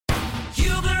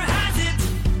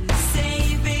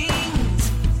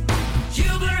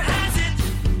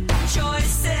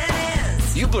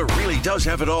does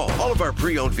have it all. All of our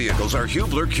pre-owned vehicles are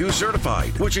Hubler Q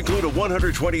certified, which include a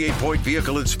 128-point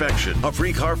vehicle inspection, a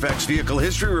free Carfax vehicle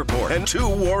history report, and 2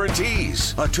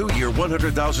 warranties. A 2-year,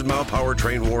 100,000-mile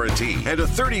powertrain warranty, and a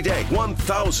 30-day,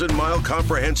 1,000-mile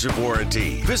comprehensive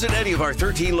warranty. Visit any of our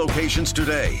 13 locations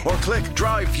today, or click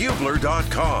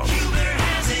drivehubler.com. Hubler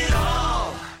has it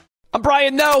all. I'm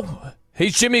Brian Noe.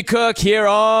 He's Jimmy Cook here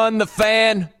on The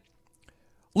Fan.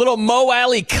 Little Mo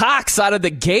Alie-Cox out of the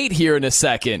gate here in a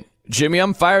second. Jimmy,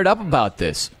 I'm fired up about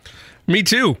this. Me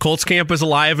too. Colts camp is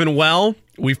alive and well.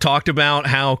 We've talked about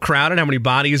how crowded, how many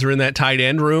bodies are in that tight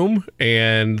end room,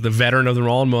 and the veteran of them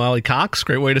all, Mo Alie-Cox.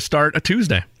 Great way to start a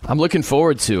Tuesday. I'm looking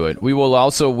forward to it. We will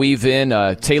also weave in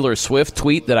a Taylor Swift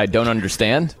tweet that I don't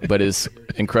understand, but is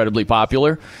incredibly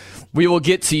popular. We will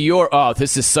get to your... Oh,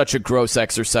 this is such a gross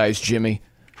exercise, Jimmy.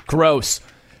 Gross.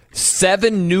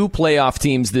 7 new playoff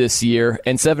teams this year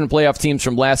and 7 playoff teams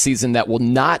from last season that will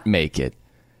not make it.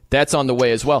 That's on the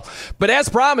way as well. But as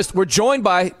promised, we're joined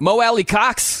by Mo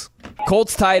Alie-Cox,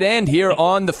 Colts tight end here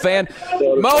on The Fan.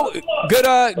 Mo,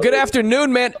 good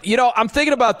afternoon, man. You know, I'm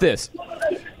thinking about this.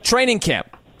 Training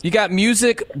camp. You got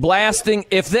music blasting.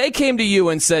 If they came to you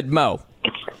and said, Mo,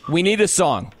 we need a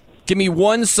song. Give me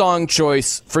one song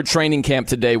choice for training camp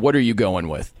today. What are you going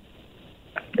with?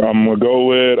 I'm going to go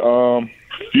with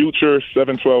Future,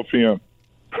 7:12 p.m.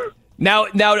 Now,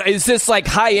 is this like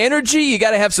high energy? You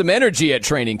got to have some energy at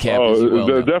training camp.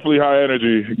 Definitely high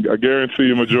energy. I guarantee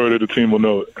you majority of the team will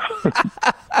know it.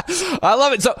 I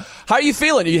love it. So how are you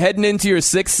feeling? Are you heading into your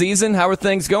 6th season? How are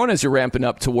things going as you're ramping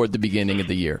up toward the beginning of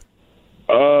the year?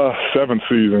 7th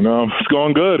season. It's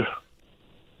going good.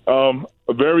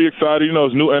 Very excited. You know,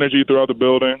 there's new energy throughout the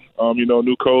building.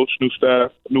 New coach, new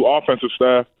staff, new offensive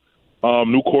staff,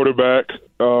 new quarterback,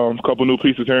 a couple new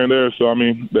pieces here and there. So, I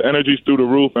mean, the energy's through the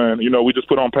roof. And, we just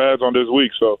put on pads on this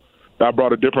week. So that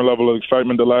brought a different level of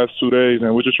excitement the last 2 days.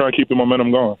 And we're just trying to keep the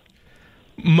momentum going.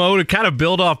 Mo, to kind of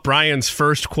build off Brian's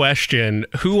first question,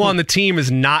 who on the team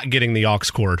is not getting the aux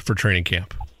cord for training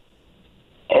camp?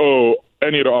 Oh,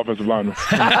 any of the offensive linemen.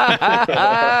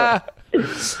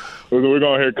 We're going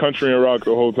to hear country and rock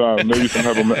the whole time. Maybe some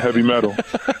heavy metal.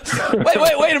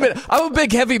 Wait a minute. I'm a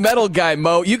big heavy metal guy,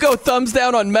 Mo. You go thumbs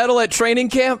down on metal at training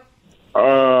camp?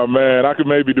 Man, I could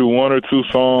maybe do 1 or 2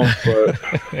 songs. But,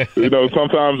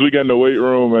 sometimes we get in the weight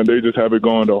room and they just have it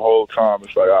going the whole time.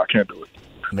 It's like, I can't do it.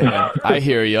 Man, I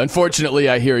hear you. Unfortunately,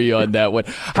 I hear you on that one.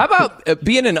 How about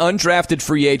being an undrafted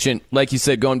free agent, like you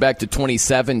said, going back to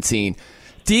 2017?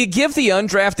 Do you give the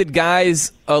undrafted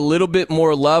guys a little bit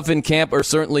more love in camp, or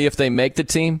certainly if they make the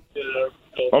team?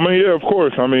 I mean, yeah, of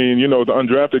course. I mean, the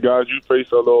undrafted guys, you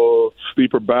face a little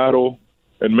steeper battle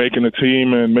in making the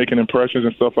team and making impressions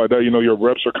and stuff like that. Your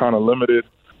reps are kind of limited.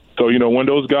 So, when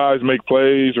those guys make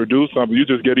plays or do something, you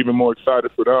just get even more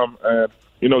excited for them and,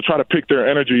 try to pick their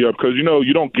energy up because,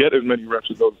 you don't get as many reps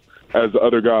as the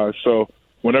other guys. So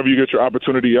whenever you get your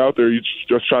opportunity out there, you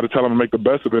just try to tell them to make the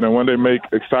best of it. And when they make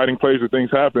exciting plays or things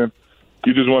happen,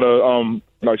 you just want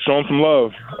to show them some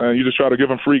love. And you just try to give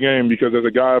them free game because as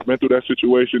a guy, I've been through that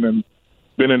situation and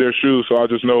been in their shoes, so I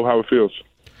just know how it feels.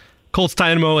 Colts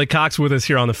tight end Mo Alie-Cox with us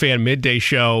here on the Fan Midday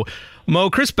Show. Mo,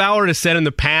 Chris Ballard has said in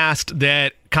the past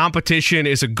that competition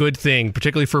is a good thing,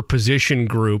 particularly for position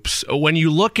groups. When you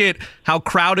look at how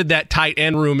crowded that tight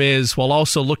end room is while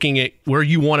also looking at where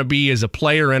you want to be as a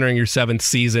player entering your 7th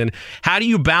season, how do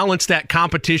you balance that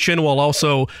competition while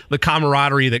also the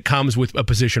camaraderie that comes with a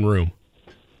position room?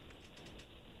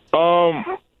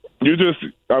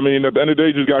 At the end of the day,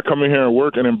 you just got to come in here and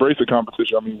work and embrace the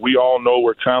competition. I mean, we all know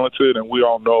we're talented and we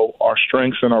all know our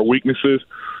strengths and our weaknesses.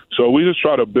 So we just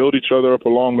try to build each other up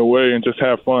along the way and just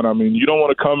have fun. I mean, you don't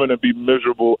want to come in and be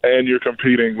miserable and you're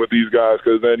competing with these guys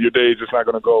because then your day is just not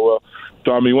going to go well.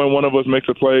 So, I mean, when one of us makes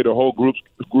a play, the whole group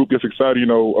gets excited.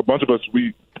 A bunch of us,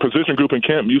 position group in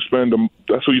camp,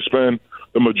 that's who you spend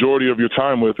the majority of your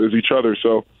time with is each other.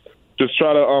 So just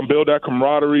try to build that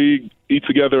camaraderie, eat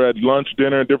together at lunch,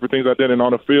 dinner, different things like that, and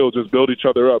on the field, just build each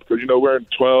other up. Because, we're in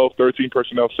 12, 13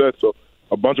 personnel sets, so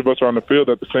a bunch of us are on the field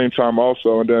at the same time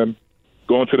also, and then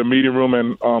go into the meeting room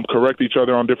and correct each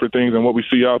other on different things and what we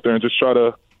see out there and just try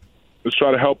to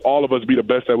help all of us be the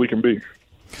best that we can be.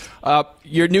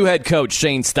 Your new head coach,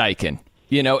 Shane Steichen,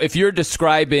 if you're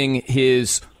describing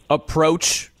his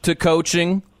approach to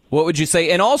coaching, what would you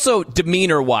say? And also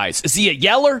demeanor-wise, is he a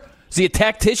yeller? Is he a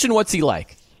tactician? What's he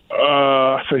like?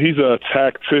 So he's a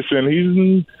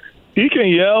tactician. He can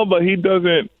yell, but he'll do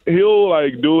it.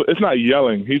 It's not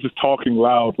yelling. He's just talking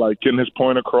loud, getting his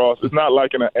point across. It's not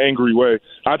in an angry way.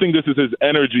 I think this is his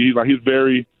energy. He's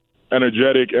very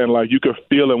energetic, and you can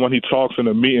feel it when he talks in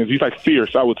the meetings. He's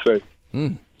fierce, I would say.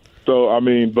 So,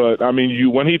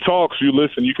 when he talks, you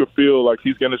listen, you can feel like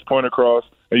he's getting his point across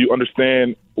and you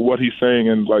understand what he's saying.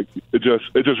 And like, it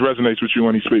just resonates with you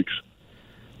when he speaks.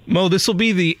 Mo, this will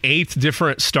be the 8th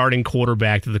different starting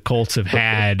quarterback that the Colts have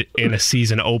had in a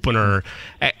season opener.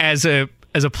 As a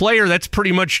player, that's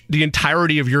pretty much the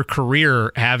entirety of your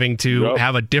career, having to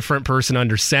have a different person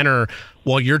under center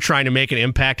while you're trying to make an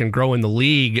impact and grow in the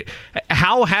league.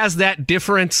 How has that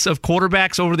difference of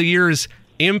quarterbacks over the years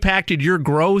impacted your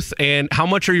growth, and how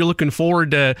much are you looking forward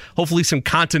to hopefully some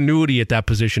continuity at that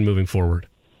position moving forward?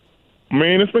 I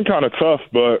mean, it's been kind of tough,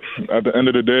 but at the end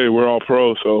of the day, we're all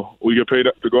pros, so we get paid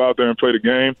to go out there and play the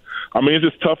game. I mean, it's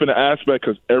just tough in the aspect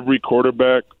because every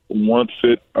quarterback wants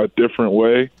it a different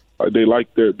way. They like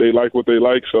what they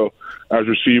like, so as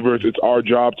receivers, it's our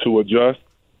job to adjust.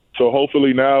 So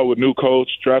hopefully now with new coach,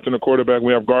 drafting a quarterback,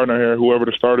 we have Gardner here, whoever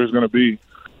the starter is going to be,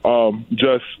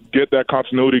 just get that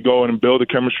continuity going and build the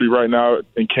chemistry right now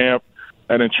in camp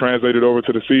and then translate it over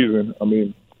to the season. I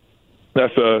mean,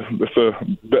 that's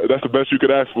the best you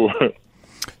could ask for.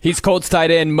 He's Colts tight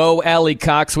end Mo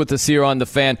Alie-Cox with us here on The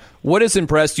Fan. What has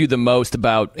impressed you the most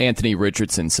about Anthony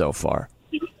Richardson so far?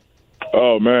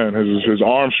 Oh, man, his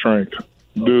arm strength,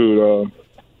 dude.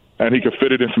 And he can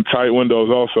fit it in some tight windows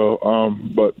also.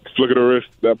 But flick of the wrist,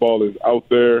 that ball is out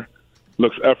there,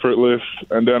 looks effortless.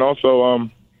 And then also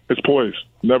his poise.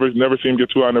 Never see him get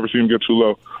too high, never see him get too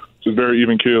low. Just very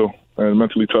even keel and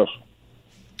mentally tough.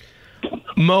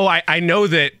 Mo, I know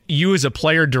that you as a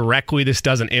player directly, this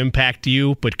doesn't impact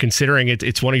you, but considering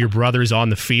it's one of your brothers on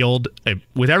the field,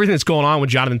 with everything that's going on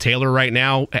with Jonathan Taylor right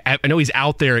now, I know he's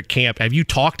out there at camp. Have you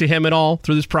talked to him at all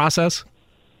through this process?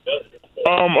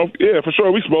 Yeah, for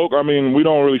sure. We spoke. I mean, we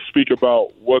don't really speak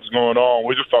about what's going on.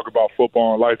 We just talk about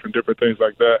football and life and different things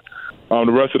like that.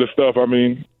 The rest of the stuff, I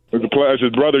mean, as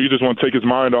his brother, you just want to take his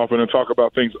mind off it and talk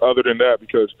about things other than that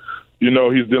because he's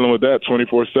dealing with that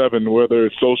 24/7, whether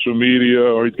it's social media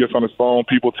or he gets on his phone,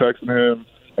 people texting him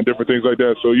and different things like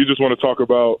that. So you just want to talk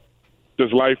about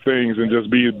just life things and just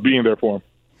being there for him.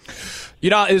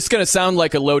 It's going to sound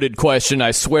like a loaded question.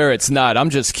 I swear it's not.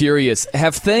 I'm just curious.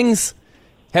 Have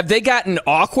they gotten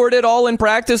awkward at all in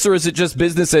practice, or is it just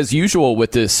business as usual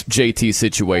with this JT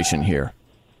situation here?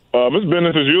 It's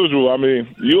business as usual. I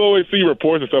mean, you always see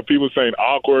reports and stuff, people saying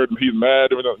awkward, he's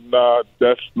mad. Nah,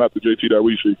 that's not the JT that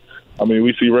we see. I mean,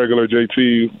 we see regular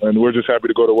JT, and we're just happy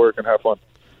to go to work and have fun.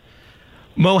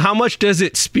 Mo, how much does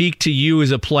it speak to you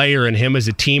as a player and him as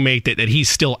a teammate that he's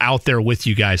still out there with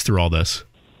you guys through all this?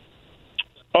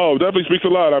 Oh, definitely speaks a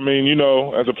lot. I mean,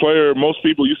 as a player, most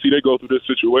people you see they go through this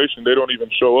situation, they don't even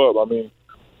show up. I mean,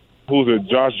 who's it?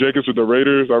 Josh Jacobs with the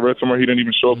Raiders. I read somewhere he didn't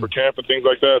even show up for camp and things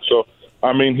like that. So,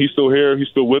 I mean, he's still here. He's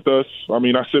still with us. I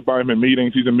mean, I sit by him in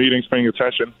meetings. He's in meetings paying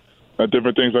attention at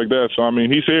different things like that. So, I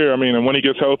mean, he's here. I mean, and when he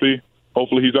gets healthy,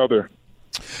 hopefully he's out there.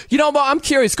 I'm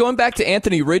curious, going back to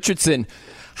Anthony Richardson,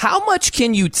 how much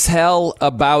can you tell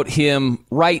about him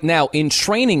right now in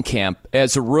training camp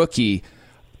as a rookie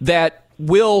that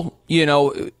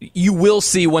you will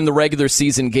see when the regular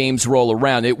season games roll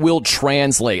around? It will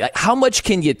translate. How much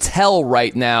can you tell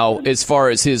right now as far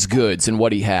as his goods and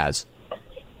what he has?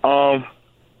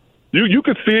 You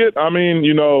could see it. I mean,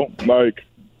 like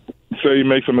say he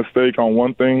makes a mistake on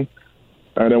one thing,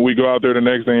 and then we go out there the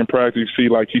next day in practice, you see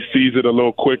like he sees it a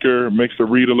little quicker, makes the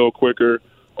read a little quicker,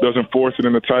 doesn't force it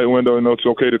in the tight window. It's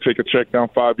okay to take a check down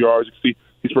 5 yards. You see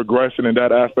he's progressing in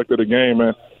that aspect of the game,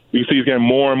 and you can see he's getting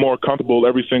more and more comfortable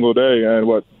every single day.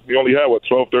 And he only had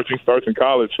 12, 13 starts in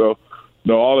college. So,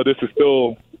 all of this is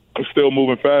still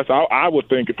moving fast. I would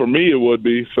think for me it would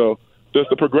be. So just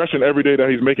the progression every day that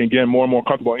he's making, getting more and more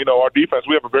comfortable. Our defense,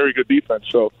 we have a very good defense.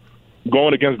 So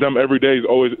going against them every day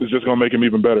is just going to make him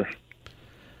even better.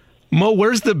 Mo,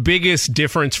 where's the biggest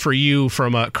difference for you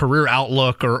from a career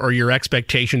outlook or your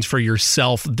expectations for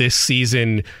yourself this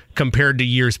season compared to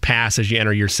years past as you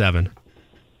enter year 7?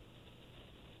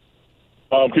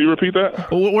 Can you repeat that?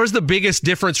 Where's the biggest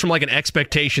difference from like an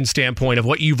expectation standpoint of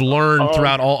what you've learned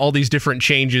throughout all these different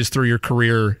changes through your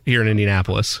career here in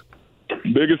Indianapolis?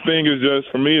 Biggest thing is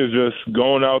for me is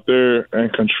going out there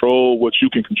and control what you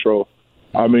can control.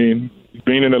 I mean,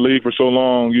 being in the league for so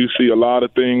long, you see a lot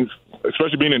of things,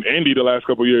 especially being in Indy the last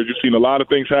couple of years, you've seen a lot of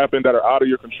things happen that are out of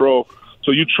your control.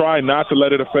 So you try not to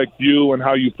let it affect you and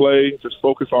how you play. Just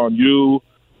focus on you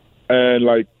and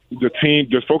the team,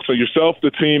 just focus on yourself,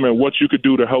 the team, and what you could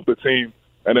do to help the team.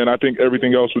 And then I think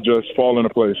everything else would just fall into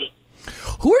place.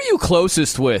 Who are you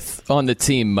closest with on the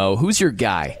team, Mo? Who's your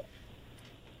guy?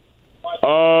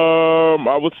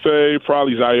 I would say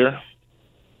probably Zaire.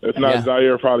 If not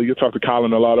Zaire, probably you talk to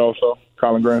Colin a lot also.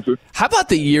 Colin Granson. How about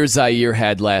the year Zaire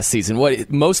had last season?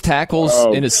 What, most tackles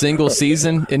in a single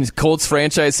season in Colts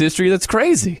franchise history? That's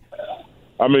crazy.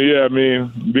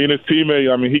 Being his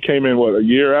teammate, he came in, a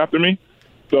year after me?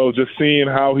 So just seeing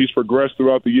how he's progressed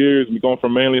throughout the years and going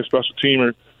from mainly a special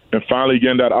teamer and finally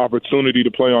getting that opportunity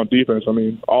to play on defense.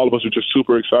 All of us are just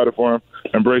super excited for him,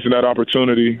 embracing that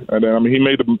opportunity. And then, he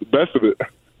made the best of it.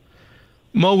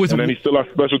 Mo, and then he's still our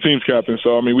special teams captain.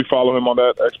 So, we follow him on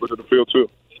that aspect of the field, too.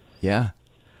 Yeah.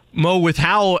 Mo, with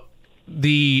how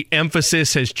the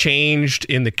emphasis has changed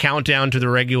in the countdown to the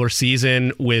regular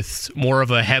season with more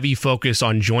of a heavy focus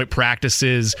on joint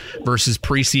practices versus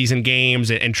preseason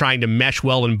games and trying to mesh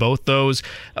well in both those,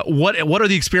 what are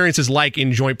the experiences like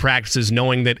in joint practices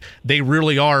knowing that they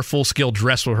really are full-scale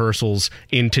dress rehearsals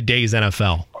in today's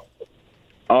NFL?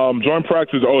 Joint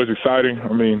practice is always exciting.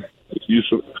 It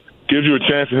gives you a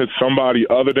chance to hit somebody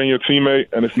other than your teammate,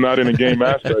 and it's not in a game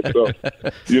aspect.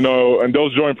 So, and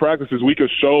those joint practices, we could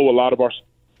show a lot of our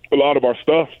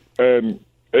stuff and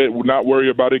not worry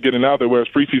about it getting out there. Whereas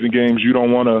preseason games, you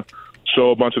don't want to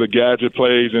show a bunch of the gadget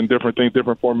plays and different things,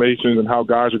 different formations, and how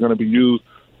guys are going to be used.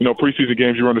 Preseason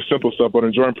games, you run the simple stuff, but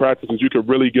in joint practices, you could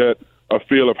really get a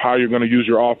feel of how you're going to use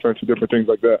your offense and different things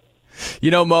like that.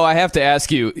 Mo, I have to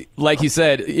ask you, like you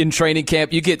said, in training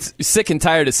camp, you get sick and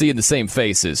tired of seeing the same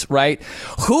faces, right?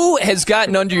 Who has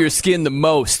gotten under your skin the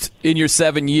most in your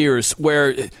 7 years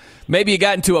where maybe you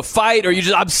got into a fight or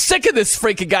I'm sick of this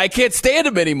freaking guy, I can't stand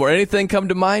him anymore? Anything come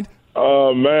to mind?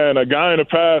 Oh, man, a guy in the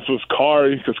past was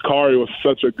Kari, because Kari was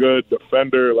such a good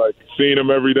defender, seeing him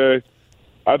every day.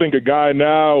 I think a guy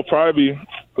now probably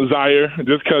Zaire,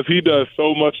 just because he does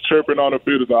so much chirping on the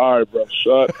field. It's all right, bro,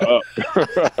 shut up.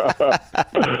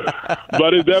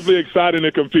 But it's definitely exciting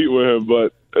to compete with him.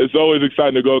 But it's always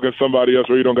exciting to go against somebody else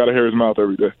where you don't got to hear his mouth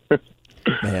every day.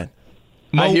 Man,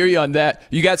 Mo, I hear you on that.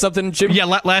 You got something, Jim? Yeah,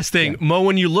 last thing. Yeah. Mo,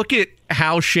 when you look at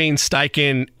how Shane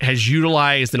Steichen has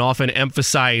utilized and often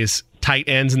emphasized tight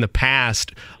ends in the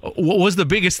past, what was the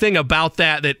biggest thing about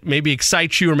that maybe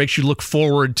excites you or makes you look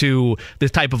forward to the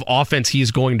type of offense he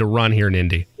is going to run here in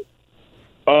Indy?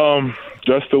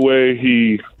 Just the way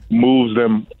he moves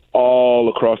them all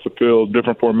across the field,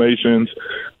 different formations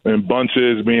and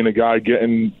bunches, being a guy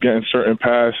getting certain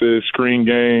passes, screen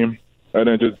game, and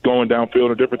then just going downfield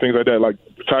and different things like that. Like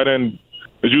tight end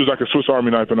is used like a Swiss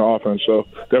Army knife in the offense. So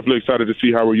definitely excited to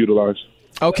see how we're utilized.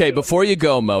 Okay, before you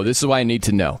go, Mo, this is what I need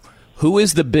to know. Who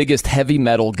is the biggest heavy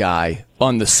metal guy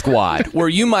on the squad? Where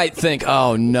you might think,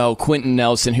 oh, no, Quentin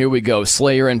Nelson, here we go,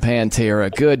 Slayer and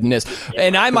Pantera, goodness.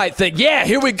 And I might think, yeah,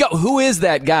 here we go. Who is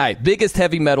that guy? Biggest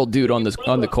heavy metal dude on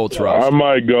the Colts roster? I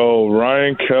might go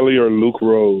Ryan Kelly or Luke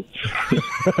Rhodes.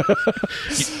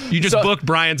 You just booked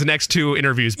Brian's next 2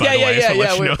 interviews, by the way.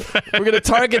 Yeah. We're going to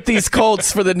target these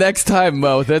Colts for the next time,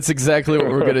 Mo. That's exactly what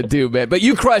we're going to do, man. But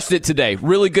you crushed it today.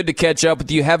 Really good to catch up with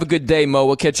you. Have a good day, Mo.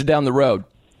 We'll catch you down the road.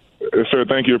 Yes, sir.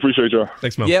 Thank you. Appreciate y'all.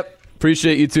 Thanks, Mo. Yep.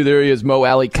 Appreciate you too. There he is, Mo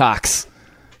Alie-Cox,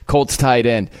 Colts tight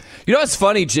end. You know what's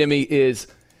funny, Jimmy, is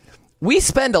we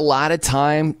spend a lot of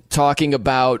time talking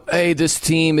about, hey, this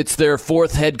team, it's their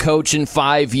 4th head coach in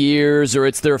 5 years, or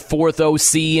it's their 4th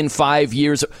OC in 5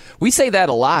 years. We say that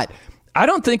a lot. I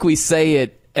don't think we say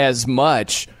it as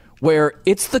much where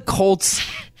it's the Colts'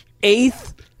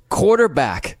 8th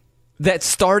quarterback that's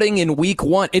starting in week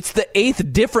 1. It's the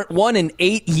 8th different one in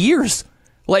 8 years.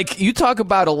 Like, you talk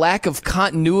about a lack of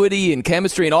continuity and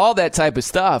chemistry and all that type of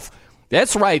stuff.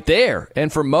 That's right there.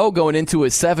 And for Mo going into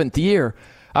his 7th year,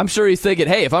 I'm sure he's thinking,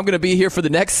 hey, if I'm going to be here for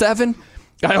the next 7,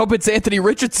 I hope it's Anthony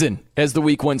Richardson as the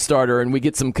week 1 starter and we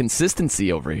get some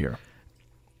consistency over here.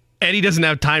 Eddie doesn't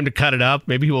have time to cut it up.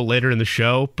 Maybe he will later in the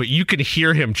show, but you can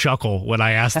hear him chuckle when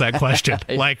I ask that question.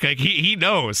 like he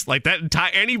knows. Like that,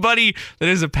 anybody that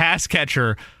is a pass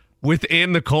catcher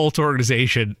within the Colts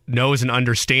organization knows and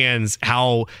understands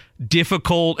how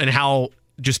difficult and how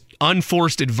just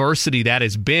unforced adversity that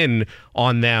has been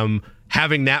on them,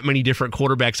 having that many different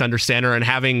quarterbacks under center and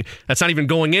having, that's not even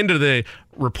going into the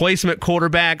replacement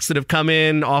quarterbacks that have come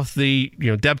in off the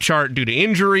depth chart due to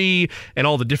injury and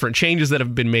all the different changes that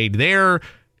have been made there.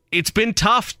 It's been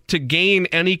tough to gain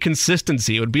any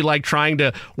consistency. It would be like trying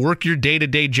to work your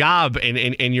day-to-day job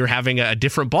and you're having a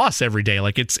different boss every day.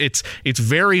 Like it's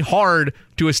very hard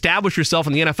to establish yourself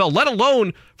in the NFL, let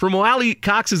alone for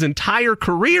Alie-Cox's entire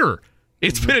career.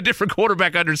 It's been a different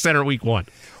quarterback under center week 1.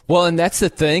 Well, and that's the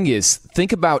thing is,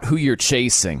 think about who you're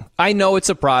chasing. I know it's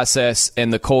a process,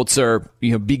 and the Colts are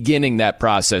beginning that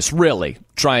process, really,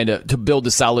 trying to build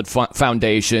a solid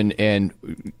foundation and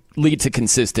lead to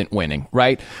consistent winning,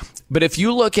 right? But if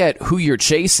you look at who you're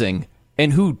chasing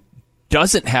and who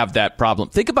doesn't have that problem.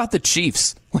 Think about the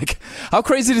Chiefs. Like, how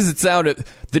crazy does it sound,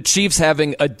 the Chiefs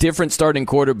having a different starting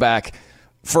quarterback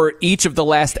for each of the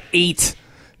last 8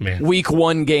 week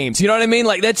 1 games? You know what I mean?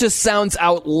 Like, that just sounds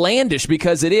outlandish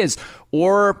because it is.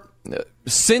 Or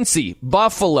Cincy,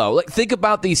 Buffalo. Like, think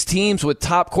about these teams with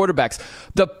top quarterbacks.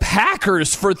 The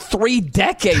Packers for 3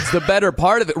 decades, the better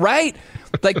part of it, right?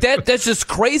 Like, that's just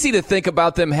crazy to think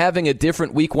about them having a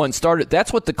different week 1 starter.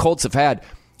 That's what the Colts have had.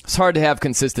 It's hard to have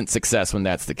consistent success when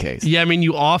that's the case. Yeah, I mean,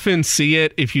 you often see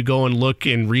it if you go and look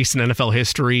in recent NFL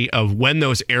history of when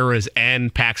those eras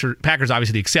end. Packers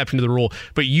obviously the exception to the rule,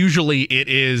 but usually it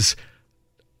is,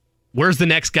 where's the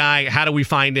next guy? How do we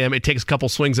find him? It takes a couple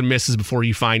swings and misses before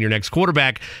you find your next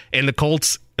quarterback. And the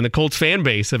Colts fan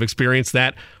base have experienced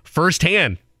that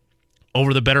firsthand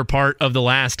over the better part of the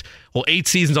last, 8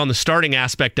 seasons on the starting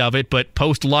aspect of it, but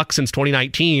post-luck since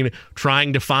 2019,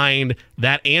 trying to find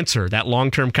that answer, that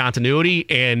long-term continuity.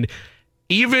 And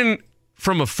even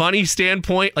from a funny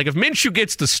standpoint, like if Minshew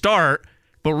gets the start,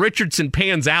 but Richardson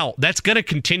pans out, that's going to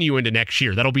continue into next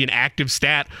year. That'll be an active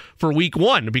stat for week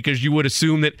 1 because you would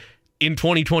assume that in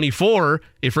 2024,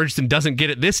 if Richardson doesn't get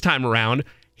it this time around,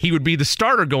 he would be the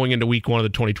starter going into week 1 of the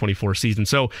 2024 season.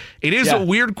 So it is a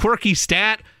weird, quirky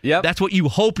stat. Yep. That's what you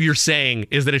hope you're saying,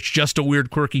 is that it's just a weird,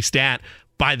 quirky stat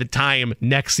by the time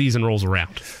next season rolls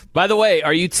around. By the way,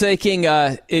 are you taking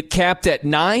it capped at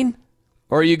 9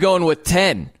 or are you going with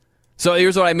 10? So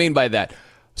here's what I mean by that.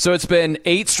 So it's been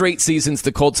 8 straight seasons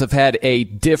the Colts have had a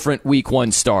different week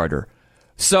 1 starter.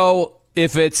 So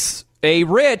if it's a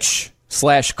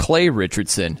Rich/Clay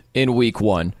Richardson in week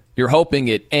 1, you're hoping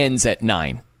it ends at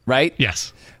 9. Right?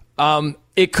 Yes.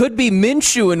 It could be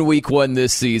Minshew in week 1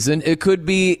 this season. It could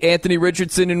be Anthony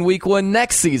Richardson in week 1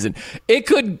 next season. It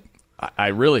could, I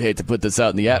really hate to put this out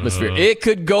in the atmosphere, it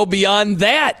could go beyond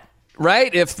that,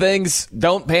 right? If things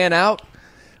don't pan out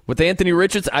with Anthony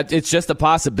Richardson, it's just a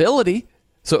possibility.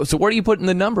 So where are you putting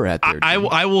the number at there?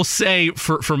 I will say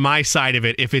for my side of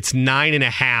it, if it's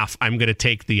 9.5, I'm going to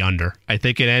take the under. I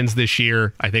think it ends this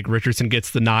year. I think Richardson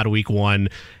gets the nod week 1,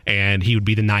 and he would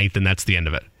be the 9th, and that's the end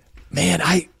of it. Man,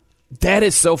 that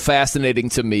is so fascinating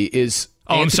to me.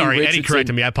 I'm sorry, Richardson, Eddie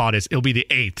corrected me. I apologize. It'll be the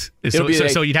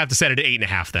 8th. So you'd have to set it at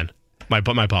 8.5 then. My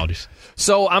apologies.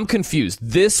 So I'm confused.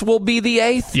 This will be the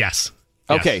 8th? Yes.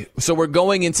 Okay, so we're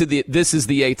going into this is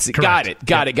the 8th. Correct.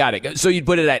 Got it. So you'd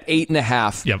put it at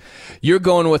 8.5. Yep. You're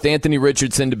going with Anthony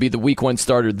Richardson to be the week 1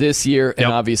 starter this year and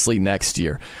obviously next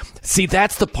year. See,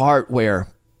 that's the part where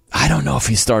I don't know if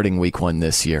he's starting week 1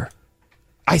 this year.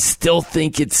 I still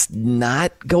think it's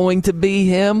not going to be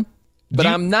him, but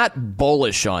I'm not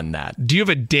bullish on that. Do you have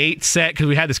a date set? Because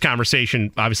we had this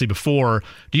conversation, obviously, before.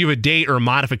 Do you have a date or a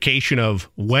modification of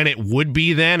when it would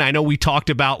be then? I know we talked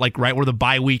about, like, right where the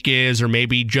bye week is, or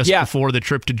maybe just before the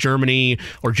trip to Germany,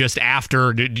 or just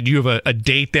after. Do you have a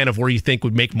date then of where you think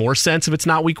would make more sense if it's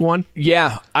not week 1?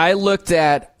 Yeah, I looked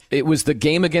at, it was the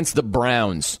game against the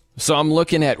Browns. So I'm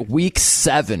looking at week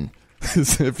 7.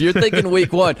 If you're thinking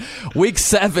week 1, week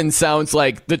 7 sounds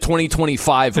like the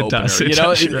 2025 opener.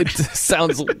 It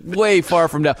sounds way far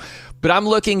from now. But I'm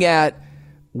looking at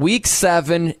week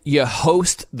 7, you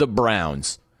host the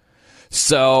Browns.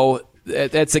 So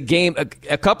that's a game,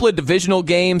 a couple of divisional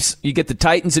games. You get the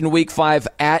Titans in week 5,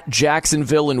 at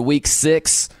Jacksonville in week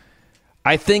 6.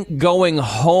 I think going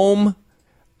home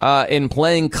and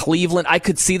playing Cleveland, I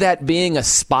could see that being a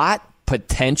spot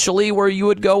potentially where you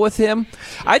would go with him.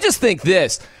 I just think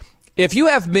this. If you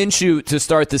have Minshew to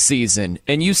start the season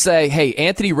and you say, hey,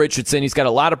 Anthony Richardson, he's got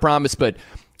a lot of promise, but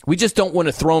we just don't want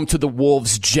to throw him to the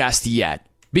Wolves just yet.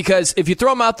 Because if you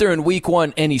throw him out there in week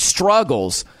 1 and he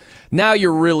struggles, now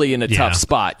you're really in a tough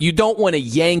spot. You don't want to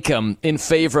yank him in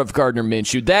favor of Gardner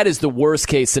Minshew. That is the worst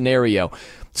case scenario.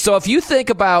 So if you think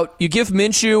about, you give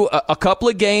Minshew a couple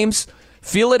of games,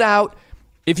 feel it out.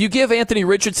 If you give Anthony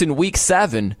Richardson week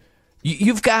 7,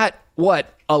 you've got,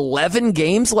 11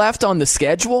 games left on the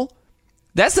schedule?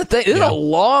 That's the thing. It's a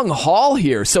long haul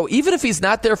here. So even if he's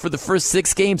not there for the first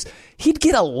 6 games, he'd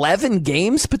get 11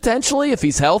 games potentially if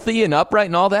he's healthy and upright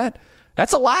and all that.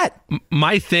 That's a lot.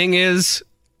 My thing is,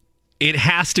 it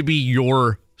has to be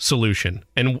your solution.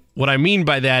 And what I mean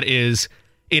by that is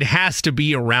it has to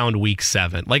be around week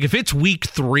 7. Like if it's week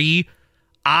 3,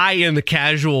 I am the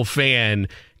casual fan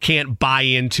can't buy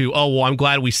into, I'm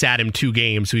glad we sat him 2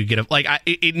 games so we get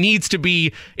it needs to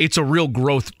be, it's a real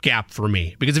growth gap for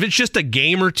me. Because if it's just a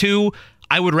game or 2,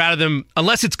 I would rather them,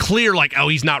 unless it's clear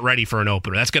he's not ready for an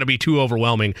opener. That's going to be too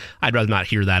overwhelming. I'd rather not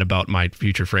hear that about my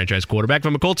future franchise quarterback if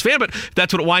I'm a Colts fan, but if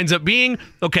that's what it winds up being,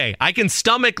 okay, I can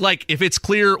stomach, if it's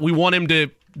clear we want him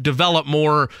to develop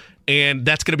more and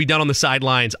that's going to be done on the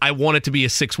sidelines. I want it to be a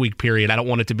 6-week period. I don't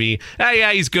want it to be,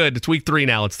 yeah, he's good. It's week 3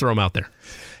 now. Let's throw him out there.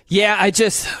 Yeah,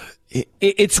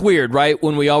 it's weird, right,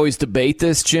 when we always debate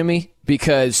this, Jimmy,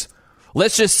 because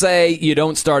let's just say you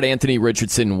don't start Anthony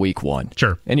Richardson in week 1.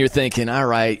 Sure. And you're thinking, all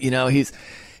right,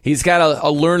 he's got to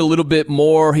learn a little bit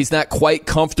more. He's not quite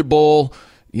comfortable,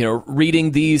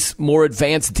 reading these more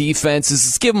advanced defenses.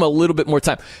 Let's give him a little bit more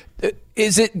time.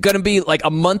 Is it going to be like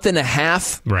a month and a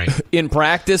half in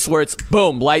practice where it's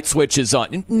boom, light switch is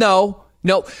on? No.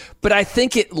 But I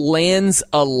think it lands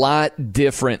a lot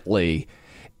differently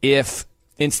if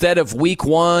instead of week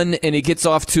 1 and he gets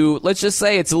off to, let's just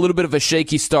say it's a little bit of a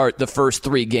shaky start the first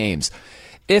 3 games.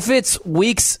 If it's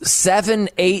weeks 7,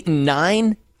 8, and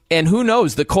 9, and who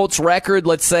knows, the Colts record,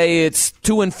 let's say it's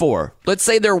 2-4. Let's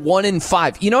say they're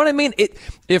 1-5. You know what I mean?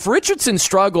 If Richardson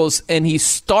struggles and he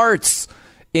starts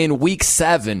in week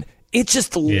 7, it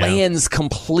just lands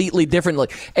completely differently.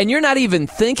 And you're not even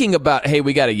thinking about, hey,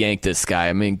 we got to yank this guy.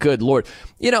 I mean, good Lord.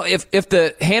 If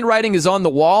the handwriting is on the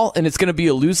wall and it's going to be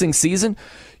a losing season,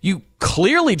 you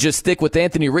clearly just stick with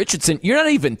Anthony Richardson. You're not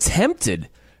even tempted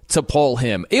to pull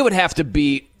him. It would have to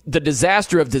be the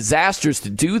disaster of disasters to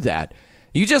do that.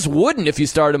 You just wouldn't if you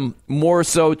start him more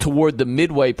so toward the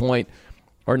midway point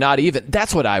or not even.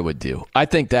 That's what I would do. I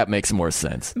think that makes more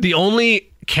sense. The only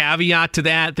caveat to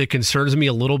that concerns me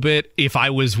a little bit, if I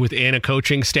was within a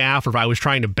coaching staff or if I was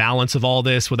trying to balance of all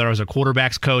this, whether I was a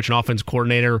quarterback's coach, an offense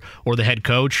coordinator, or the head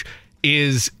coach,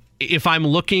 is if I'm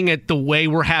looking at the way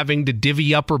we're having to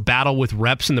divvy up or battle with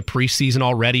reps in the preseason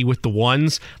already with the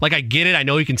 1s. Like, I get it. I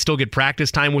know you can still get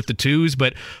practice time with the 2s,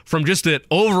 but from just an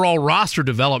overall roster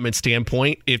development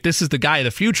standpoint, if this is the guy of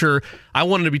the future, I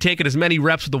want him to be taking as many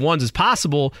reps with the 1s as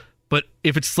possible. But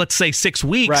if it's, let's say, 6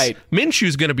 weeks,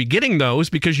 Minshew's going to be getting those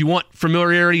because you want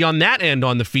familiarity on that end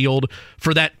on the field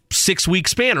for that 6-week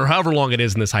span or however long it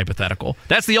is in this hypothetical.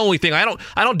 That's the only thing. I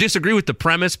don't disagree with the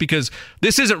premise because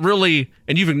this isn't really,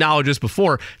 and you've acknowledged this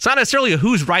before, it's not necessarily a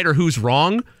who's right or who's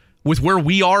wrong with where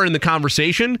we are in the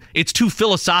conversation. It's 2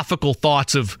 philosophical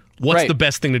thoughts of what's the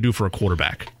best thing to do for a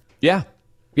quarterback. Yeah,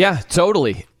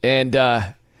 totally. And,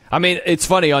 it's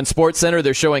funny. On SportsCenter,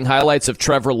 they're showing highlights of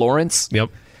Trevor Lawrence.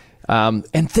 Yep.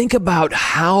 And think about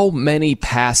how many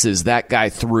passes that guy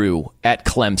threw at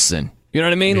Clemson. You know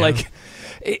what I mean? Yeah. Like,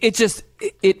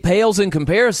 it pales in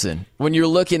comparison when you're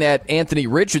looking at Anthony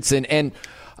Richardson, and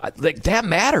that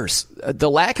matters. The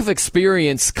lack of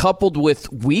experience coupled with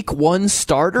week 1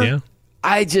 starter. Yeah.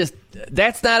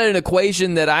 That's not an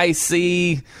equation that I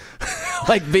see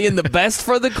like being the best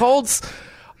for the Colts.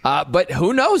 But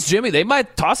who knows, Jimmy? They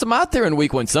might toss him out there in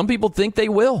week 1. Some people think they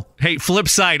will. Hey, flip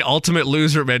side, ultimate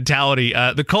loser mentality.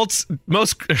 The Colts,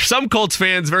 some Colts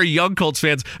fans, very young Colts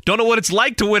fans, don't know what it's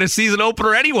like to win a season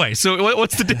opener anyway. So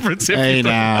what's the difference? Hey.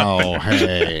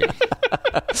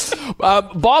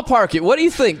 Ballpark it. What do you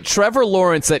think? Trevor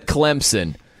Lawrence at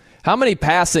Clemson, how many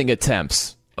passing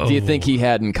attempts do you think he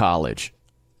had in college?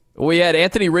 We had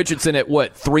Anthony Richardson at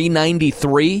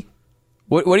 393?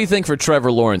 What do you think for Trevor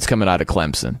Lawrence coming out of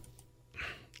Clemson?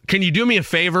 Can you do me a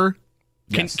favor?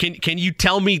 Yes. Can you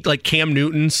tell me like Cam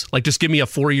Newton's? Like, just give me a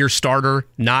 4-year starter,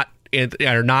 not.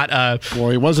 Well,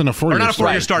 he wasn't a 4-year starter. Or not a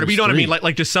 4-year starter, but you know what I mean?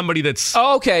 Like just somebody that's...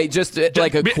 Oh, okay, just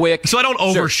like a quick... So I don't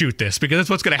overshoot this, because that's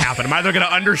what's going to happen. I'm either going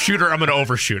to undershoot or I'm going to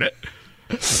overshoot it.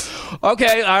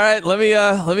 Okay, all right, let me... You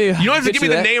don't have to give me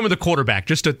the name of the quarterback,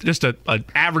 just an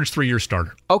average 3-year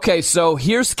starter. Okay, so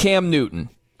here's Cam Newton,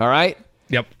 all right?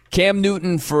 Yep. Cam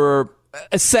Newton for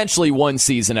essentially 1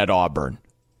 season at Auburn.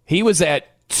 He was at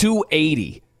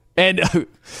 280. And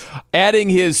adding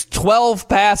his 12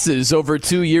 passes over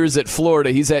 2 years at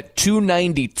Florida, he's at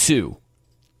 292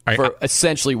 for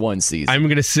essentially 1 season. I'm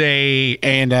going to say...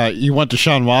 And you want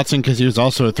Deshaun Watson because he was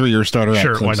also a 3-year starter at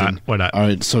Clemson. Sure, why not? All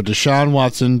right, so Deshaun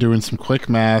Watson, doing some quick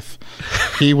math,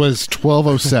 he was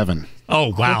 1207.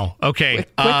 Oh, wow. Okay.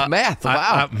 Quick math.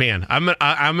 Wow. Man, I'm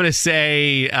going to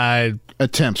say...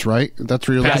 attempts, right? That's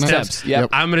what you're looking at? Attempts, yep.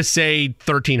 I'm going to say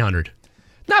 1,300.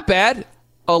 Not bad.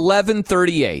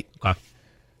 1138. Okay.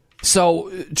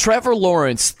 So, Trevor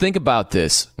Lawrence, think about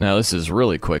this. Now, this is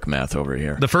really quick math over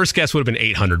here. The first guess would have been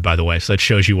 800, by the way, so that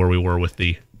shows you where we were with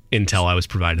the intel I was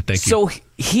provided. Thank you. So,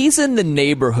 he's in the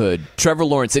neighborhood, Trevor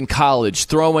Lawrence, in college,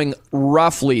 throwing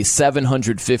roughly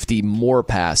 750 more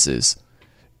passes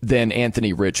than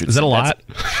Anthony Richardson. Is that a lot?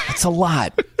 That's a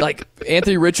lot. Like,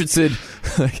 Anthony Richardson,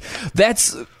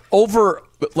 that's over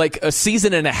like a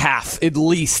season and a half at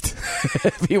least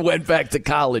if he went back to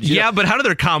college. Yeah, but how do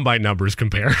their combine numbers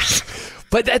compare?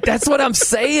 But that's what I'm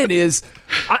saying is,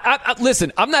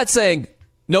 listen, I'm not saying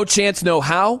no chance, no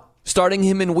how starting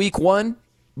him in week 1,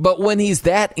 but when he's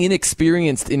that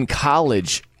inexperienced in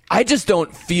college, I just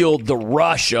don't feel the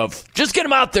rush of just get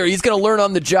him out there. He's going to learn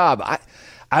on the job.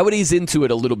 I would ease into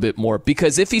it a little bit more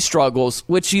because if he struggles,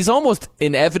 which he's almost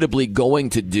inevitably going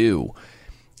to do,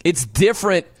 it's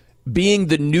different being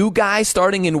the new guy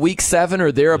starting in week 7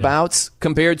 or thereabouts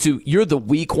compared to you're the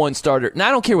week 1 starter. And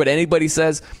I don't care what anybody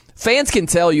says. Fans can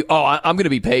tell you, oh, I'm going to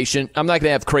be patient. I'm not going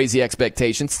to have crazy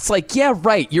expectations. It's like, yeah,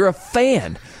 right. You're a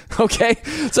fan. Okay?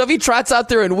 So if he trots out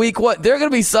there in week 1, there are going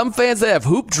to be some fans that have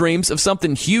hoop dreams of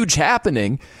something huge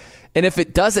happening. And if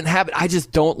it doesn't happen, I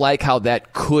just don't like how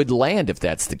that could land if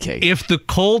that's the case. If the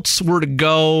Colts were to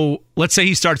go, let's say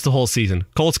he starts the whole season.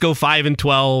 Colts go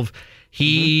 5-12.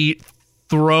 He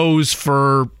throws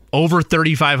for over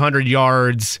 3,500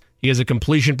 yards. He has a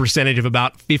completion percentage of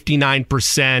about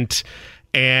 59%.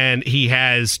 And he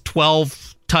has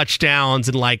 12 touchdowns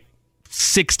and like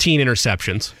 16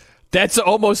 interceptions. That's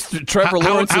almost Trevor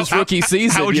Lawrence's rookie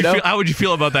season. How would you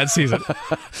feel about that season?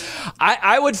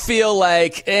 I would feel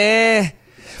like,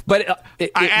 But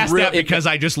I asked that because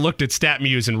I just looked at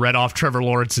StatMuse and read off Trevor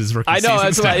Lawrence's rookie season. I know,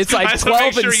 that's right. It's like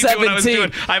 12 and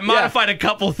 17. I modified a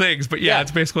couple things, but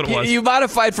it's basically what it was. You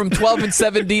modified from 12 and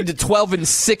 17 to 12 and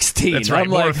 16. That's right,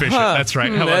 more efficient. That's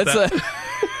right. How about that?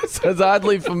 Sounds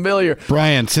oddly familiar.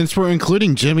 Brian, since we're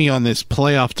including Jimmy on this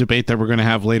playoff debate that we're going to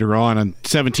have later on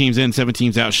 7 teams in, 7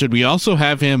 teams out, should we also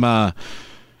have him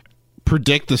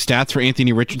predict the stats for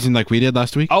Anthony Richardson like we did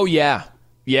last week? Oh, yeah.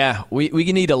 Yeah, we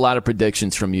need a lot of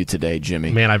predictions from you today,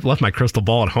 Jimmy. Man, I've left my crystal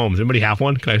ball at home. Does anybody have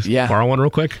one? Can I borrow one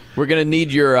real quick? We're going to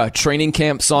need your training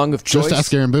camp song of choice. Just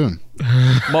ask Aaron Boone.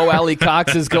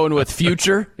 Alie-Cox is going with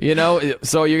Future,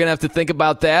 so you're going to have to think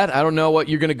about that. I don't know what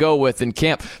you're going to go with in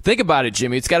camp. Think about it,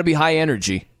 Jimmy. It's got to be high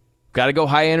energy. Got to go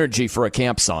high energy for a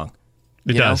camp song.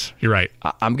 It does. You're right.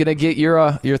 I'm going to get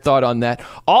your thought on that.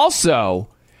 Also,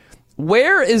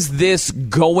 where is this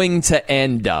going to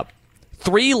end up?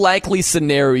 3 likely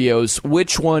scenarios.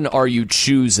 Which one are you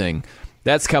choosing?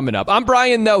 That's coming up. I'm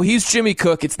Brian Noe. He's Jimmy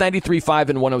Cook. It's 93.5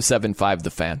 and 107.5 The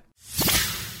Fan.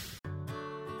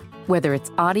 Whether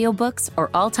it's audiobooks or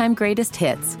all-time greatest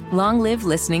hits, long live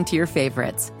listening to your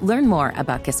favorites. Learn more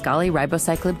about Kisqali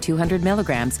Ribociclib 200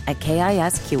 milligrams at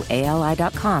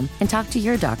KISQALI.com and talk to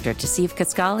your doctor to see if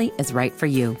Kisqali is right for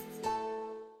you.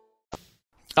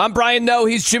 I'm Brian Noe.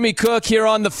 He's Jimmy Cook here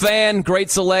on The Fan.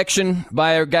 Great selection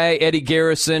by our guy, Eddie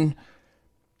Garrison.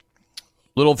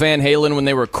 Little Van Halen when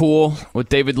they were cool with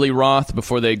David Lee Roth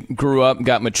before they grew up and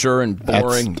got mature and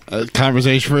boring. That's a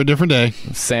conversation for a different day.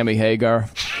 Sammy Hagar.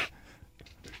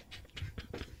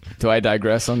 Do I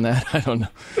digress on that? I don't know.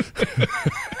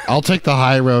 I'll take the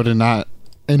high road and not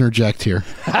interject here.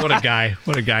 What a guy,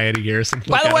 Eddie Garrison.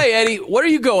 By the way, Eddie, what are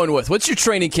you going with? What's your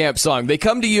training camp song? They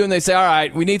come to you and they say, all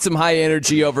right, we need some high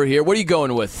energy over here. What are you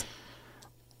going with?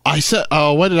 I said,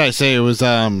 what did I say? It was,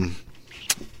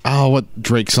 what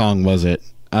Drake song was it?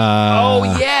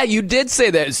 Yeah, you did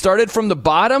say that. It started from the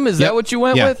bottom? Is that what you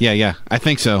went with? Yeah. I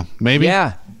think so. Maybe?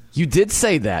 Yeah, you did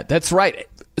say that. That's right.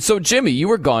 So, Jimmy, you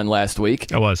were gone last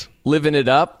week. I was. Living it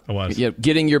up. I was.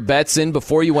 Getting your bets in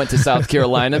before you went to South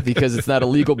Carolina because it's not a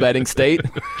legal betting state.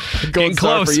 Getting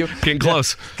close. For you. Getting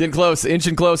close. Getting close.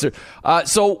 Inching closer.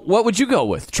 So, what would you go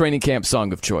with? Training camp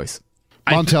song of choice.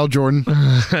 Montel Jordan.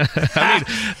 I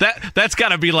mean, that's got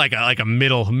to be like a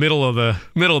middle of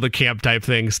the camp type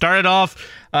thing. Started off,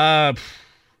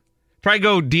 probably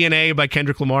go DNA by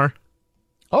Kendrick Lamar.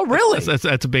 Oh, really?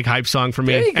 That's a big hype song for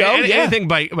me. There you go. Anything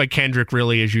by Kendrick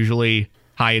really is usually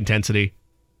high intensity.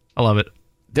 I love it.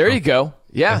 There you go.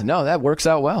 Yeah, no, that works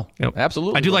out well. Yep.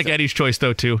 Absolutely. I do like Eddie's choice,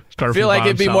 though, too. I feel like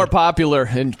it'd be more popular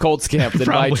in Colts camp than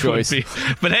my choice.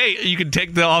 But hey, you can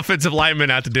take the offensive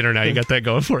lineman out to dinner now. You got that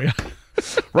going for you.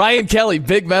 Ryan Kelly,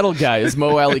 big metal guy, as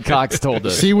Alie-Cox told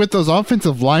us. See, with those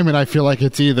offensive linemen, I feel like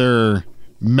it's either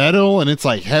metal and it's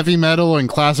like heavy metal and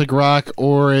classic rock,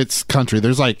 or it's country.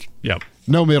 There's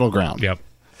no middle ground. Yep.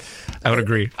 I would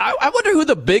agree. I wonder who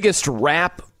the biggest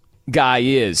rap guy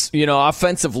is.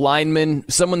 Offensive lineman,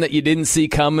 someone that you didn't see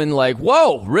coming, like,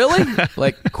 whoa, really?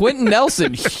 Like Quentin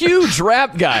Nelson, huge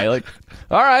rap guy. Like,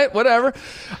 all right, whatever.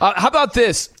 How about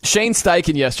this? Shane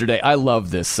Steichen yesterday. I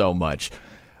love this so much.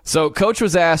 So Coach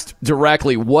was asked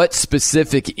directly what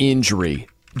specific injury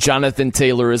Jonathan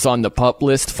Taylor is on the PUP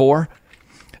list for.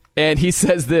 And he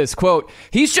says this, quote,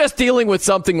 he's just dealing with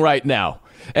something right now.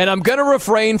 And I'm going to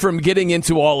refrain from getting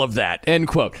into all of that, end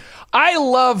quote. I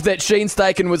love that Shane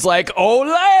Steichen was like, ole,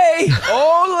 not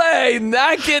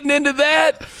getting into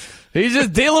that. He's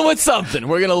just dealing with something.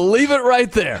 We're going to leave it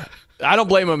right there. I don't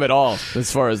blame him at all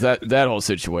as far as that whole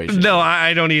situation. No,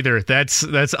 I don't either. That's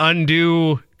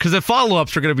undue because the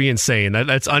follow-ups are going to be insane.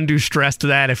 That's undue stress to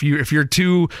that. If you're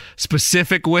too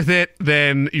specific with it,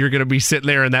 then you're going to be sitting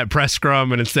there in that press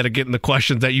scrum, and instead of getting the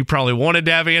questions that you probably wanted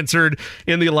to have answered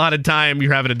in the allotted time,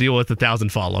 you're having to deal with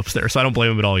 1,000 follow-ups there. So I don't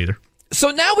blame him at all either.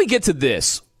 So now we get to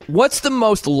this. What's the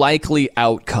most likely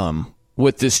outcome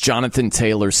with this Jonathan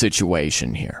Taylor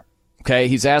situation here? Okay,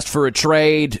 he's asked for a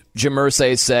trade. Jim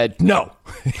Irsay said no.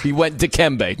 He went to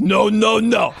Dikembe. No.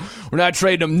 We're not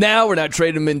trading him now. We're not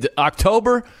trading him in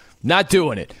October. Not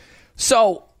doing it.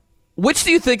 So, which do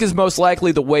you think is most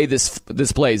likely the way this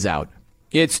plays out?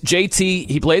 It's JT.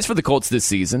 He plays for the Colts this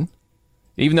season,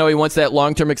 even though he wants that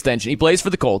long-term extension. He plays for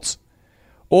the Colts.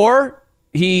 Or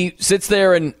he sits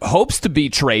there and hopes to be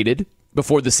traded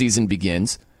before the season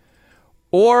begins.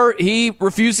 Or he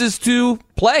refuses to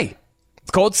play.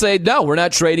 The Colts say, no, we're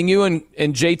not trading you, and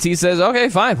JT says, okay,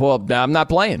 fine, well, I'm not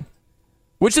playing.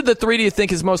 Which of the three do you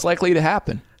think is most likely to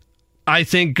happen? I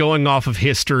think going off of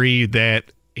history that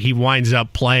he winds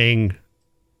up playing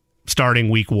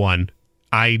starting week 1.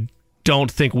 I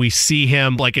don't think we see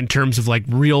him, like, in terms of, like,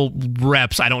 real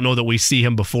reps. I don't know that we see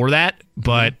him before that,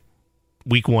 but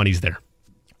week 1 he's there.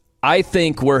 I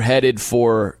think we're headed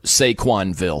for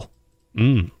Saquonville.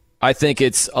 I think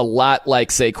it's a lot like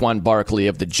Saquon Barkley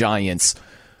of the Giants,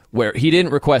 where he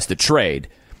didn't request a trade,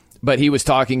 but he was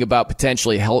talking about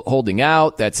potentially holding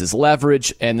out. That's his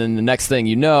leverage. And then the next thing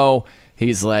you know,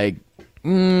 he's like,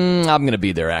 I'm going to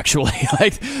be there, actually.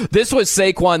 Like, this was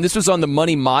Saquon. This was on the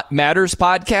Money Matters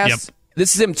podcast. Yep.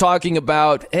 This is him talking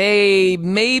about, hey,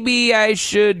 maybe I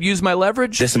should use my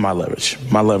leverage. This is my leverage.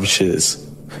 My leverage is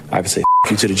I can say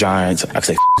you to the Giants. I can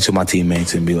say you to my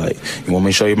teammates and be like, you want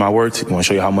me to show you my worth? You want to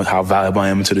show you how valuable I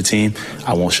am to the team?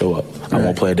 I won't show up. I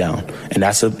won't play it down. And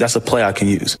that's a play I can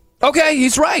use. Okay,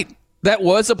 he's right. That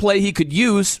was a play he could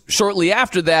use. Shortly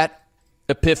after that,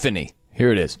 epiphany. Here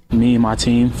it is. Me and my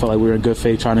team felt like we were in good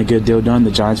faith trying to get a deal done.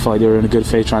 The Giants felt like they were in a good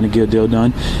faith trying to get a deal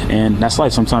done. And that's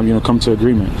life. Sometimes you don't come to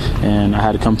agreement. And I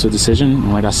had to come to a decision.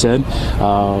 And like I said,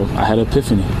 I had an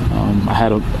epiphany. I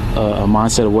had a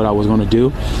mindset of what I was going to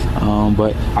do.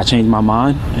 But I changed my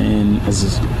mind. And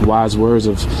as wise words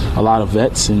of a lot of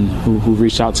vets and who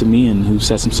reached out to me and who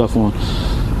set some stuff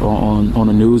on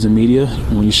the news and media,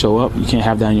 when you show up, you can't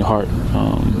have that in your heart.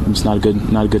 It's not a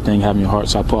good thing having your heart.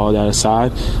 So I put all that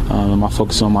aside. My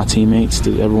focus on my teammates,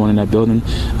 to everyone in that building,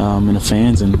 and the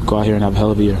fans, and go out here and have a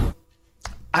hell of a year.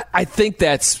 I think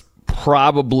that's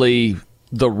probably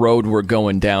the road we're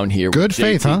going down here. Good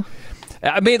faith, huh?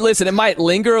 I mean, listen, it might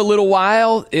linger a little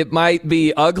while. It might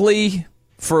be ugly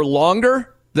for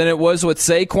longer than it was with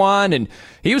Saquon, and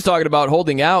he was talking about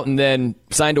holding out and then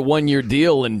signed a 1-year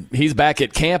deal, and he's back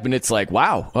at camp, and it's like,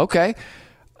 wow, okay.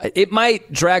 It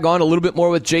might drag on a little bit more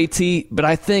with JT, but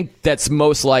I think that's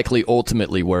most likely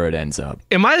ultimately where it ends up.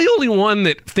 Am I the only one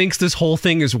that thinks this whole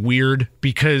thing is weird?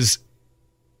 Because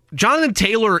Jonathan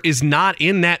Taylor is not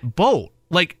in that boat.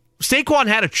 Like, Saquon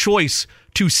had a choice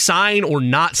to sign or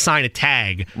not sign a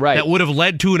tag that would have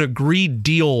led to an agreed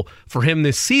deal for him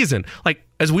this season. Like,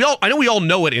 I know we all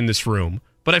know it in this room,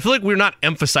 but I feel like we're not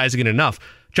emphasizing it enough.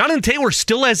 Jonathan Taylor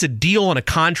still has a deal on a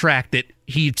contract that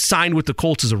he signed with the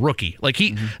Colts as a rookie. Like,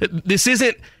 this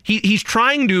isn't, he's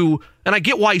trying to, and I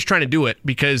get why he's trying to do it,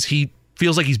 because he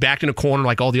feels like he's backed in a corner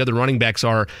like all the other running backs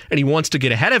are, and he wants to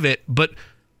get ahead of it. But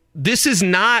this is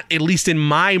not, at least in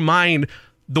my mind,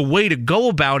 the way to go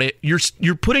about it.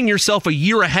 You're putting yourself a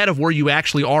year ahead of where you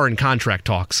actually are in contract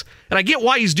talks. And I get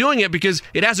why he's doing it, because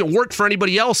it hasn't worked for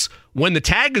anybody else when the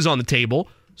tag is on the table.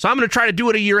 So I'm going to try to do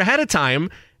it a year ahead of time.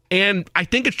 And I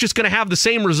think it's just going to have the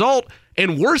same result.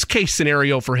 And worst case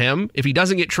scenario for him, if he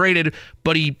doesn't get traded,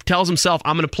 but he tells himself,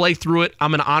 I'm going to play through it,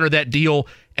 I'm going to honor that deal,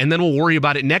 and then we'll worry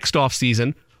about it next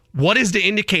offseason. What is to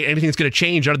indicate anything's going to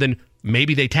change other than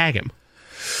maybe they tag him?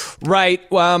 Right.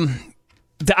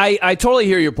 I totally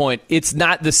hear your point. It's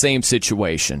not the same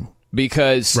situation,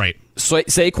 because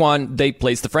Saquon, they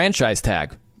placed the franchise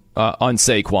tag on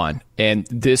Saquon. And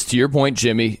this, to your point,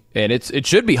 Jimmy, and it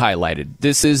should be highlighted,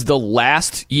 this is the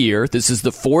last year, this is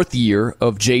the fourth year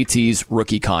of JT's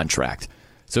rookie contract.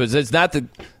 So it's not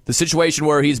the situation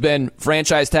where he's been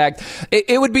franchise tagged.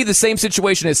 It would be the same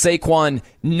situation as Saquon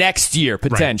next year,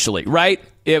 potentially, right?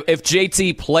 If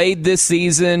JT played this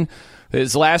season,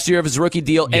 his last year of his rookie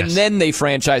deal, and then they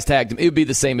franchise tagged him, it would be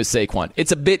the same as Saquon.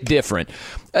 It's a bit different.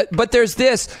 But there's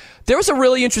this. There was a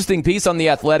really interesting piece on The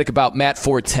Athletic about Matt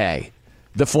Forte,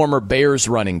 the former Bears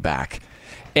running back.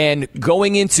 And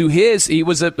going into he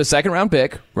was a second-round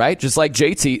pick, right? Just like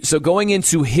JT. So going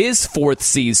into his fourth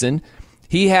season,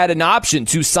 he had an option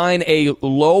to sign a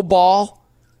low-ball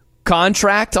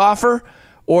contract offer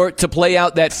or to play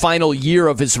out that final year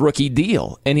of his rookie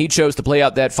deal. And he chose to play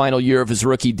out that final year of his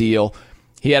rookie deal.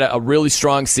 He had a really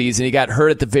strong season. He got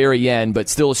hurt at the very end, but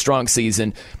still a strong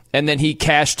season. And then he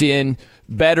cashed in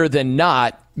better than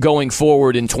not going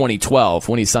forward in 2012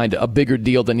 when he signed a bigger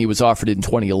deal than he was offered in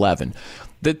 2011.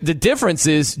 The difference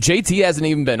is JT hasn't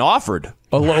even been offered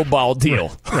a lowball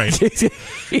deal. Right. And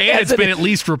it's been at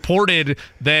least reported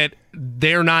that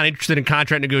they're not interested in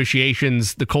contract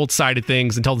negotiations, the Colts side of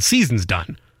things, until the season's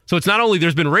done. So it's not only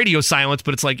there's been radio silence,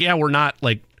 but it's like, yeah, we're not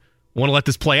want to let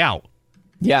this play out.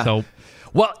 Yeah. So,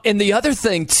 well, and the other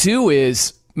thing too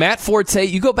is Matt Forte.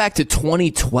 You go back to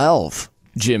 2012,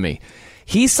 Jimmy.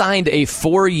 He signed a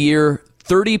 4-year,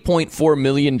 $30.4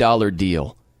 million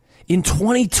deal. In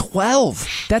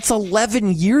 2012, that's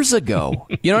 11 years ago.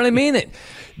 You know what I mean?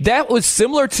 That was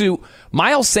similar to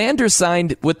Miles Sanders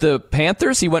signed with the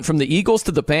Panthers. He went from the Eagles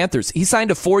to the Panthers. He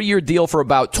signed a 4-year deal for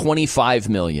about $25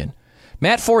 million.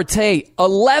 Matt Forte,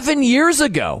 11 years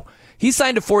ago, he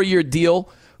signed a 4-year deal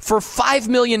for $5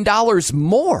 million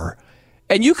more.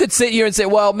 And you could sit here and say,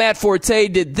 well, Matt Forte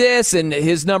did this and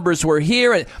his numbers were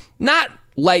here. Not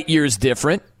light years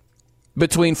different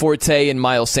between Forte and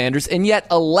Miles Sanders, and yet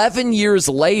 11 years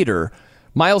later,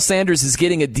 Miles Sanders is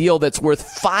getting a deal that's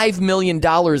worth $5 million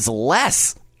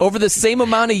less over the same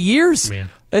amount of years. Man.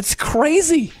 It's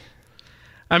crazy.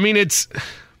 I mean,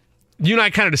 you and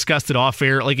I kind of discussed it off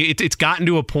air. It's gotten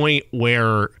to a point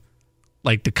where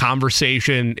the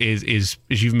conversation is,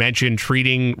 as you've mentioned,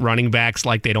 treating running backs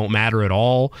like they don't matter at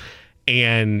all,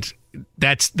 and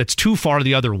that's too far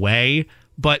the other way.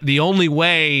 But the only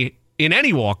way in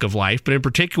any walk of life, but in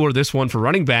particular this one for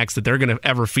running backs, that they're going to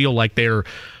ever feel like they're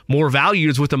more valued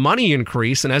is with a money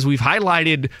increase. And as we've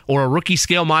highlighted, or a rookie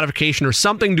scale modification or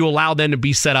something to allow them to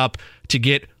be set up to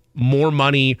get more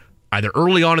money either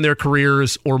early on in their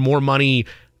careers or more money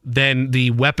than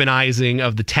the weaponizing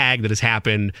of the tag that has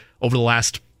happened over the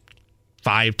last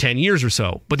 5-10 years or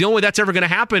so. But the only way that's ever going to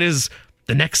happen is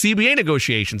the next CBA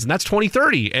negotiations, and that's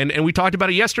 2030. And we talked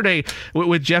about it yesterday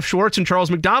with Jeff Schwartz and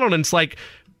Charles McDonald, and it's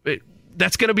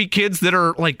that's going to be kids that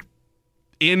are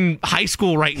in high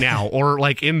school right now, or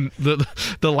in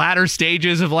the latter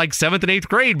stages of 7th and 8th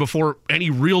grade before any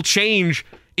real change,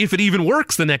 if it even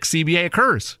works, the next CBA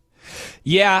occurs.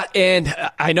 Yeah, and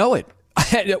I know it.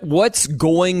 What's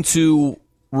going to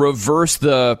reverse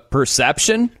the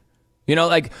perception?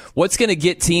 What's going to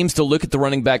get teams to look at the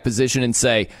running back position and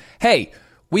say, hey,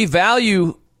 we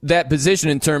value that position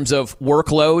in terms of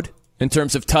workload, in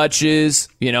terms of touches,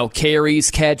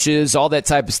 carries, catches, all that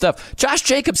type of stuff. Josh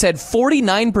Jacobs had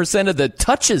 49% of the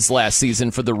touches last season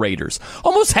for the Raiders.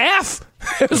 Almost half.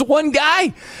 It was one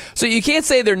guy. So you can't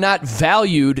say they're not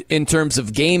valued in terms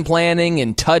of game planning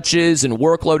and touches and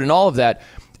workload and all of that.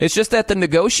 It's just at the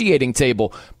negotiating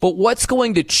table. But what's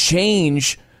going to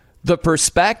change the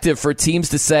perspective for teams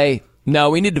to say, no,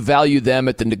 we need to value them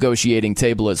at the negotiating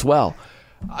table as well?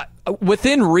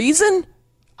 Within reason?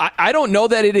 I don't know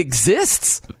that it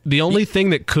exists. The only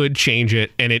thing that could change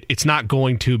it, and it's not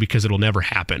going to because it'll never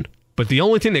happen, but the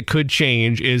only thing that could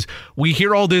change is we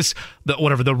hear all this,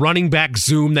 the running back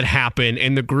Zoom that happened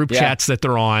and the group chats that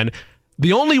they're on.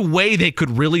 The only way they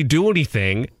could really do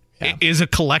anything is a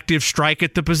collective strike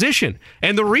at the position.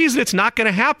 And the reason it's not going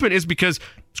to happen is because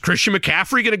is Christian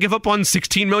McCaffrey going to give up on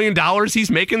 $16 million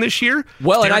he's making this year?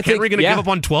 Well, and I think Henry going to give up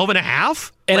on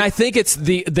 12.5? And I think it's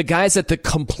the guys at the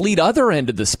complete other end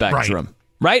of the spectrum.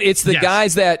 Right? It's the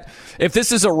guys that, if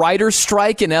this is a writer's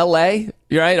strike in L.A.,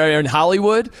 right, or in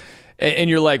Hollywood, and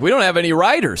you're like, we don't have any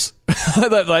writers.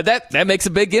 that makes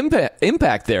a big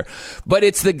impact there. But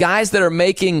it's the guys that are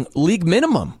making league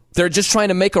minimum. They're just trying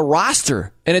to make a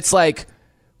roster. And it's like,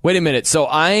 wait a minute, so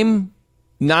I'm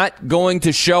not going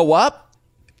to show up?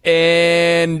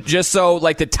 And just so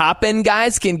the top end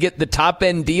guys can get the top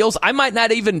end deals, I might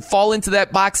not even fall into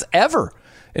that box ever,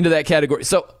 into that category.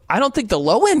 So I don't think the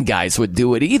low end guys would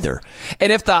do it either.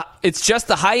 And if it's just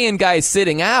the high end guys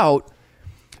sitting out,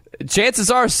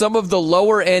 chances are some of the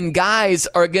lower end guys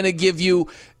are going to give you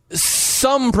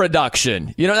some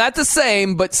production. Not the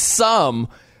same, but some.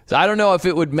 So I don't know if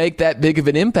it would make that big of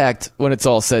an impact when it's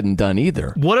all said and done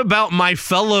either. What about my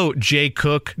fellow James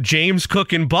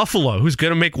Cook in Buffalo, who's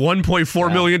going to make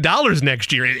 $1.4 million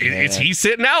next year? Is he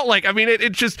sitting out?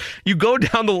 It's just, you go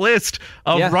down the list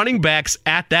of running backs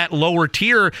at that lower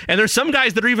tier, and there's some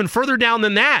guys that are even further down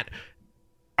than that.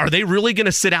 Are they really going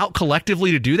to sit out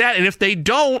collectively to do that? And if they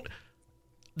don't,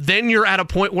 then you're at a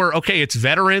point where, okay, it's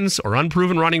veterans or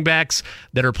unproven running backs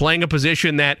that are playing a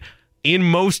position that, in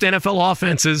most NFL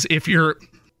offenses, if you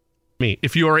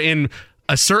are in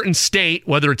a certain state,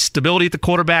 whether it's stability at the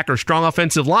quarterback or strong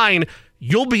offensive line,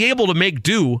 you'll be able to make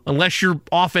do unless your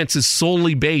offense is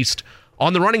solely based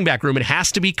on the running back room. It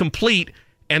has to be complete,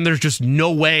 and there's just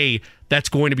no way that's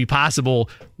going to be possible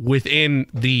within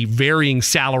the varying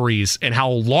salaries and how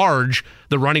large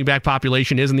the running back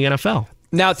population is in the NFL.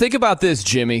 Now, think about this,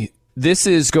 Jimmy. This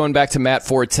is going back to Matt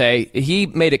Forte. He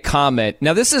made a comment.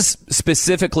 Now, this is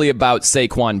specifically about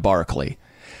Saquon Barkley,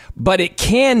 but it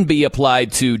can be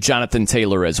applied to Jonathan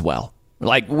Taylor as well.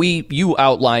 Like you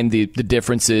outlined the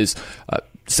differences.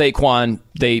 Saquon,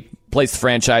 they placed the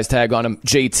franchise tag on him.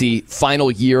 JT,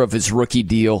 final year of his rookie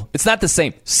deal. It's not the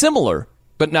same. Similar,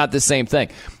 but not the same thing.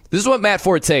 This is what Matt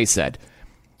Forte said.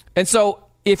 And so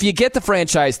if you get the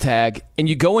franchise tag and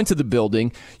you go into the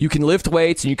building, you can lift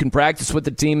weights and you can practice with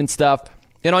the team and stuff.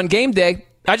 And on game day,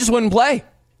 I just wouldn't play.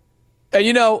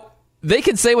 And, they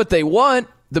can say what they want.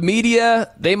 The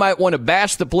media, they might want to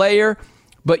bash the player.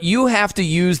 But you have to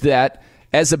use that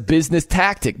as a business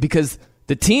tactic because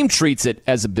the team treats it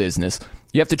as a business.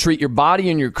 You have to treat your body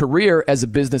and your career as a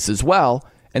business as well.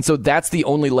 And so that's the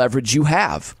only leverage you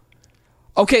have.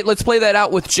 Okay, let's play that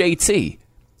out with JT.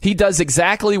 He does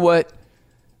exactly what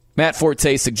Matt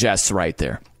Forte suggests right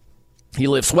there. He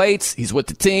lifts weights. He's with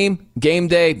the team. Game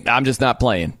day, I'm just not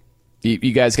playing.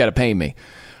 You guys got to pay me.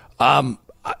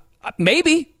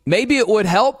 Maybe it would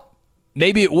help.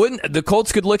 Maybe it wouldn't. The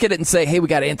Colts could look at it and say, hey, we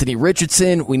got Anthony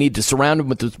Richardson. We need to surround him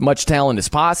with as much talent as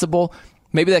possible.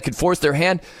 Maybe that could force their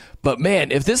hand. But,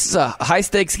 man, if this is a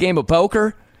high-stakes game of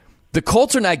poker, the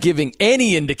Colts are not giving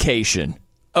any indication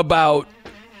about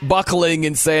buckling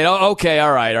and saying, oh, okay,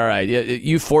 all right.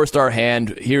 You forced our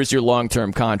hand. Here's your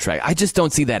long-term contract. I just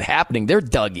don't see that happening. They're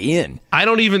dug in. I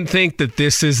don't even think that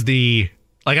this is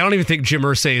I don't even think Jim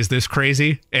Irsay is this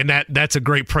crazy. And that's a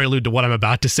great prelude to what I'm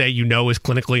about to say, is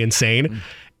clinically insane.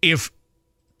 If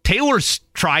Taylor's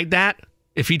tried that,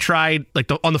 if he tried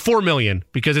on the $4 million,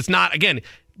 because it's not, again,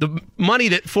 the money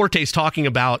that Forte's talking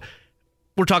about,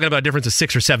 we're talking about a difference of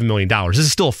 $6 or $7 million. This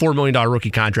is still a $4 million rookie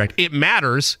contract. It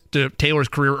matters to Taylor's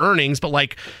career earnings, but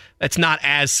it's not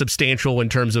as substantial in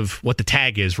terms of what the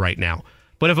tag is right now.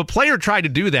 But if a player tried to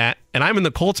do that, and I'm in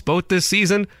the Colts boat this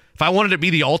season, if I wanted to be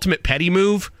the ultimate petty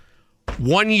move,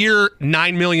 1 year,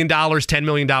 $9 million, $10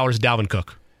 million, Dalvin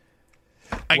Cook.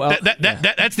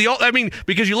 That's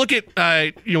because you look at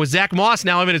Zach Moss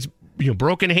now having his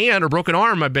broken hand or broken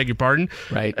arm, I beg your pardon.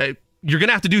 Right. You're going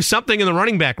to have to do something in the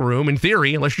running back room, in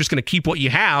theory, unless you're just going to keep what you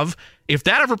have. If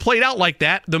that ever played out like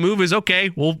that, the move is,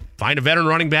 okay, we'll find a veteran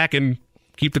running back and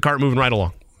keep the cart moving right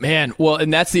along. Man, well,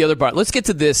 and that's the other part. Let's get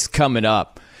to this coming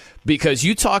up, because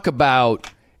you talk about,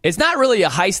 it's not really a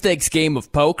high-stakes game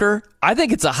of poker. I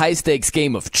think it's a high-stakes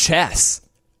game of chess.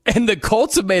 And the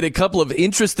Colts have made a couple of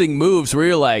interesting moves where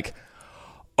you're like,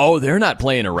 oh, they're not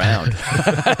playing around.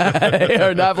 They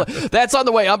are not That's on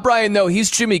the way. I'm Brian Noe.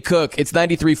 He's Jimmy Cook. It's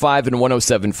 93.5 and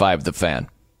 107.5 The Fan.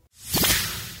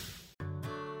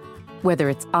 Whether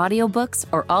it's audiobooks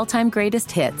or all-time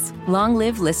greatest hits, long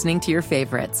live listening to your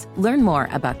favorites. Learn more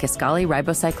about Kisqali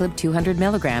Ribociclib 200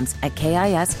 milligrams at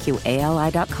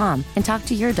KISQALI.com and talk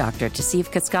to your doctor to see if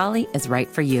Kisqali is right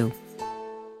for you.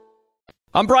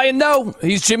 I'm Brian Noe.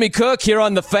 He's Jimmy Cook here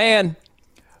on The Fan.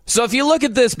 So if you look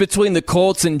at this between the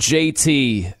Colts and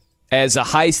JT as a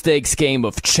high-stakes game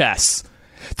of chess,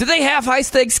 do they have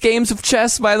high-stakes games of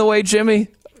chess, by the way, Jimmy?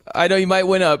 I know you might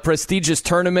win a prestigious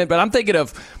tournament, but I'm thinking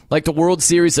of the World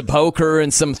Series of Poker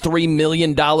and some $3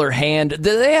 million hand.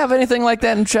 Do they have anything like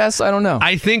that in chess? I don't know.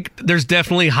 I think there's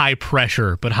definitely high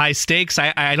pressure, but high stakes,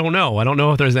 I don't know. I don't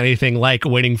know if there's anything like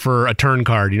waiting for a turn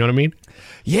card. You know what I mean?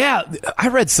 Yeah, I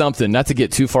read something, not to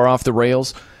get too far off the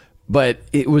rails, but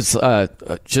it was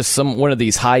just one of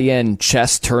these high-end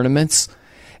chess tournaments,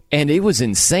 and it was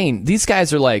insane. These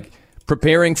guys are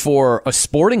preparing for a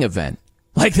sporting event.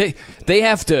 They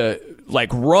have to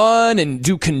run and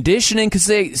do conditioning because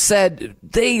they said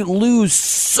they lose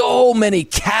so many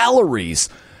calories.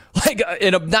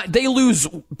 They lose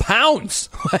pounds.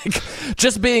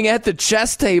 Just being at the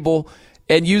chess table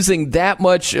and using that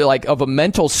much of a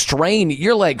mental strain,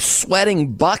 you're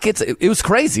sweating buckets. It was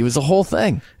crazy. It was a whole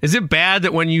thing. Is it bad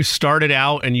that when you started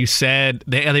out and you said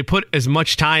they put as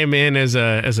much time in as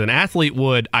an athlete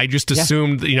would, I just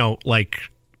assumed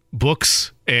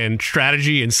books and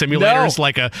strategy and simulators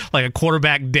like a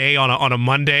quarterback day on a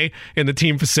Monday in the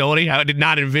team facility? I did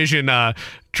not envision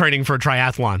training for a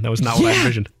triathlon. That was not what I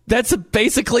envisioned. That's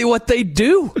basically what they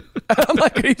do. I'm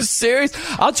like, are you serious?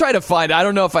 I'll try to find. I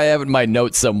don't know if I have it in my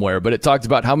notes somewhere, but it talked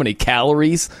about how many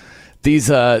calories these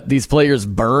players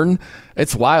burn.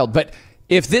 It's wild. But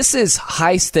if this is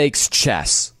high stakes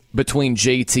chess between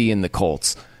JT and the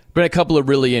Colts, been a couple of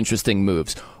really interesting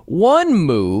moves. One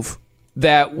move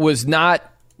that was not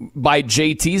by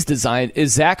JT's design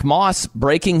is Zach Moss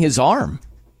breaking his arm,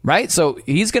 right? So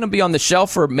he's going to be on the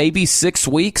shelf for maybe 6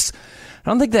 weeks. I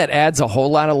don't think that adds a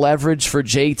whole lot of leverage for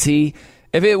JT.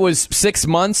 If it was 6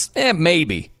 months,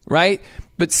 maybe, right?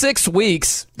 But 6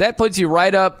 weeks, that puts you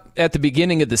right up at the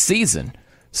beginning of the season.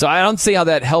 So I don't see how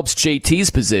that helps JT's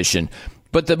position.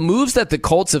 But the moves that the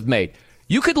Colts have made,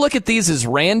 you could look at these as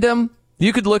random.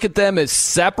 You could look at them as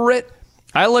separate.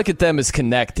 I look at them as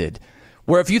connected.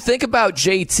 Where if you think about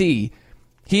JT,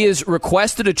 he has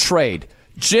requested a trade.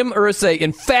 Jim Irsay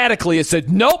emphatically has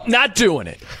said, nope, not doing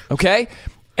it. Okay?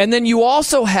 And then you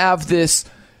also have this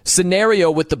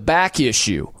scenario with the back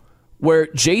issue where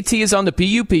JT is on the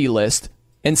PUP list,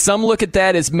 and some look at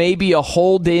that as maybe a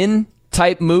hold-in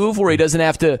type move where he doesn't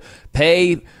have to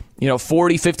pay $40,000,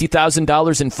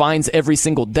 $50,000 in fines every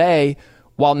single day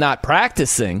while not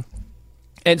practicing.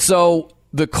 And so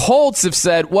the Colts have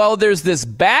said, well, there's this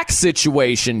back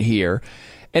situation here,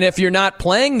 and if you're not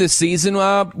playing this season,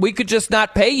 we could just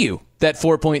not pay you that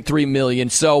 $4.3 million.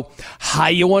 So how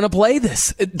you want to play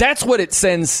this? That's what it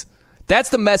sends. That's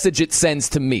the message it sends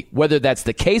to me. Whether that's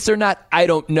the case or not, I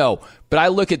don't know. But I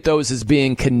look at those as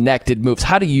being connected moves.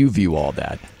 How do you view all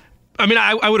that? I mean,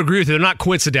 I would agree with you. They're not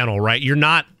coincidental, right? You're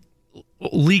not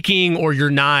leaking or you're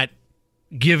not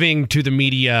giving to the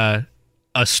media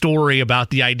a story about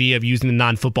the idea of using the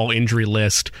non-football injury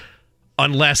list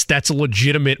unless that's a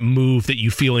legitimate move that you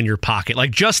feel in your pocket.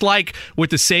 Like just like with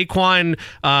the Saquon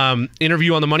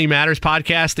interview on the Money Matters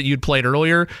podcast that you'd played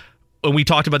earlier, and we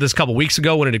talked about this a couple weeks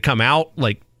ago when it had come out,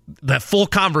 like that full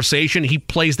conversation, he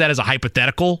plays that as a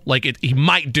hypothetical. Like he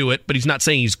might do it, but he's not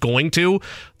saying he's going to.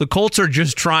 The Colts are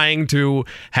just trying to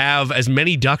have as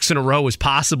many ducks in a row as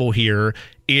possible here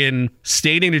in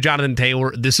stating to Jonathan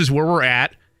Taylor, this is where we're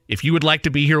at. If you would like to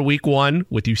be here week 1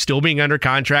 with you still being under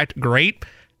contract, great.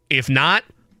 If not,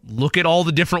 look at all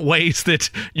the different ways that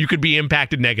you could be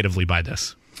impacted negatively by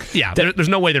this. Yeah, there's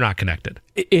no way they're not connected.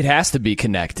 It has to be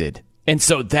connected. And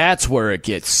so that's where it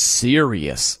gets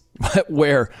serious,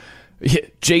 where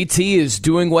JT is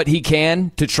doing what he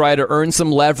can to try to earn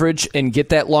some leverage and get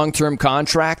that long-term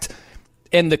contract.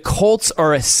 And the Colts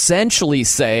are essentially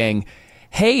saying,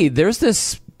 hey, there's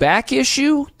this back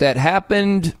issue that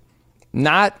happened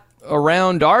not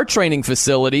around our training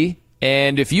facility,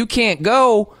 and if you can't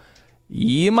go,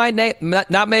 you might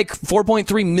not make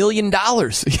 $4.3 million.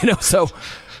 So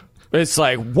it's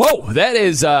like, whoa,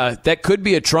 that could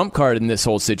be a trump card in this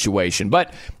whole situation.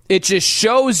 But it just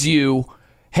shows you,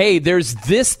 hey, there's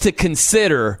this to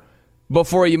consider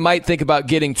before you might think about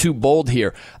getting too bold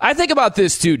here. I think about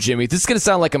this too, Jimmy. This is going to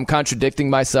sound like I'm contradicting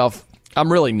myself.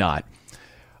 I'm really not.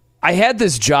 I had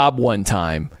this job one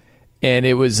time, and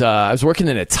it was I was working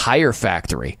in a tire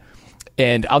factory.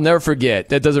 And I'll never forget,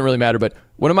 that doesn't really matter, but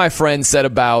one of my friends said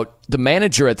about the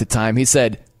manager at the time, he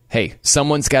said, hey,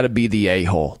 someone's got to be the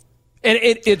a-hole. And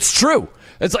it's true.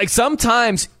 It's like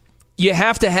sometimes you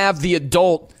have to have the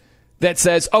adult that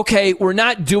says, okay, we're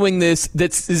not doing this.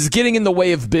 This is getting in the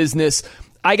way of business.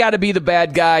 I got to be the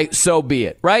bad guy, so be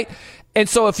it, right? And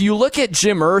so if you look at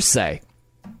Jim Irsay,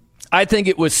 I think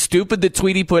it was stupid the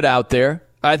tweet he put out there.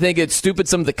 I think it's stupid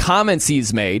some of the comments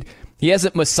he's made. He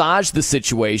hasn't massaged the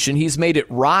situation. He's made it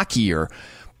rockier.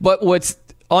 But what's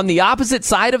on the opposite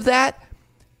side of that,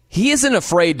 he isn't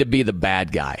afraid to be the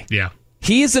bad guy. Yeah.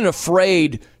 He isn't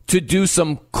afraid to do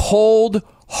some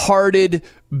cold-hearted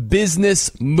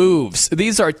business moves.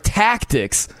 These are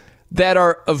tactics that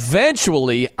are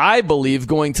eventually, I believe,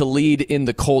 going to lead in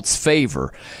the Colts'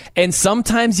 favor. And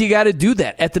sometimes you got to do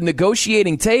that. At the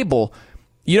negotiating table,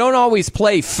 you don't always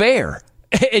play fair.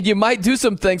 And you might do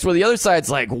some things where the other side's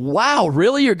like, wow,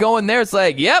 really? You're going there? It's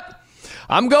like, yep,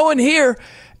 I'm going here.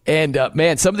 And,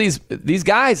 man, some of these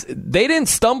guys, they didn't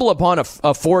stumble upon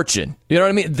a fortune. You know what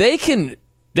I mean? They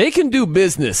can do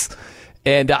business.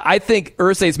 And I think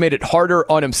Irsay's made it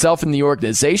harder on himself and the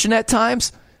organization at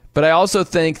times. But I also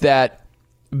think that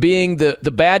being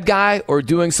the bad guy or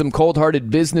doing some cold-hearted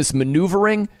business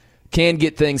maneuvering can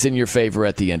get things in your favor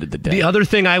at the end of the day. The other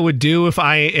thing I would do if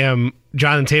I am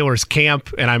Jonathan Taylor's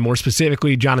camp, and I'm more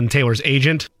specifically Jonathan Taylor's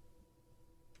agent,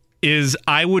 is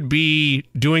I would be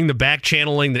doing the back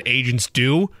channeling that agents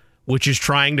do, which is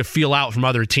trying to feel out from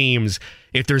other teams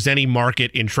if there's any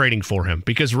market in trading for him.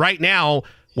 Because right now,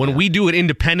 when we do it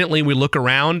independently, we look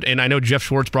around, and I know Jeff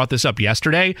Schwartz brought this up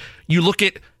yesterday, you look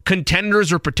at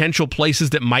contenders or potential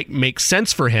places that might make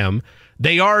sense for him.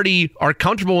 They already are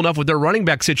comfortable enough with their running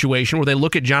back situation where they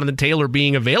look at Jonathan Taylor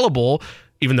being available,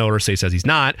 even though Irsay says he's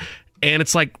not, and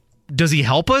it's like, does he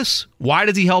help us? Why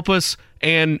does he help us?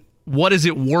 And what is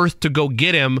it worth to go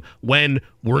get him when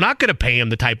we're not going to pay him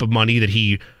the type of money that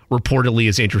he reportedly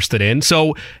is interested in.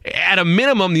 So at a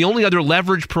minimum, the only other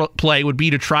leverage play would be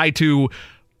to try to,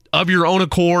 of your own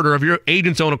accord or of your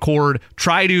agent's own accord,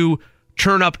 try to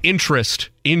turn up interest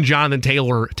in Jonathan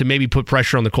Taylor to maybe put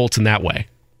pressure on the Colts in that way.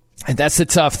 And that's the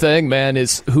tough thing, man,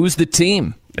 is who's the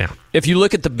team? Yeah. If you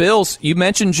look at the Bills, you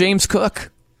mentioned James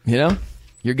Cook,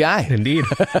 your guy. Indeed.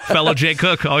 Fellow Jay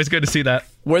Cook. Always good to see that.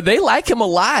 Where they like him a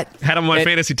lot. Had him on my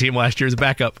fantasy team last year as a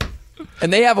backup.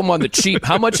 And they have him on the cheap.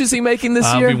 How much is he making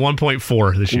this year? It'll be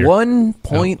 1.4 this year.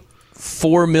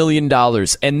 $1.4 million.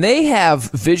 And they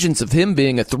have visions of him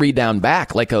being a 3-down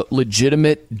back, like a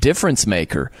legitimate difference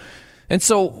maker. And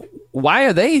so why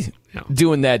are they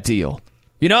doing that deal?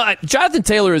 Jonathan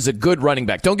Taylor is a good running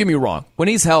back. Don't get me wrong. When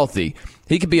he's healthy,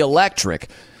 he could be electric.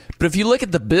 But if you look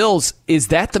at the Bills, is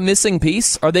that the missing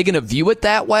piece? Are they going to view it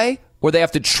that way? Where they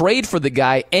have to trade for the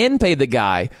guy and pay the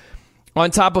guy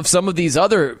on top of some of these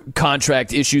other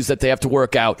contract issues that they have to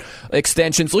work out,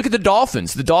 extensions. Look at the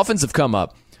Dolphins. The Dolphins have come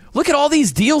up. Look at all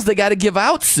these deals they got to give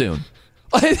out soon.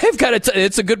 They've got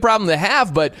it's a good problem to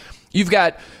have, but you've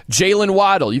got Jalen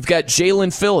Waddle. You've got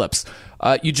Jalen Phillips.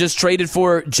 You just traded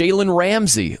for Jalen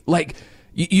Ramsey.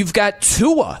 You've got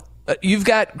Tua. You've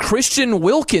got Christian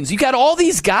Wilkins. You've got all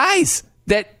these guys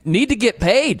that need to get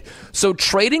paid. So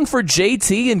trading for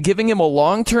JT and giving him a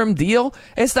long-term deal,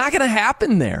 it's not going to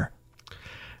happen there.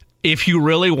 If you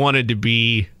really wanted to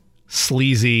be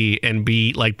sleazy and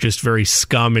be just very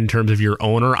scum in terms of your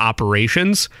owner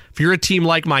operations, if you're a team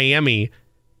like Miami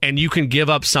and you can give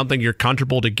up something you're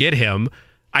comfortable to get him,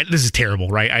 this is terrible,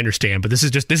 right? I understand, but this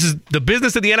is the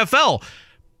business of the NFL.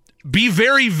 Be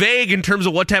very vague in terms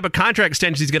of what type of contract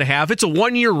extension he's going to have. It's a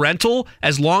 1-year rental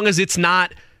as long as it's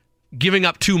not giving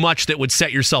up too much that would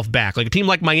set yourself back. Like a team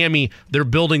like Miami, they're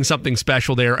building something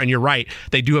special there, and you're right,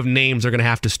 they do have names they're going to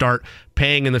have to start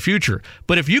paying in the future.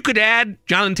 But if you could add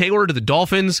Jonathan Taylor to the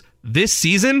Dolphins this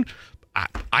season,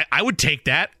 I would take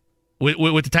that.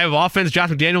 With the type of offense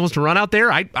Josh McDaniels wants to run out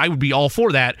there, I would be all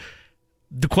for that.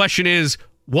 The question is,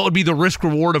 what would be the risk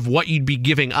reward of what you'd be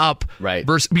giving up? Right.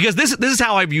 Because this is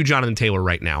how I view Jonathan Taylor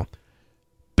right now.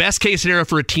 Best case scenario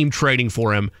for a team trading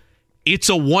for him, it's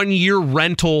a 1-year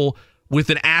rental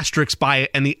with an asterisk by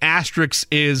it, and the asterisk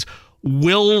is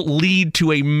will lead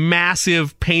to a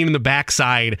massive pain in the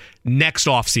backside next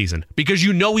offseason because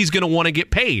he's going to want to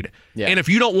get paid. Yeah. And if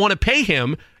you don't want to pay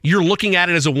him, you're looking at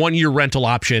it as a 1-year rental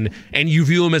option, and you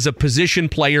view him as a position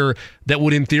player that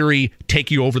would, in theory, take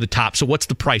you over the top. So what's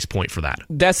the price point for that?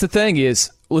 That's the thing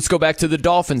is, let's go back to the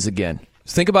Dolphins again.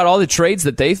 Think about all the trades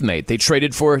that they've made. They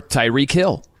traded for Tyreek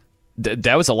Hill.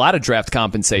 That was a lot of draft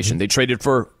compensation. They traded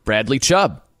for Bradley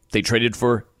Chubb. They traded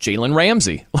for Jalen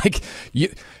Ramsey.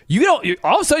 You don't.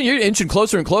 All of a sudden, you're inching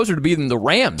closer and closer to being the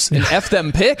Rams and F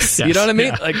them picks. Yes, you know what I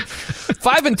mean?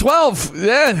 5-12.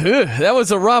 Yeah, that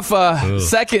was a rough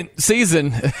second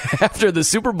season after the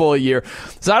Super Bowl year.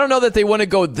 So I don't know that they want to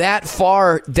go that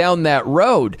far down that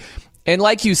road. And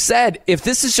like you said, if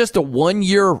this is just a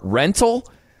 1-year rental,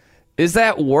 is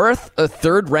that worth a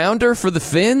third rounder for the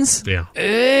Finns? Yeah.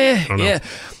 Yeah.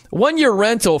 1-year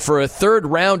rental for a third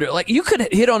rounder. You could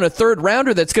hit on a third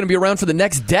rounder that's going to be around for the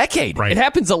next decade. Right. It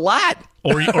happens a lot.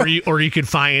 or you could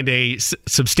find a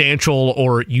substantial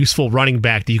or useful running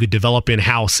back that you could develop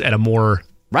in-house at a more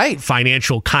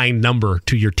financial kind number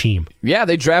to your team. Yeah,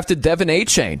 they drafted Devin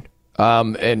Achane.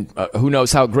 And who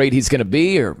knows how great he's going to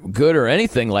be or good or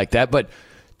anything like that. But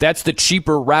that's the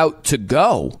cheaper route to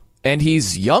go. And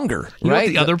he's younger, you know what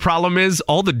the other problem is?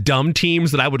 All the dumb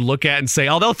teams that I would look at and say,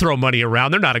 they'll throw money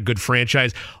around. They're not a good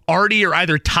franchise. Already are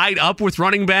either tied up with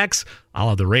running backs, a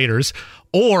la the Raiders,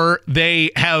 or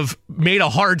they have made a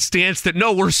hard stance that,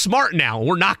 no, we're smart now.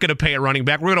 We're not going to pay a running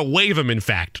back. We're going to waive him, in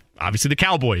fact. Obviously, the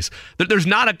Cowboys. There's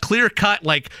not a clear cut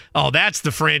that's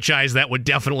the franchise that would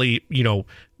definitely,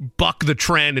 buck the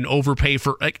trend and overpay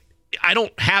for. I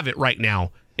don't have it right now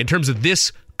in terms of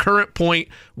this current point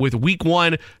with week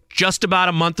 1 just about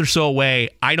a month or so away.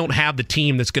 I don't have the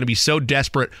team that's going to be so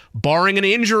desperate, barring an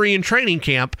injury in training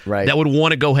camp, that would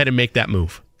want to go ahead and make that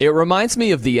move. It reminds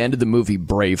me of the end of the movie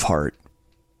Braveheart.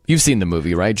 You've seen the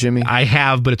movie, right, Jimmy? I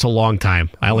have, but it's a long time.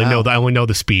 I only know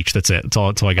the speech. That's it. That's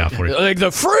all I got for you.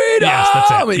 The freedom. Yes,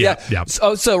 that's it. Yeah.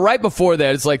 So right before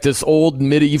that, it's like this old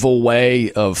medieval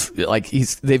way of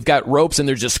they've got ropes and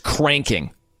they're just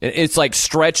cranking. It's like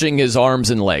stretching his arms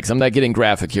and legs. I'm not getting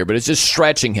graphic here, but it's just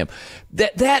stretching him.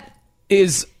 That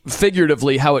is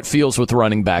figuratively how it feels with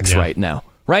running backs right now.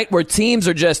 Right? Where teams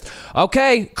are just,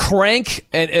 okay, crank,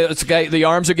 and the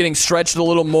arms are getting stretched a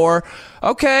little more.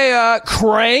 Okay,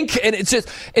 crank, and it's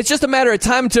just a matter of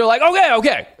time until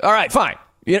okay, all right, fine.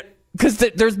 Because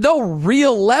there's no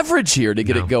real leverage here to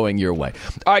get it going your way.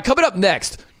 All right, coming up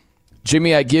next,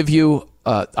 Jimmy, I give you.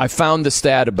 I found the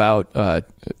stat about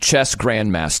chess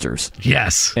grandmasters.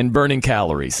 Yes. And burning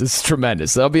calories. This is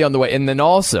tremendous. That'll be on the way. And then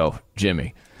also,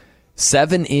 Jimmy,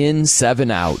 7 in, 7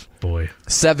 out. Boy.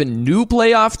 7 new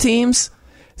playoff teams.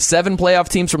 7 playoff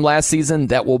teams from last season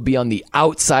that will be on the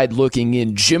outside looking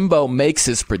in. Jimbo makes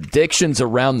his predictions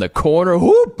around the corner.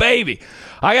 Whoo, baby.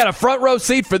 I got a front row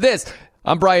seat for this.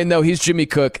 I'm Brian Noe. He's Jimmy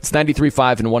Cook. It's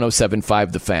 93.5 and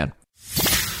 107.5 The Fan.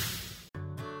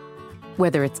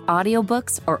 Whether it's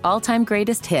audiobooks or all-time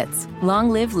greatest hits,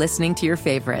 long live listening to your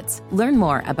favorites. Learn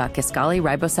more about Kisqali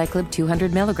Ribociclib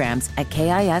 200 milligrams at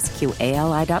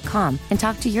KISQALI.com and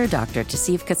talk to your doctor to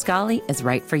see if Kisqali is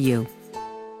right for you.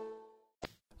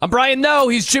 I'm Brian Noe.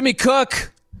 He's Jimmy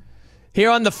Cook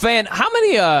here on The Fan. How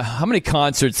many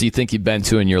concerts do you think you've been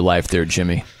to in your life there,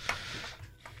 Jimmy?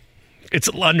 It's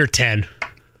under 10.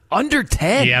 Under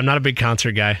 10? Yeah, I'm not a big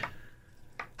concert guy.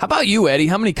 How about you, Eddie?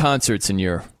 How many concerts in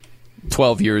your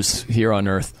 12 years here on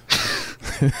Earth?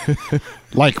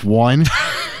 Like one.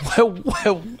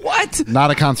 What?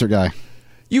 Not a concert guy.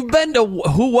 You've been to,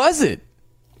 who was it?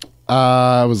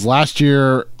 It was last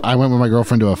year. I went with my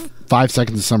girlfriend to a 5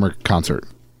 Seconds of Summer concert.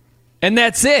 And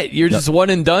that's it? You're just one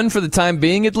and done for the time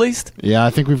being, at least? Yeah, I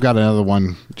think we've got another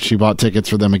one. She bought tickets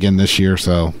for them again this year,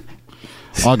 so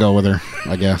I'll go with her,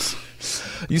 I guess.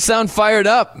 You sound fired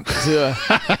up. Yeah,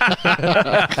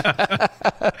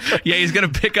 he's gonna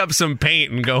pick up some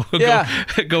paint and go paint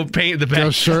the back. Go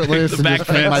shirtless and just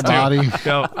paint my body.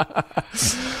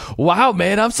 Wow,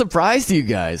 man, I'm surprised you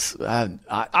guys.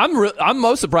 I'm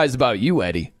most surprised about you,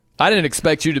 Eddie. I didn't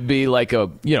expect you to be like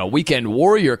a weekend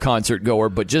warrior concert goer,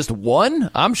 but just one?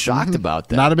 I'm shocked about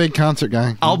that. Not a big concert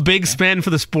guy. I'll big spend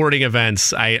for the sporting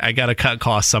events. I got to cut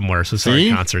costs somewhere, so sorry,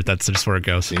 concert. That's just where it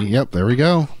goes. See? Yep, there we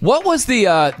go. What was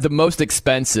the most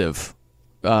expensive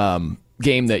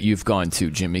game that you've gone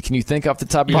to, Jimmy? Can you think off the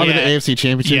top of your head? head? Probably the AFC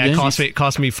Championship game. It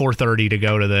cost me $4.30 to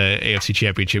go to the AFC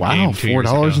Championship game. Wow,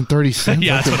 $4.30.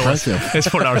 Yeah, that's impressive. It's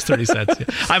 $4.30. Yeah.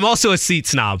 I'm also a seat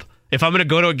snob. If I'm going to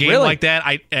go to a game like that,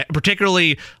 I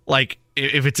particularly like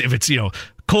if it's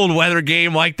cold weather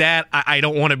game like that, I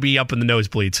don't want to be up in the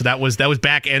nosebleed. So that was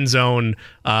back end zone,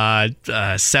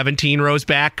 17 rows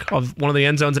back of one of the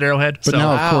end zones at Arrowhead. But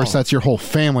now, of course, that's your whole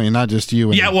family and not just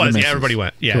you. And it was. Yeah, everybody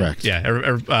went. Yeah, correct.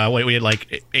 Yeah, we had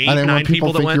like 8, I didn't 9 want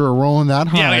people that think went. you were rolling that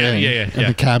high. Yeah. And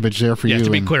the cabbage there for you. To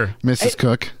be clear, Mrs.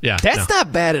 Cook. Yeah, that's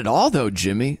not bad at all, though,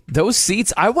 Jimmy. Those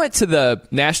seats. I went to the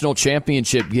national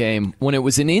championship game when it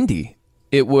was in Indy.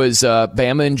 It was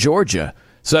Bama and Georgia.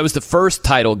 So that was the first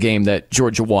title game that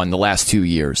Georgia won the last 2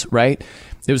 years, right?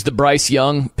 It was the Bryce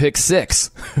Young pick 6,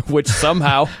 which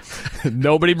somehow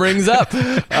nobody brings up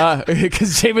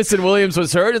because Jameson Williams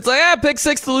was hurt. It's like, pick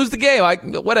 6 to lose the game.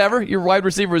 Whatever. Your wide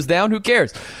receiver is down. Who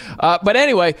cares? But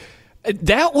anyway,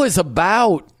 that was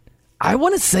about, I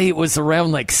want to say it was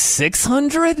around like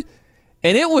 600,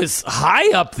 and it was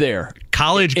high up there.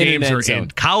 College games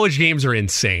are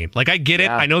insane. Like, I get it.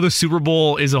 Yeah. I know the Super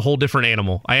Bowl is a whole different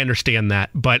animal. I understand that.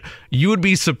 But you would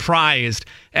be surprised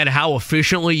at how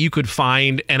efficiently you could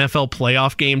find NFL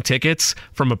playoff game tickets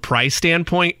from a price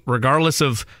standpoint, regardless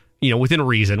of, within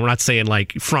reason. We're not saying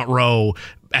like front row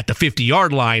at the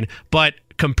 50-yard line, but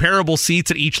comparable seats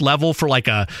at each level for like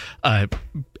a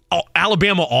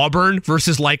Alabama Auburn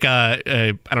versus like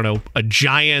a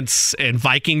Giants and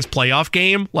Vikings playoff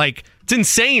game. Like, it's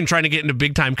insane trying to get into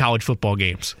big time college football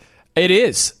games. It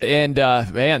is. And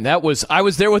man, I was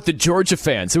there with the Georgia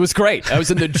fans. It was great. I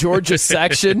was in the Georgia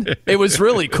section. It was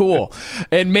really cool.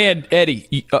 And man,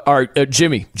 Eddie,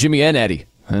 Jimmy and Eddie.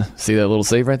 Huh? See that little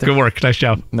save right there? Good work. Nice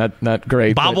job. Not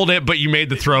great. Bobbled it, but you made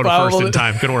the throw to first in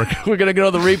time. Good work. We're going to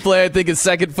go to the replay. I think his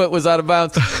second foot was out of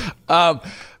bounds.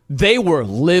 They were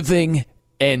living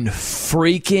and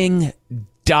freaking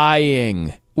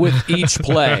dying with each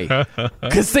play.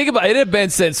 Because think about it, it had been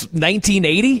since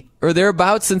 1980 or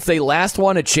thereabouts since they last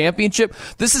won a championship.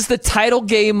 This is the title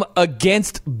game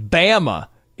against Bama.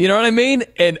 You know what I mean?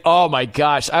 And oh my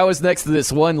gosh, I was next to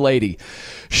this one lady.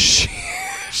 She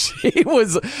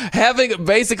was having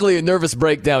basically a nervous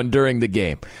breakdown during the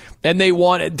game. And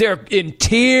they're in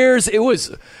tears. It was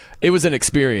an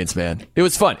experience, man. It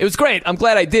was fun. It was great. I'm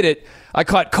glad I did it. I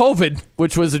caught COVID,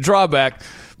 which was a drawback,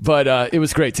 but it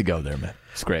was great to go there, man.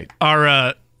 It's great.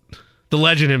 The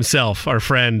legend himself, our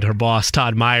friend, our boss,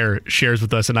 Todd Meyer, shares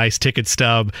with us a nice ticket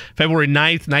stub. February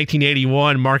 9th,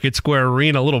 1981, Market Square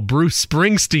Arena, a little Bruce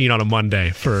Springsteen on a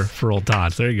Monday for old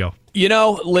Todd. There you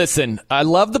go. Listen, I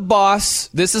love the boss.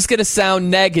 This is going to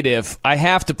sound negative. I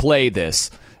have to play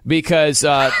this because,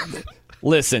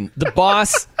 listen, the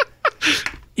boss,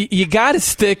 you got to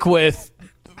stick with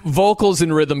vocals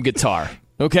and rhythm guitar.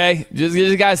 Okay?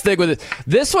 Just got to stick with it.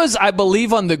 This was, I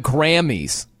believe, on the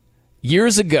Grammys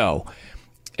years ago.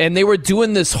 And they were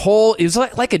doing this whole, it was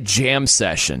like a jam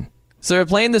session. So they were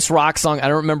playing this rock song. I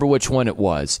don't remember which one it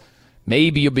was.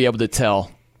 Maybe you'll be able to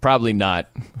tell. Probably not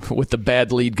with the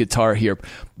bad lead guitar here.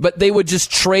 But they would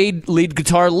just trade lead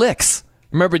guitar licks.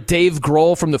 Remember Dave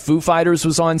Grohl from the Foo Fighters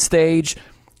was on stage?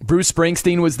 Bruce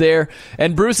Springsteen was there.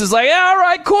 And Bruce is like, yeah, all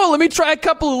right, cool. Let me try a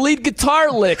couple of lead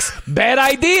guitar licks. Bad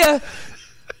idea.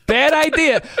 Bad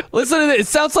idea. Listen to this. It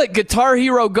sounds like Guitar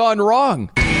Hero gone wrong.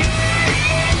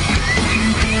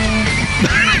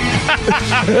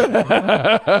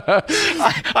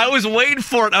 I was waiting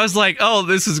for it. I was like, oh,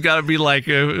 this has got to be like,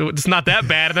 it's not that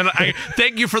bad. And then I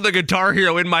thank you for the Guitar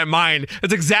Hero in my mind.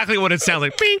 It's exactly what it sounds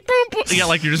like. Bing, boom, boom. Yeah,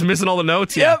 like you're just missing all the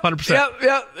notes. Yeah, 100%.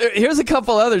 Yep. Here's a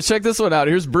couple others. Check this one out.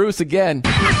 Here's Bruce again.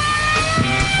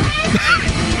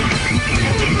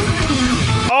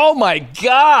 Oh, my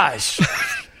gosh.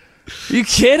 Are you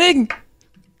kidding?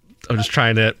 I'm just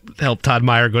trying to help Todd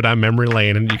Meyer go down memory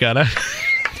lane, and you got to...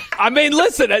 I mean,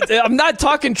 listen, I'm not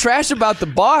talking trash about the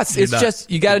boss. It's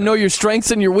just you got to know your strengths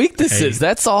and your weaknesses.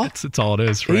 That's all. That's all it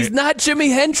is, right? He's not Jimi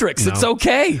Hendrix. No. It's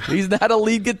okay. He's not a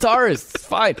lead guitarist. It's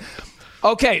fine.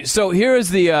 Okay, so here is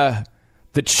the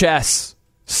chess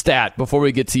stat before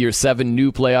we get to your 7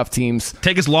 new playoff teams.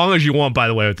 Take as long as you want, by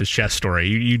the way, with this chess story.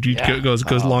 You go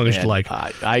as long as you like.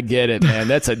 I get it, man.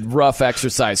 That's a rough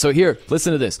exercise. So here,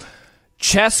 listen to this.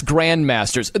 Chess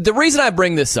grandmasters. The reason I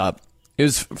bring this up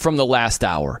is from the last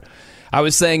hour. I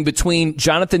was saying between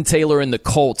Jonathan Taylor and the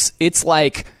Colts, it's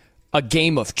like a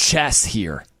game of chess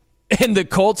here. And the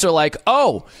Colts are like,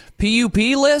 oh, PUP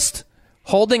list?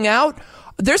 Holding out?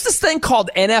 There's this thing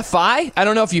called NFI. I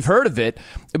don't know if you've heard of it,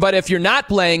 but if you're not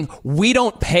playing, we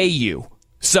don't pay you.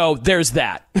 So there's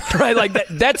that, right? Like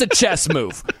that's a chess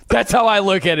move. That's how I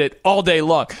look at it all day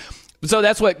long. So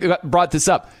that's what brought this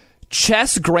up.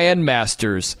 Chess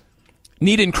grandmasters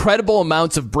need incredible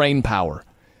amounts of brain power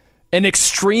and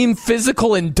extreme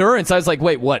physical endurance. I was like,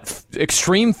 wait, what?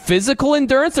 Extreme physical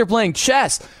endurance? They're playing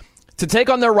chess. To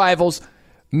take on their rivals,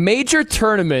 major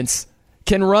tournaments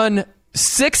can run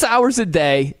 6 hours a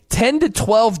day, 10 to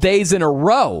 12 days in a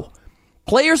row.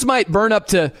 Players might burn up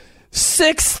to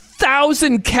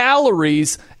 6,000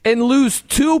 calories and lose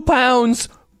 2 pounds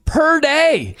per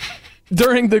day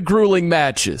during the grueling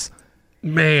matches.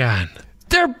 Man.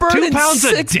 They're burning 2 pounds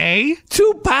a day?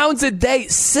 2 pounds a day,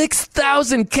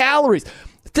 6,000 calories.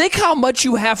 Think how much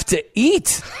you have to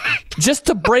eat just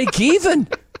to break even.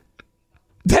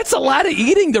 That's a lot of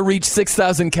eating to reach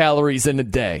 6,000 calories in a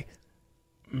day.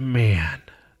 Man.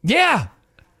 Yeah.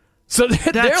 So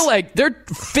they're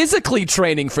physically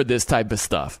training for this type of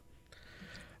stuff.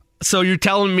 So you're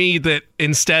telling me that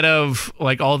instead of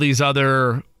like all these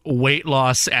other weight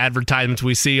loss advertisements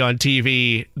we see on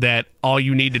TV, that all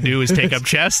you need to do is take up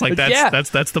chess? Like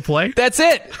that's the play? That's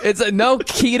it. It's no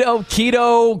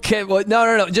keto.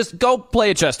 No. Just go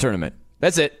play a chess tournament.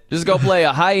 That's it. Just go play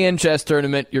a high-end chess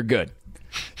tournament. You're good.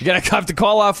 You're going to have to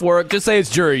call off work. Just say it's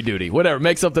jury duty. Whatever.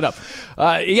 Make something up.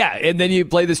 And then you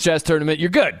play this chess tournament. You're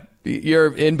good.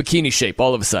 You're in bikini shape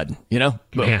all of a sudden, you know?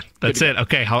 Boom. Man, that's it.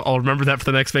 Okay, I'll remember that for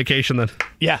the next vacation then.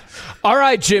 Yeah. All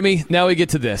right, Jimmy. Now we get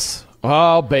to this.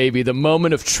 Oh, baby, the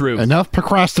moment of truth. Enough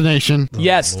procrastination.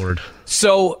 Yes. Lord.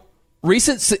 So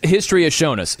recent history has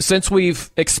shown us, since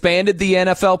we've expanded the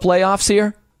NFL playoffs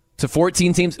here to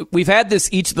 14 teams, we've had this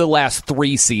each of the last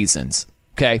 3 seasons,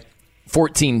 okay?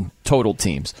 14 total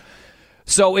teams.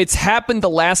 So it's happened the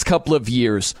last couple of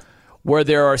years where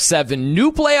there are 7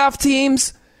 new playoff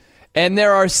teams and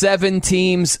there are 7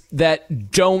 teams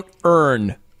that don't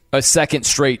earn a second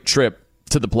straight trip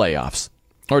to the playoffs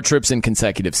or trips in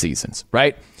consecutive seasons,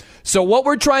 right? So what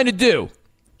we're trying to do,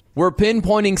 we're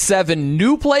pinpointing 7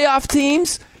 new playoff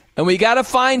teams, and we got to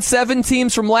find 7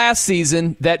 teams from last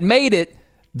season that made it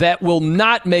that will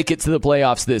not make it to the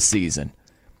playoffs this season.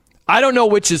 I don't know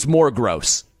which is more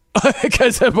gross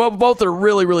because both are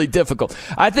really, really difficult.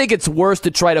 I think it's worse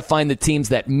to try to find the teams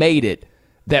that made it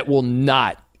that will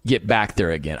not get back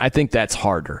there again. I think that's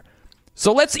harder.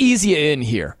 So let's ease you in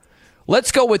here.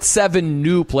 Let's go with 7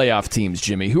 new playoff teams,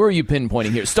 Jimmy. Who are you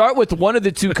pinpointing here? Start with one of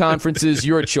the 2 conferences,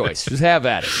 your choice. Just have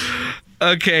at it.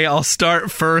 Okay, I'll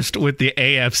start first with the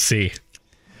AFC.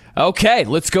 Okay,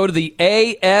 let's go to the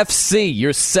AFC.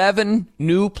 Your 7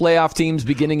 new playoff teams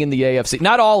beginning in the AFC.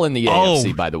 Not all in the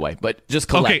AFC, by the way, but just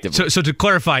collectively. Okay, so to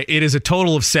clarify, it is a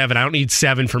total of 7. I don't need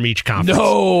 7 from each conference.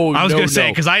 No, I was going to say,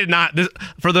 because I did not.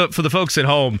 For the folks at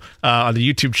home on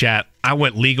the YouTube chat, I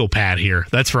went legal pad here.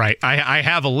 That's right. I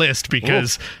have a list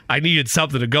because I needed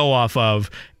something to go off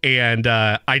of. And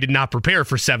I did not prepare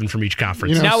for 7 from each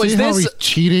conference. You know, Now, see is how this- he's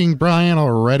cheating, Brian,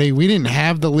 already? We didn't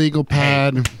have the legal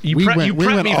pad. You we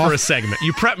prepped me off. for a segment.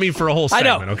 You prepped me for a whole I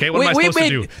segment, know. okay? What am I supposed to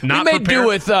do? Not we made prepare? do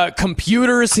with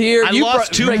computers here. I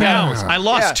lost 2 pounds. I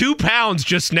lost 2 pounds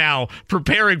just now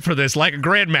preparing for this like a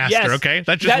grandmaster, Yes. okay?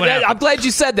 That's just what happened. I'm glad you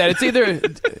said that. It's either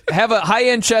have a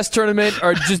high-end chess tournament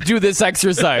or just do this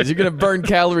exercise. You're going to burn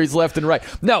calories left and right.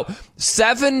 No,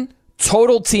 7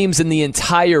 total teams in the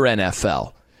entire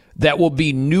NFL that will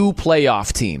be new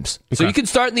playoff teams. So you can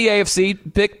start in the AFC,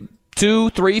 pick 2,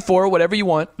 3, 4, whatever you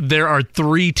want. There are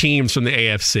 3 teams from the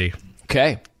AFC.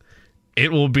 Okay.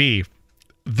 It will be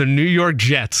the New York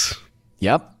Jets,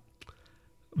 Yep.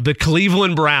 the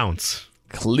Cleveland Browns,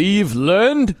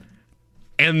 Cleveland,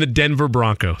 and the Denver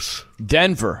Broncos.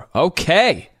 Denver.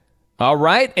 Okay. All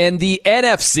right. And the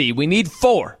NFC, we need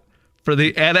 4. For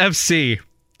the NFC,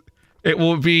 it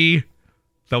will be,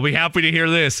 they'll be happy to hear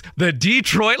this, the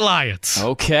Detroit Lions.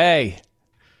 Okay.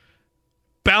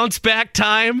 Bounce back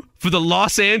time for the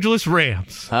Los Angeles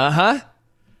Rams. Uh-huh.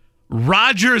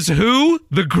 Rodgers who?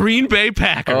 The Green Bay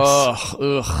Packers.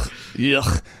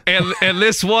 Yuck. And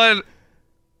this one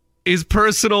is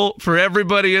personal for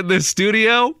everybody in this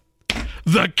studio.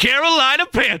 The Carolina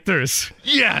Panthers.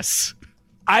 Yes.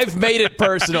 I've made it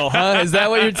personal, huh? Is that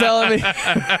what you're telling me?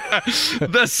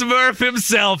 The Smurf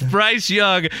himself, Bryce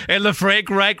Young, and the Frank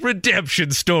Reich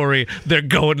redemption story. They're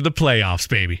going to the playoffs,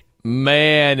 baby.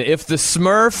 Man, if the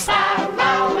Smurf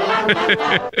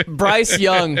Bryce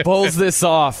Young pulls this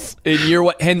off in year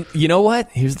one, and you know what?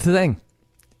 Here's the thing.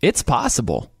 It's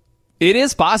possible. It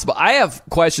is possible. I have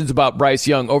questions about Bryce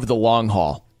Young over the long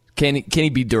haul. Can he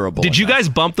be durable? Did you guys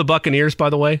bump the Buccaneers, by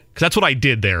the way? Because that's what I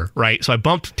did there, right? So I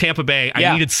bumped Tampa Bay.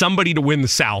 I needed somebody to win the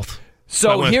South.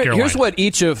 So here's what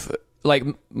each of, like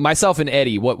myself and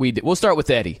Eddie, what we did. We'll start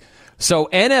with Eddie. So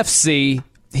NFC,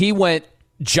 he went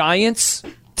Giants,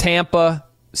 Tampa,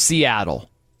 Seattle.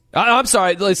 I'm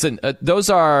sorry. Listen, those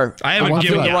are. I haven't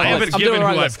given who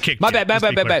I've kicked. My bad.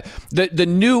 The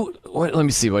new. Let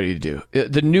me see. What did you do?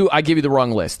 The new. I gave you the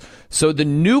wrong list. So the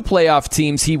new playoff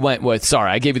teams he went with.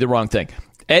 Sorry, I gave you the wrong thing.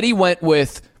 Eddie went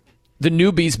with the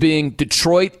newbies being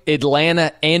Detroit,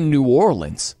 Atlanta, and New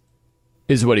Orleans.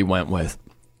 Is what he went with.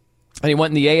 And he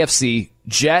went in the AFC: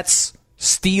 Jets,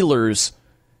 Steelers,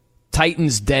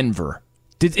 Titans, Denver.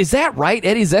 Is that right,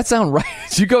 Eddie? Does that sound right?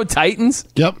 Did you go Titans?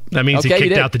 Yep. That means he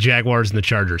kicked out the Jaguars and the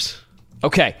Chargers.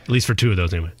 Okay. At least for 2 of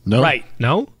those, anyway. No. Right.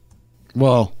 No?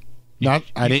 Well,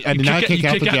 I did not kick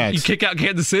out the Jags. You kick out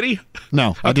Kansas City?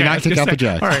 No, I did not kick out the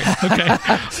Jags. All right,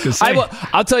 okay.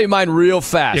 I'll tell you mine real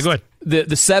fast. Yeah, go ahead.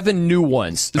 The 7 new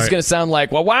ones. This is going to sound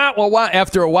like, well,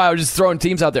 after a while, just throwing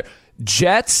teams out there.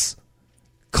 Jets,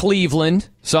 Cleveland.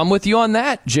 So I'm with you on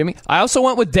that, Jimmy. I also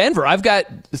went with Denver. I've got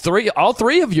all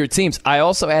 3 of your teams. I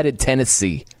also added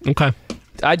Tennessee. Okay.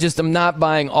 I just am not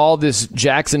buying all this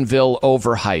Jacksonville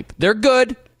overhype. They're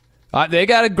good. They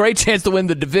got a great chance to win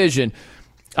the division.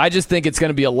 I just think it's going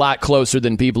to be a lot closer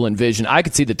than people envision. I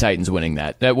could see the Titans winning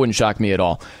that. That wouldn't shock me at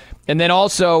all. And then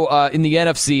also in the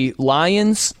NFC,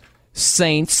 Lions,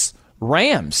 Saints,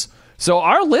 Rams. So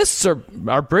our lists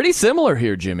are pretty similar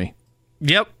here, Jimmy.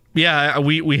 Yep. Yeah,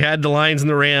 we had the Lions and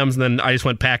the Rams, and then I just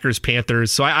went Packers,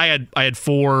 Panthers. So I had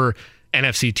 4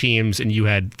 NFC teams, and you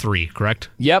had 3, correct?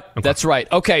 Yep, okay. That's right.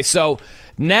 Okay, so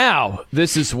now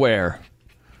this is where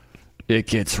it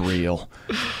gets real.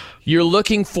 You're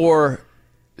looking for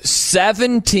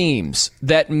 7 teams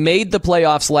that made the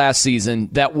playoffs last season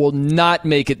that will not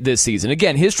make it this season.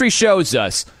 Again, history shows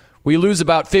us we lose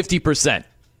about 50%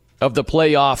 of the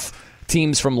playoff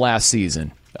teams from last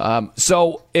season.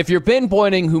 So if you're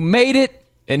pinpointing who made it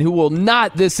and who will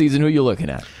not this season, who are you looking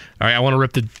at? All right, I want to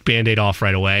rip the Band-Aid off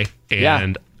right away,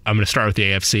 and I'm going to start with the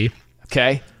AFC.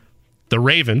 Okay. The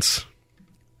Ravens.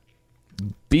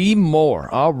 Be more.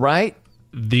 All right.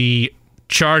 The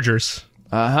Chargers.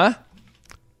 Uh-huh.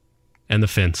 And the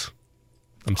Finns.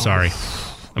 I'm sorry.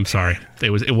 I'm sorry.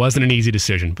 It wasn't an easy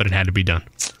decision, but it had to be done.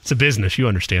 It's a business. You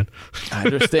understand. I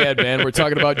understand, man. We're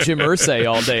talking about Jim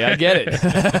Irsay all day. I get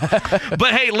it.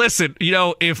 But hey, listen,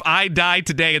 if I die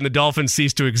today and the Dolphins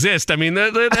cease to exist, I mean, the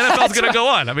NFL's going to go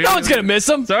on. I mean, no one's going to miss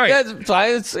them. Sorry. Yeah,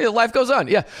 it's fine. Life goes on.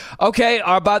 Yeah. Okay,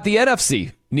 about the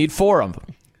NFC. Need 4 of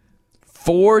them.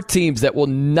 4 teams that will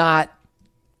not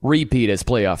repeat as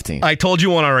playoff teams. I told you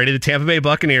one already. The Tampa Bay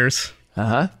Buccaneers.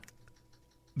 Uh-huh.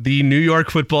 The New York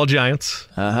Football Giants.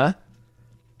 Uh-huh.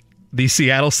 The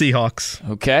Seattle Seahawks.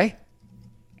 Okay.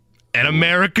 And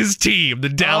America's team, the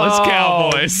Dallas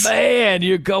Cowboys. Man,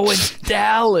 you're going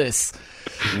Dallas.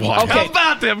 Wild. Okay. How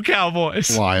about them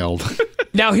Cowboys? Wild.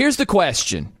 Now, here's the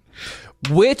question.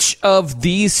 Which of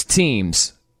these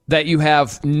teams that you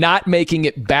have not making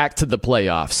it back to the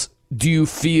playoffs do you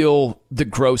feel the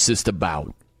grossest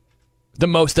about? The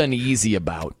most uneasy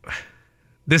about?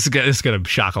 This is going to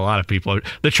shock a lot of people.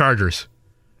 The Chargers.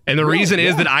 And the reason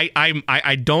is that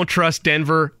I don't trust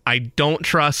Denver. I don't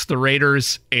trust the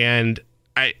Raiders. And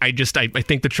I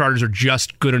think the Chargers are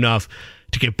just good enough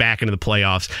to get back into the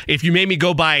playoffs. If you made me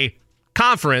go by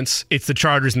conference, it's the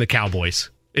Chargers and the Cowboys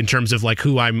in terms of like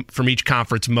who I'm from each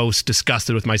conference most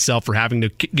disgusted with myself for having to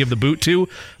give the boot to.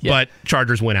 Yeah. But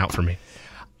Chargers win out for me.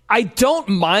 I don't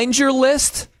mind your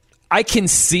list. I can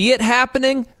see it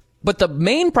happening. But the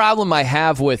main problem I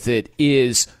have with it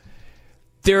is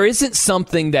there isn't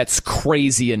something that's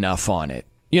crazy enough on it.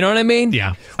 You know what I mean?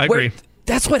 Yeah, I agree.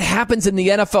 That's what happens in the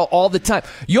NFL all the time.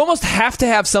 You almost have to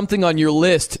have something on your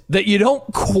list that you don't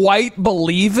quite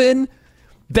believe in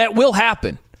that will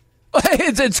happen.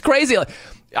 It's crazy.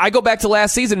 I go back to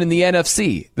last season in the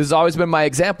NFC. This has always been my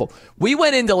example. We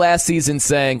went into last season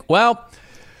saying, well,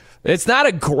 it's not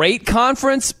a great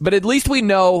conference, but at least we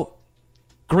know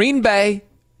Green Bay,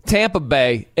 Tampa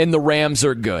Bay, and the Rams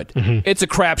are good. Mm-hmm. It's a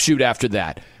crapshoot after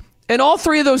that. And all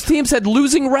three of those teams had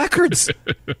losing records.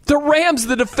 The Rams,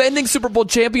 the defending Super Bowl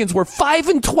champions, were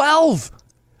 5-12.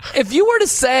 If you were to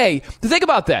say, think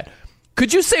about that.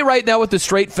 Could you say right now with a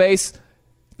straight face,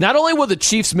 not only will the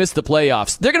Chiefs miss the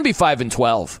playoffs, they're going to be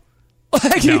 5-12.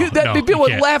 People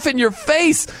would laugh in your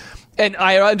face. And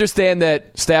I understand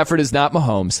that Stafford is not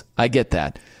Mahomes. I get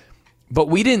that. But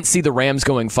we didn't see the Rams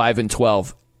going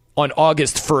 5-12 on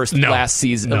August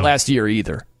 1st last year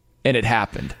either. And it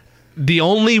happened. The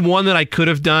only one that I could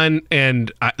have done,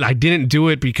 and I didn't do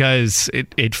it because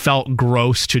it felt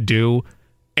gross to do,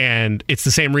 and it's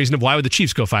the same reason of why would the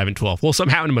Chiefs go 5-12? Well,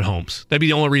 something happened to Mahomes. That'd be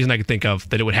the only reason I could think of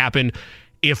that it would happen.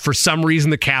 If for some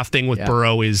reason the calf thing with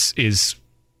Burrow is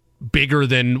bigger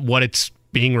than what it's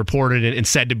being reported and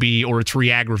said to be, or it's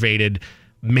re-aggravated,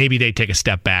 maybe they take a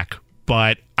step back.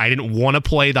 But I didn't want to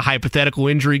play the hypothetical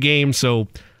injury game, so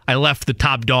I left the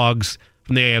top dogs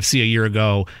from the AFC a year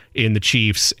ago in the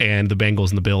Chiefs and the Bengals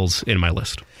and the Bills in my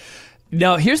list.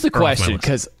 Now, here's the question,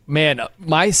 because, man,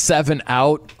 my 7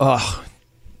 out,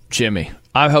 Jimmy,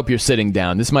 I hope you're sitting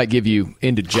down. This might give you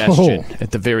indigestion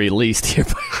at the very least here.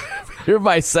 You're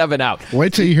my 7 out.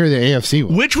 Wait till you hear the AFC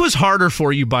one. Which was harder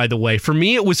for you, by the way? For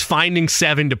me, it was finding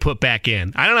 7 to put back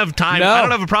in. I don't have time. No. I don't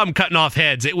have a problem cutting off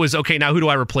heads. It was, okay, now who do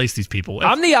I replace these people with?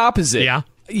 I'm the opposite. Yeah?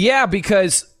 Yeah,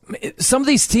 because some of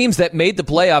these teams that made the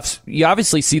playoffs, you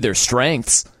obviously see their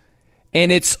strengths.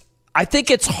 And I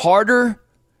think it's harder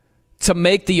to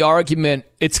make the argument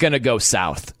it's going to go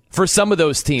south for some of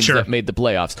those teams that made the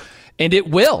playoffs. And it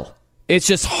will. It's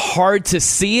just hard to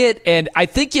see it, and I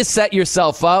think you set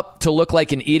yourself up to look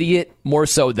like an idiot more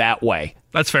so that way.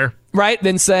 That's fair. Right?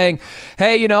 Than saying,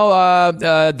 hey,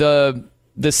 the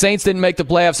Saints didn't make the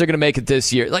playoffs, they're going to make it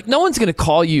this year. Like, no one's going to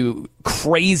call you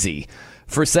crazy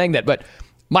for saying that. But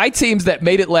my teams that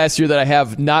made it last year that I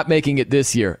have not making it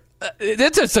this year,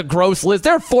 it's just a gross list.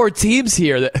 There are 4 teams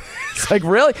here that it's like,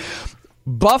 really?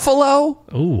 Buffalo,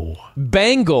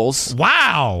 Bengals,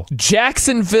 wow,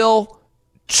 Jacksonville,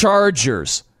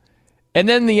 Chargers. And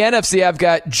then the NFC, I've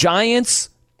got Giants,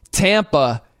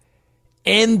 Tampa,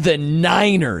 and the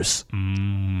Niners.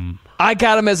 I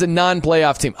got them as a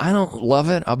non-playoff team. I don't love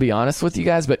it, I'll be honest with you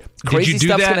guys, but crazy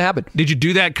stuff's going to happen. Did you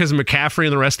do that because McCaffrey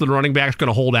and the rest of the running backs going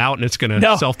to hold out and it's going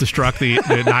to self-destruct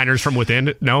the Niners from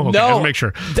within? No? Okay, no. Let's make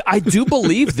sure. I do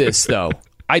believe this, though.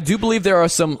 I do believe there are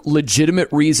some legitimate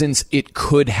reasons it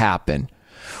could happen,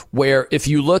 where if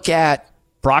you look at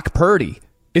Brock Purdy,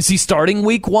 is he starting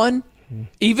week 1?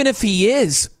 Even if he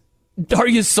is, are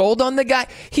you sold on the guy?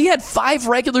 He had 5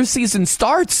 regular season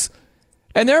starts.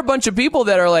 And there are a bunch of people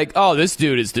that are like, oh, this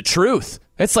dude is the truth.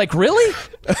 It's like, really?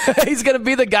 He's going to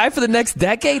be the guy for the next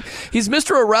decade? He's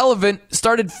Mr. Irrelevant,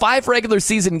 started 5 regular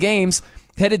season games,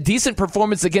 had a decent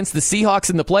performance against the Seahawks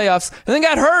in the playoffs, and then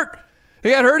got hurt. He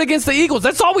got hurt against the Eagles.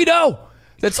 That's all we know.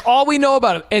 That's all we know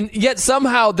about him. And yet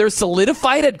somehow they're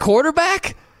solidified at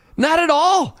quarterback? Not at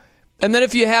all. And then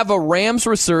if you have a Rams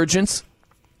resurgence,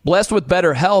 blessed with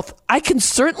better health, I can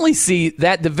certainly see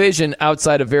that division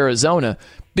outside of Arizona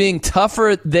being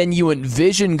tougher than you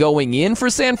envision going in for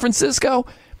San Francisco.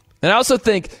 And I also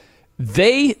think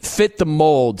they fit the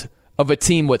mold of a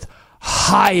team with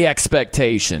high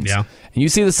expectations. Yeah. And you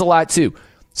see this a lot too.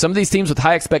 Some of these teams with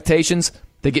high expectations,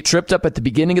 they get tripped up at the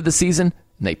beginning of the season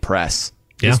and they press.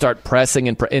 Yeah. They start pressing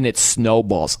and it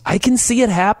snowballs. I can see it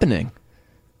happening.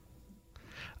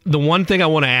 The one thing I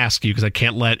want to ask you, because I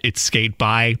can't let it skate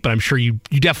by, but I'm sure you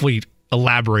definitely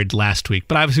elaborated last week,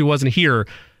 but obviously wasn't here.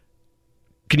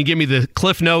 Can you give me the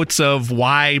cliff notes of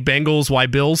why Bengals, why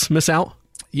Bills miss out?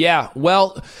 Yeah,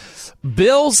 well,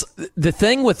 Bills, the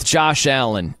thing with Josh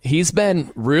Allen, he's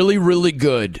been really, really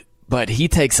good, but he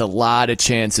takes a lot of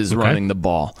chances running the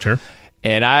ball. Sure.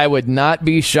 And I would not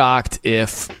be shocked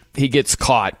if he gets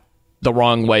caught the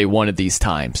wrong way one of these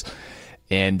times.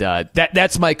 And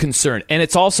that's my concern. And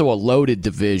it's also a loaded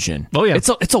division. Oh, yeah.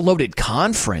 It's a loaded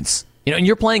conference. And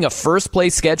you're playing a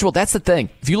first-place schedule. That's the thing.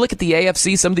 If you look at the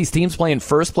AFC, some of these teams playing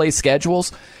first-place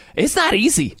schedules, it's not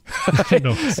easy.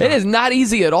 No, it is not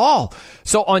easy at all.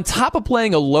 So on top of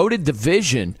playing a loaded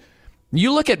division,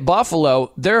 you look at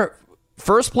Buffalo, their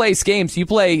first-place games, you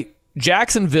play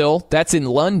Jacksonville, that's in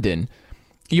London.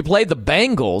 You play the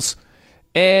Bengals,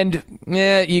 and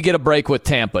you get a break with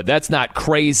Tampa. That's not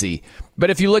crazy. But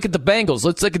if you look at the Bengals,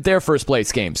 let's look at their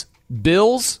first-place games.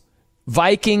 Bills,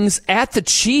 Vikings, at the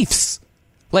Chiefs.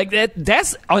 Like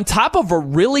that's on top of a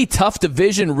really tough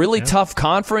division, really tough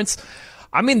conference.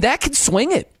 I mean, that could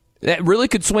swing it. That really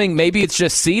could swing. Maybe it's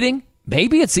just seeding.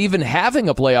 Maybe it's even having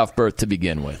a playoff berth to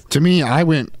begin with. To me, I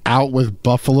went out with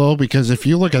Buffalo because if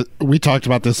you look at, we talked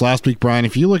about this last week, Brian,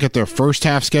 if you look at their first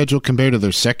half schedule compared to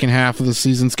their second half of the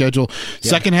season schedule,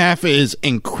 second half is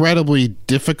incredibly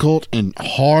difficult and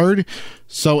hard.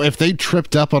 So if they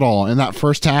tripped up at all in that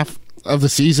first half of the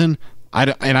season,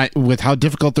 with how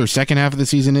difficult their second half of the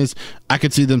season is, I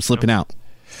could see them slipping out.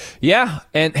 Yeah,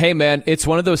 and hey, man, it's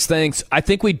one of those things. I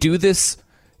think we do this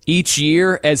each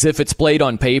year as if it's played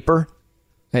on paper,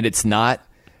 and it's not.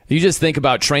 You just think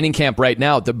about training camp right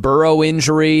now, the Burrow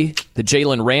injury, the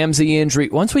Jalen Ramsey injury.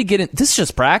 Once we get in, this is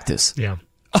just practice. Yeah.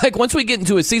 Like, once we get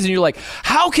into a season, you're like,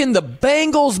 how can the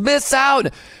Bengals miss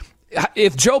out?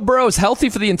 If Joe Burrow is healthy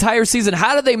for the entire season,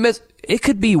 how do they miss? It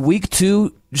could be week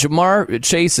 2, Jamar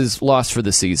Chase is lost for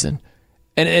the season.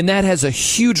 And that has a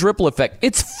huge ripple effect.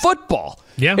 It's football.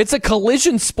 Yeah. It's a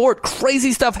collision sport.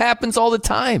 Crazy stuff happens all the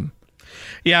time.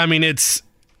 Yeah, I mean, it's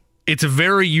a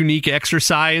very unique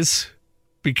exercise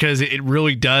because it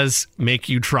really does make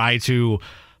you try to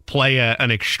play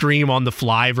an extreme on the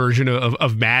fly version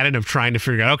of Madden, of trying to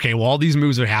figure out, okay, well, all these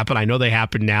moves have happened. I know they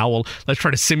happen now. Well, let's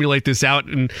try to simulate this out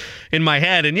in my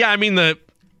head. And yeah, I mean,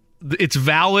 it's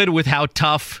valid with how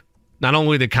tough not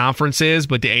only the conference is,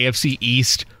 but the AFC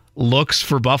East looks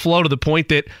for Buffalo, to the point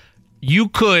that you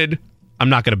could, I'm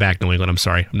not going to back New England, I'm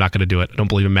sorry, I'm not going to do it. I don't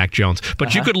believe in Mac Jones.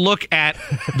 But you could look at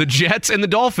the Jets and the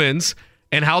Dolphins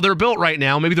and how they're built right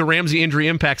now. Maybe the Ramsey injury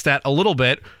impacts that a little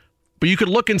bit. But you could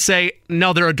look and say,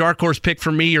 no, they're a dark horse pick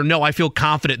for me, or no, I feel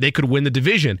confident they could win the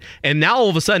division. And now all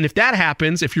of a sudden, if that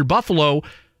happens, if you're Buffalo,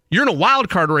 you're in a wild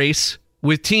card race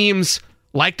with teams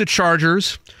like the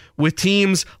Chargers, with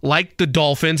teams like the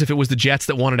Dolphins, if it was the Jets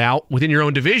that wanted out, within your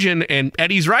own division. And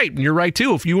Eddie's right, and you're right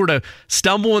too. If you were to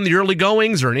stumble in the early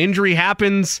goings or an injury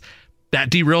happens, that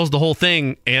derails the whole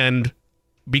thing. And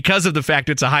because of the fact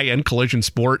it's a high-end collision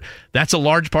sport, that's a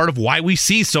large part of why we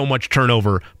see so much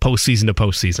turnover postseason to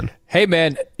postseason. Hey,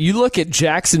 man, you look at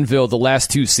Jacksonville the last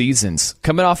 2 seasons,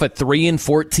 coming off a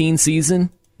 3-14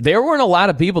 season. There weren't a lot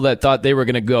of people that thought they were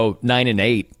going to go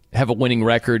 9-8, have a winning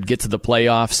record, get to the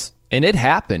playoffs, and it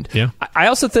happened. Yeah. I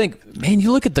also think, man,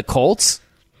 you look at the Colts.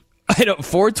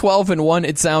 4-12-1,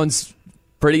 it sounds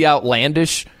pretty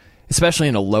outlandish, especially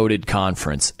in a loaded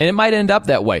conference, and it might end up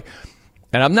that way.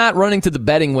 And I'm not running to the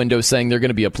betting window saying they're going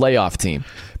to be a playoff team,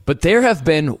 but there have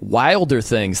been wilder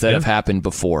things that have happened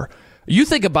before. You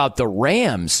think about the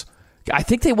Rams. I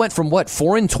think they went from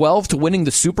 4-12 to winning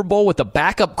the Super Bowl with a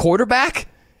backup quarterback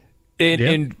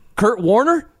in Kurt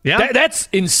Warner. Yeah, that's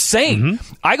insane.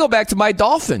 Mm-hmm. I go back to my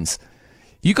Dolphins.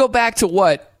 You go back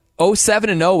to 07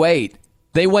 and 08.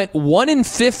 They went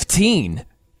 1-15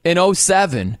 in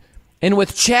 07. And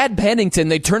with Chad Pennington,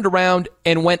 they turned around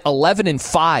and went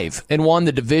 11-5 and won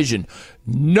the division.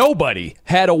 Nobody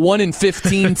had a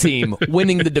 1-15 team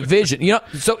winning the division.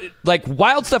 So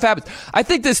wild stuff happens. I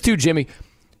think this too, Jimmy.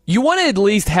 You want to at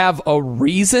least have a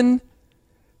reason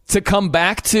to come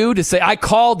back to say, I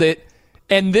called it,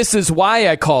 and this is why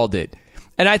I called it.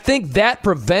 And I think that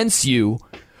prevents you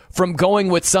from going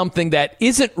with something that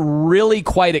isn't really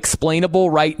quite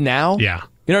explainable right now. Yeah.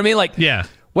 You know what I mean? Yeah.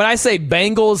 When I say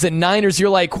Bengals and Niners, you're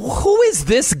like, who is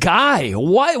this guy?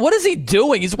 What is he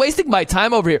doing? He's wasting my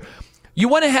time over here. You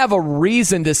want to have a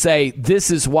reason to say,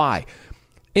 this is why.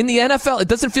 In the NFL, it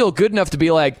doesn't feel good enough to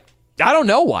be like, I don't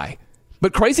know why.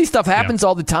 But crazy stuff happens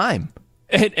all the time.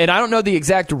 And I don't know the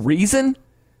exact reason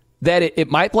that it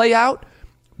might play out,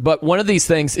 but one of these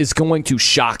things is going to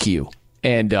shock you.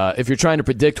 And if you're trying to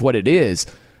predict what it is,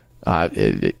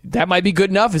 that might be good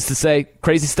enough, is to say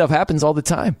crazy stuff happens all the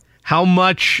time. How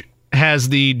much has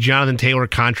the Jonathan Taylor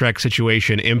contract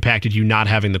situation impacted you not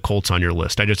having the Colts on your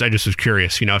list? I just was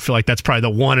curious. I feel like that's probably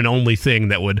the one and only thing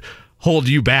that would hold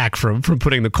you back from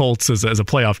putting the Colts as a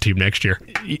playoff team next year.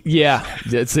 Yeah,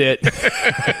 that's it.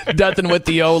 Nothing with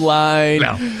the O-line.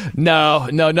 No,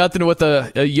 nothing with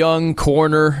a young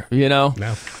corner, No.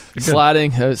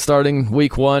 Starting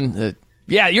week one.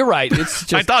 Yeah, you're right. It's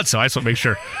just, I thought so. I just want to make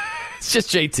sure. It's just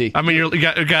JT. I mean, you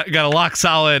got a lock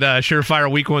solid,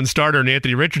 surefire week one starter in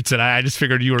Anthony Richardson. I just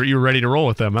figured you were ready to roll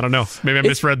with them. I don't know. Maybe I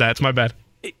misread that. It's my bad.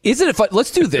 Isn't it fun?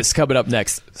 Let's do this coming up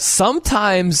next.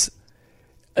 Sometimes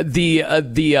the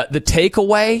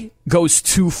takeaway goes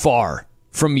too far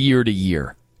from year to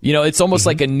year. It's almost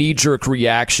like a knee-jerk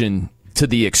reaction to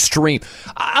the extreme.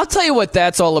 I'll tell you what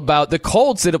that's all about. The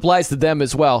Colts, it applies to them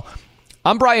as well.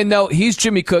 I'm Brian Noe. He's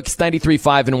Jimmy Cook. It's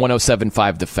 93.5 and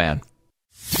 107.5 The Fan.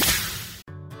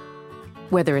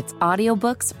 Whether it's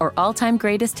audiobooks or all-time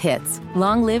greatest hits,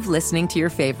 long live listening to your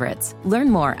favorites. Learn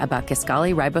more about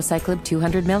Kisqali Ribociclib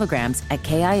 200 milligrams at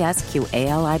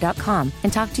KISQALI.com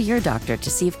and talk to your doctor to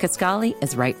see if Kisqali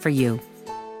is right for you.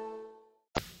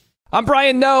 I'm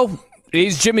Brian Noe.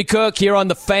 He's Jimmy Cook here on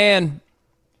The Fan.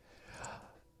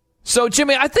 So,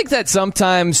 Jimmy, I think that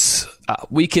sometimes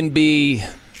we can be,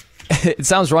 it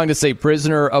sounds wrong to say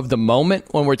prisoner of the moment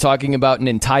when we're talking about an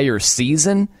entire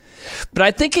season, but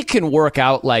I think it can work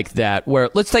out like that where,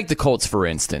 let's take the Colts for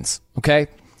instance, okay?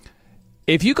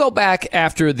 If you go back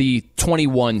after the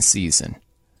 21 season,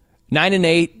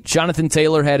 9-8, Jonathan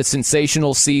Taylor had a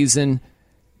sensational season.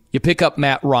 You pick up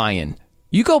Matt Ryan.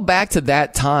 You go back to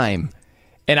that time,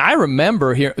 and I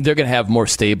remember here they're going to have more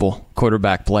stable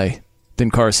quarterback play than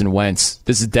Carson Wentz.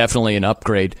 This is definitely an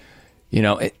upgrade,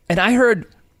 and I heard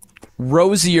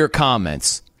rosier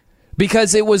comments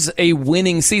because it was a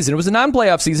winning season. It was a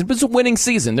non-playoff season, but it was a winning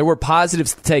season. There were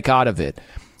positives to take out of it.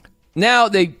 Now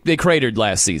they cratered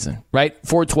last season, right?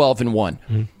 4-12-1.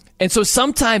 Mm-hmm. And so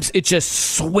sometimes it just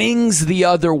swings the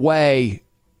other way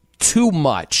too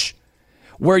much,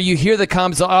 where you hear the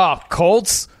comments,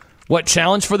 Colts, what,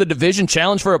 challenge for the division,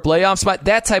 challenge for a playoff spot,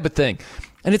 that type of thing.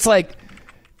 And it's like,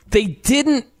 they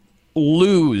didn't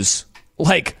lose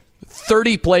like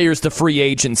 30 players to free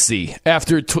agency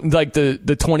after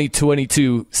the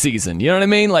 2022 season. You know what I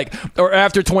mean? Or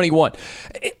after 21.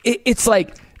 It's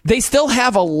like they still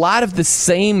have a lot of the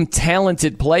same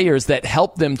talented players that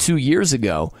helped them 2 years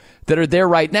ago that are there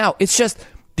right now. It's just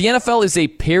the NFL is a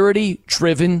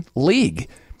parity-driven league.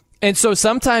 And so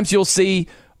sometimes you'll see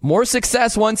more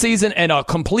success one season and a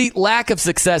complete lack of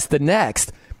success the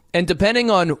next. And depending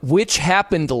on which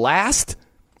happened last,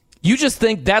 you just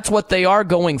think that's what they are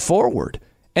going forward.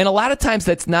 And a lot of times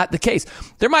that's not the case.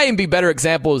 There might even be better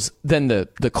examples than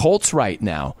the Colts right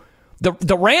now.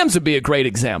 The Rams would be a great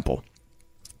example.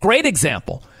 Great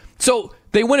example. So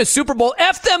they win a Super Bowl.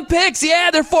 F them picks.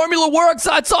 Yeah, their formula works.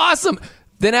 That's awesome.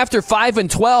 Then after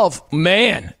 5-12,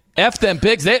 man, F them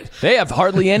picks. They have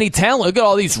hardly any talent. Look at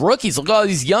all these rookies. Look at all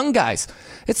these young guys.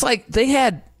 It's like they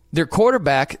had their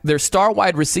quarterback, their star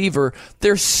wide receiver,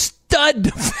 their stud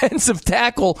defensive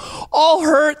tackle all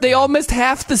hurt. They all missed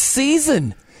half the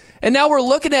season. And now we're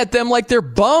looking at them like they're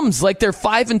bums, like they're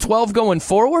 5-12 going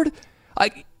forward.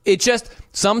 It just,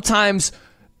 sometimes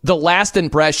the last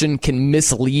impression can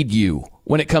mislead you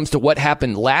when it comes to what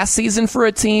happened last season for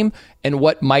a team and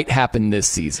what might happen this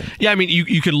season. Yeah, I mean,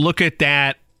 you could look at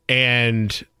that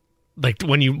and, like,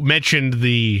 when you mentioned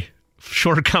the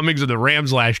shortcomings of the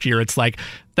Rams last year, it's like,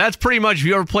 that's pretty much, if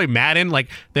you ever play Madden, like,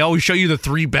 they always show you the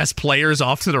three best players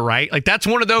off to the right. Like, that's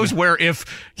one of those where if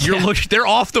you're looking, they're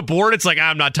off the board, it's like,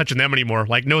 I'm not touching them anymore.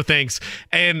 Like, no thanks.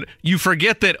 And you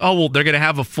forget that, they're going to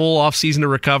have a full offseason to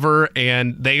recover,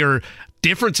 and they are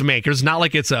difference makers. Not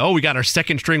like it's we got our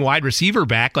second string wide receiver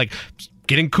back, like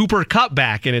getting Cooper Kupp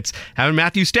back, and it's having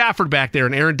Matthew Stafford back there,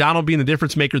 and Aaron Donald being the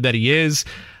difference maker that he is.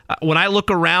 When I look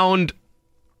around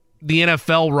the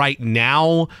NFL right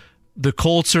now, the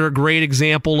Colts are a great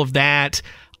example of that.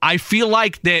 I feel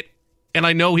like that, and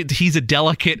I know he's a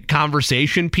delicate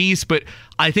conversation piece, but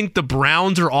I think the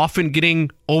Browns are often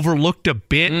getting overlooked a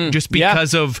bit just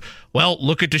because of,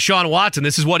 look at Deshaun Watson.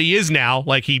 This is what he is now.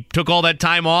 Like, he took all that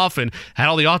time off and had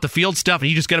all the off-the-field stuff, and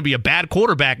he's just going to be a bad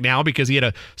quarterback now because he had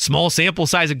a small sample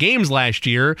size of games last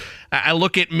year. I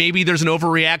look at maybe there's an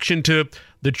overreaction to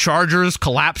the Chargers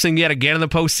collapsing yet again in the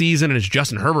postseason, and is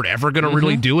Justin Herbert ever going to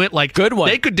really do it? Like, good one.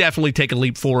 They could definitely take a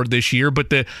leap forward this year, but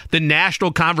the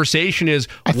national conversation is,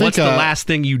 what's the last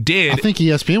thing you did? I think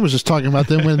ESPN was just talking about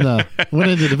them when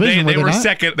winning the division. They were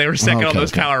second. They were second on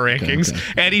those power rankings.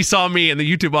 Okay. And he saw me, and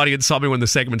the YouTube audience saw me when the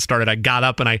segment started. I got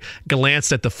up and I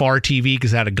glanced at the far TV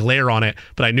because it had a glare on it,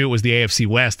 but I knew it was the AFC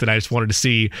West, and I just wanted to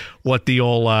see what the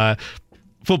old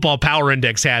football power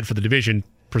index had for the division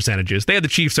percentages. They had the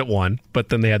Chiefs at 1, but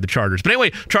then they had the Chargers. But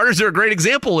anyway, Chargers are a great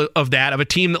example of that, of a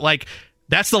team that, like,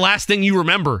 That's the last thing you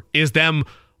remember is them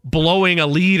blowing a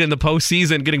lead in the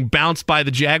postseason, getting bounced by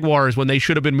the Jaguars when they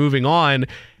should have been moving on.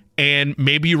 And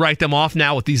maybe you write them off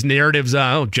now with these narratives.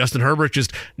 Justin Herbert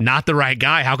just not the right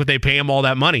guy. How could they pay him all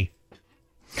that money?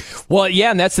 Well,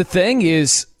 yeah, and that's the thing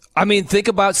is, I mean, think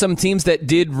about some teams that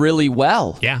did really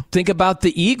well. Yeah. Think about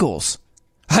the Eagles.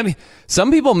 I mean,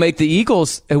 some people make the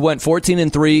Eagles who went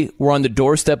 14-3, were on the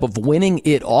doorstep of winning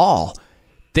it all.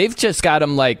 They've just got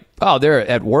them like, they're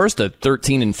at worst a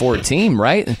 13-4 team,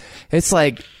 right? It's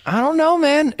like, I don't know,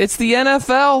 man. It's the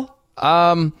NFL.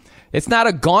 It's not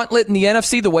a gauntlet in the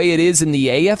NFC the way it is in the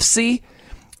AFC.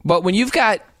 But when you've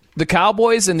got the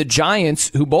Cowboys and the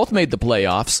Giants, who both made the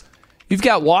playoffs, you've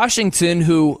got Washington,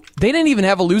 who they didn't even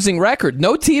have a losing record.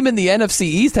 No team in the NFC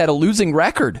East had a losing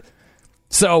record.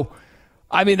 So,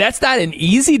 I mean, that's not an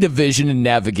easy division to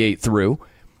navigate through.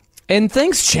 And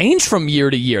things change from year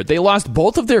to year. They lost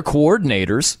both of their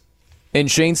coordinators,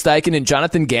 and Shane Steichen and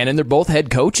Jonathan Gannon. They're both head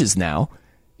coaches now.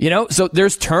 So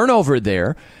there's turnover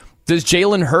there. Does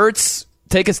Jalen Hurts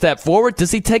take a step forward?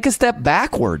 Does he take a step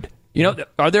backward?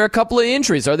 Are there a couple of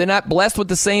injuries? Are they not blessed with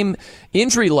the same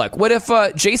injury luck? What if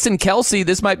Jason Kelce,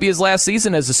 this might be his last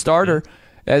season as a starter,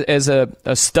 as a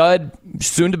stud,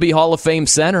 soon-to-be Hall of Fame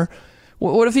center?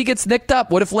 What if he gets nicked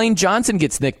up? What if Lane Johnson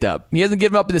gets nicked up? He hasn't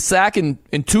given up the sack in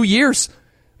 2 years.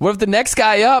 What if the next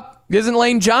guy up isn't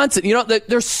Lane Johnson?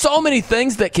 There's so many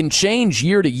things that can change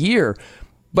year to year.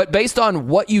 But based on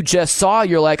what you just saw,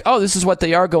 you're like, this is what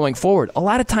they are going forward. A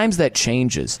lot of times that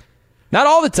changes. Not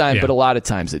all the time, but a lot of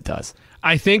times it does.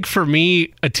 I think for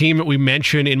me, a team that we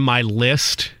mentioned in my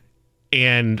list,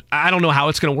 and I don't know how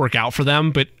it's going to work out for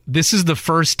them, but this is the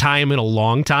first time in a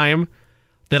long time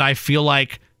that I feel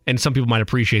like, and some people might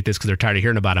appreciate this because they're tired of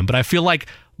hearing about them, but I feel like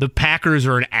the Packers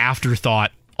are an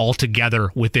afterthought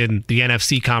altogether within the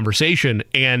NFC conversation.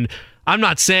 And I'm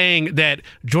not saying that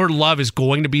Jordan Love is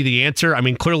going to be the answer. I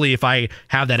mean, clearly, if I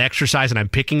have that exercise and I'm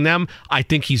picking them, I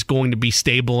think he's going to be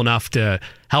stable enough to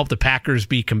help the Packers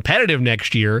be competitive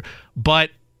next year. But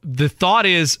the thought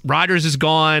is Rodgers is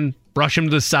gone, brush him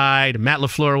to the side, Matt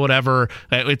LaFleur, whatever.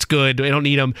 It's good. They don't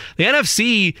need him. The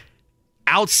NFC,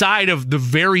 outside of the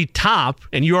very top,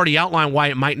 and you already outlined why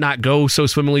it might not go so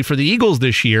swimmingly for the Eagles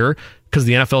this year because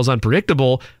the NFL is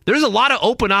unpredictable, there's a lot of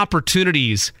open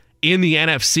opportunities in the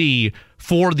NFC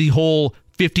for the whole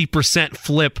 50%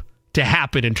 flip to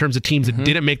happen in terms of teams that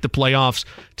didn't make the playoffs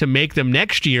to make them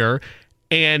next year.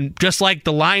 And just like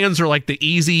the Lions are like the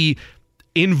easy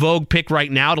in vogue pick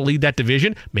right now to lead that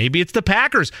division, maybe it's the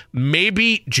Packers.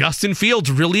 Maybe Justin Fields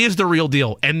really is the real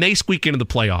deal and they squeak into the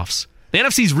playoffs. The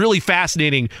NFC is really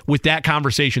fascinating with that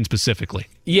conversation specifically.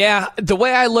 Yeah, the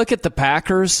way I look at the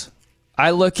Packers,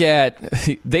 I look at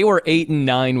they were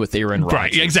 8-9 with Aaron Rodgers.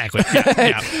 Right, exactly.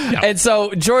 Yeah. And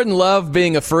so Jordan Love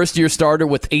being a first-year starter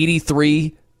with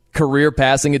 83 career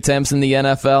passing attempts in the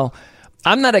NFL,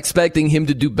 I'm not expecting him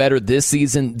to do better this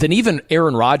season than even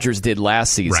Aaron Rodgers did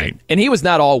last season. Right. And he was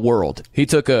not all world. He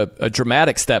took a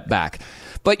dramatic step back.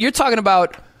 But you're talking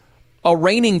about a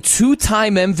reigning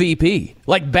two-time MVP,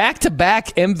 like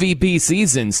back-to-back MVP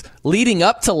seasons leading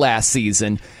up to last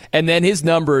season, and then his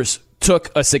numbers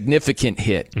took a significant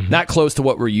hit, not close to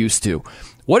what we're used to.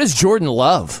 What is Jordan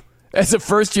Love as a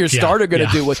first-year starter going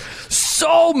to do with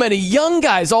so many young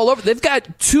guys all over? They've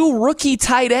got 2 rookie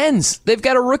tight ends. They've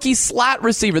got a rookie slot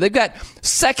receiver. They've got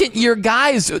second-year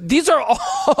guys. These are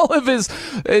all of his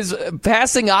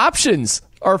passing options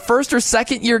are first- or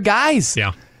second-year guys.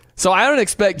 Yeah. So I don't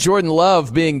expect Jordan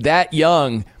Love being that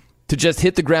young to just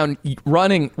hit the ground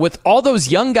running with all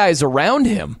those young guys around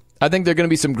him. I think there are going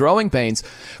to be some growing pains.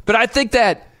 But I think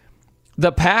that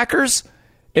the Packers,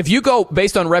 if you go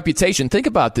based on reputation, think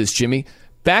about this, Jimmy.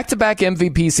 Back-to-back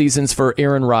MVP seasons for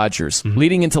Aaron Rodgers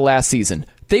leading into last season.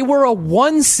 They were a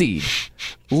 1 seed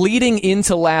leading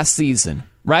into last season,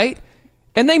 right?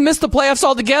 And they missed the playoffs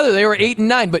altogether. They were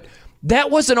 8-9. But that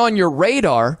wasn't on your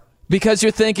radar because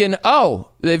you're thinking,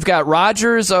 they've got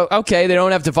Rodgers. Okay, they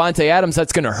don't have Devontae Adams.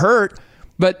 That's going to hurt.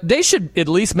 But they should at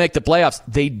least make the playoffs.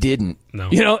 They didn't.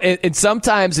 No. And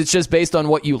sometimes it's just based on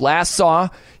what you last saw.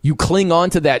 You cling on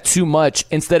to that too much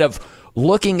instead of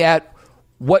looking at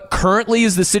what currently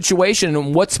is the situation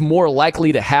and what's more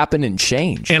likely to happen and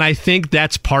change. And I think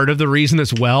that's part of the reason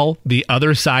as well. The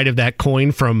other side of that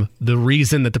coin from the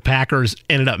reason that the Packers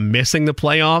ended up missing the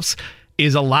playoffs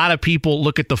is a lot of people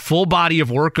look at the full body of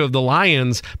work of the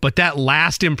Lions, but that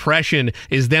last impression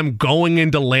is them going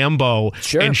into Lambeau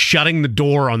and shutting the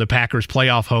door on the Packers'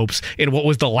 playoff hopes in what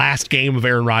was the last game of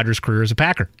Aaron Rodgers' career as a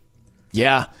Packer.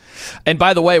 Yeah. And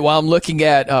by the way, while I'm looking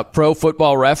at Pro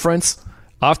Football Reference,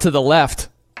 off to the left,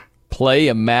 Play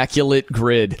immaculate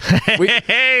grid.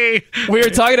 We were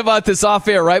talking about this off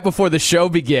air right before the show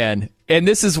began. And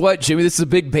this is what, Jimmy? This is a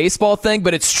big baseball thing,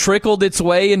 but it's trickled its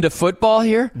way into football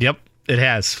here? Yep, it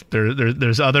has.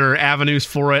 There's other avenues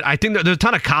for it. I think there's a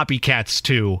ton of copycats,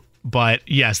 too. But,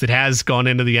 yes, it has gone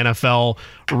into the NFL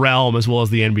realm as well as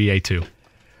the NBA, too.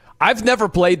 I've never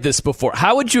played this before.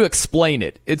 How would you explain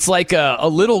it? It's like a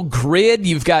little grid.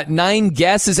 You've got 9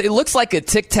 guesses. It looks like a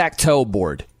tic-tac-toe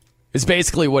board. Is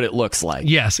basically what it looks like.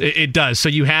 Yes, it does. So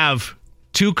you have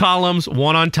 2 columns,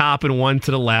 one on top and one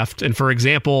to the left. And for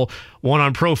example, one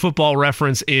on Pro Football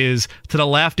Reference is to the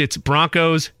left, it's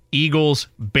Broncos, Eagles,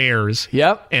 Bears.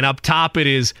 Yep. And up top it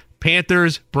is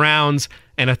Panthers, Browns,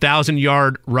 and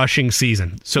 1,000-yard rushing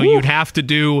season. So you'd have to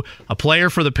do a player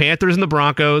for the Panthers and the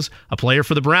Broncos, a player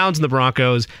for the Browns and the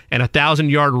Broncos, and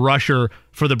 1,000-yard rusher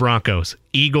for the Broncos.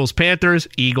 Eagles, Panthers,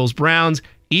 Eagles, Browns,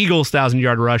 Eagles,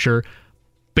 1,000-yard rusher,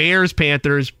 Bears,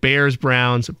 Panthers, Bears,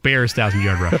 Browns, Bears,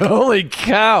 1,000-yard rusher. Holy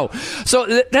cow.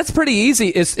 So that's pretty easy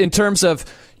in terms of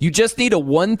you just need a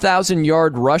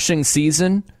 1,000-yard rushing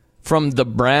season from the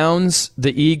Browns,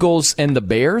 the Eagles, and the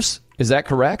Bears. Is that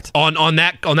correct? On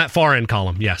that far end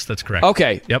column, yes, that's correct.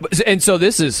 Okay. Yep. And so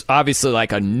this is obviously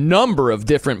like a number of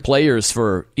different players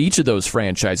for each of those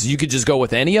franchises. You could just go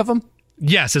with any of them?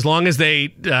 Yes, as long as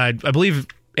they, I believe,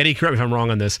 Eddie, correct me if I'm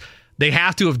wrong on this, they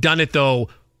have to have done it, though,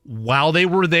 while they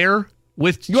were there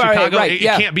with Chicago. Right, it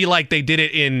can't be like they did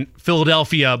it in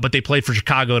Philadelphia, but they played for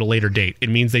Chicago at a later date. It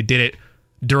means they did it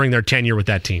during their tenure with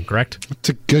that team, correct? It's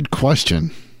a good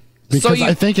question. Because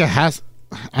I think it has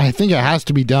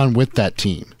to be done with that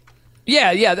team.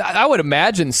 Yeah, I would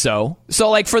imagine so. So,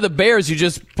 like, for the Bears, you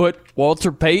just put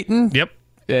Walter Payton. Yep.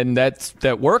 And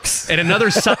that works. And another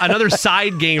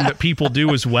side game that people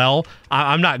do as well.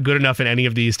 I'm not good enough in any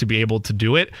of these to be able to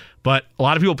do it, but a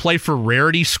lot of people play for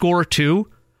rarity score too.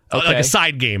 Okay. Like a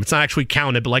side game. It's not actually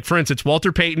counted, but like, for instance,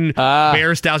 Walter Payton,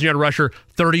 Bears, 1,000-yard rusher,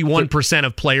 31%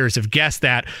 of players have guessed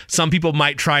that. Some people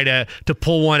might try to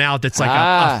pull one out that's like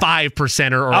a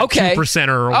 5%er or a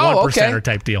 2%er or 1%er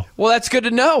type deal. Well, that's good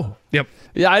to know. Yep.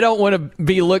 Yeah, I don't want to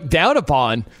be looked down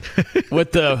upon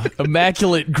with the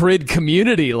immaculate grid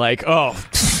community. Like, oh,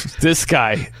 this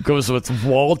guy goes with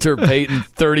Walter Payton,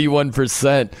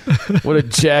 31%. What a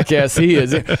jackass he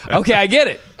is. Okay, I get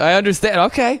it. I understand.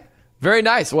 Okay, very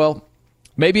nice. Well,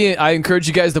 maybe I encourage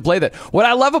you guys to play that. What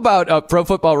I love about Pro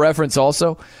Football Reference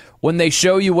also, when they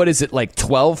show you, what is it, like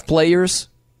 12 players,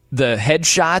 the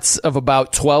headshots of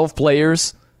about 12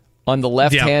 players on the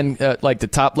left hand, like the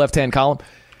top left-hand column,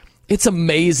 it's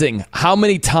amazing how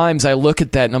many times I look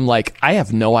at that and I'm like, I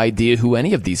have no idea who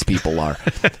any of these people are.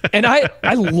 And I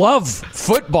love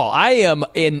football. I am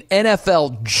an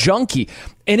NFL junkie.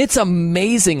 And it's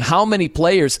amazing how many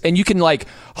players, and you can like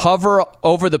hover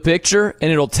over the picture and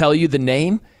it'll tell you the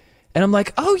name. And I'm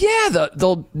like, oh yeah,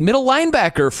 the middle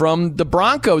linebacker from the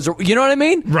Broncos. Or, you know what I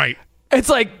mean? Right. It's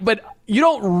like, but you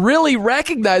don't really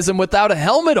recognize them without a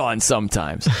helmet on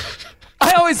sometimes.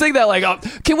 I always think that, like,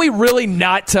 can we really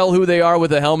not tell who they are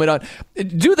with a helmet on?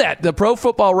 Do that. The Pro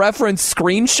Football Reference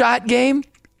screenshot game.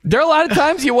 There are a lot of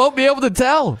times you won't be able to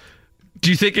tell. Do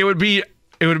you think it would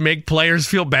make players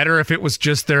feel better if it was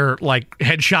just their like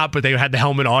headshot, but they had the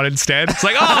helmet on instead? It's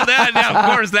like, oh, of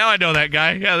course, now I know that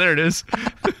guy. Yeah, there it is.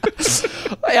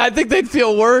 I think they'd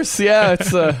feel worse. Yeah,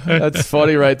 it's that's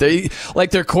funny right there.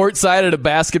 Like they're courtside at a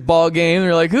basketball game.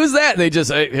 They're like, "Who's that?" And they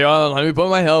just, hey, here, let me put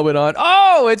my helmet on.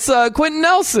 Oh, it's Quentin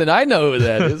Nelson. I know who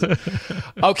that is.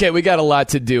 Okay, we got a lot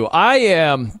to do.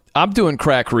 I'm doing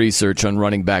crack research on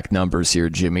running back numbers here,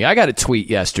 Jimmy. I got a tweet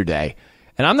yesterday,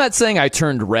 and I'm not saying I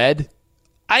turned red.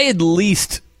 I at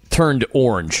least turned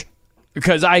orange,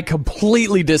 because I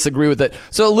completely disagree with it.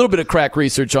 So a little bit of crack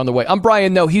research on the way. I'm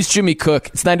Brian Noe. He's Jimmy Cook.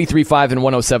 It's 93.5 and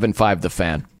 107.5 The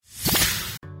Fan.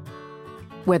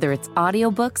 Whether it's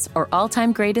audiobooks or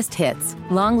all-time greatest hits,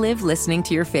 long live listening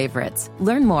to your favorites.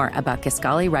 Learn more about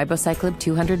Kisqali Ribociclib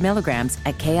 200 milligrams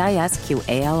at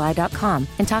KISQALI.com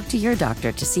and talk to your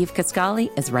doctor to see if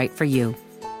Kisqali is right for you.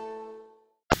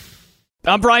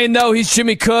 I'm Brian Noe. He's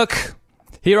Jimmy Cook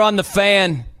here on The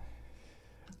Fan.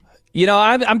 You know,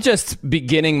 I'm just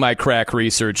beginning my crack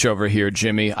research over here,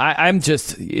 Jimmy. I'm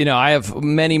just, I have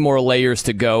many more layers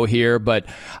to go here, but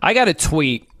I got a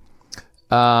tweet,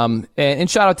 and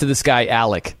shout out to this guy,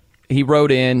 Alec. He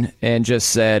wrote in and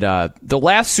just said, the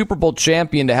last Super Bowl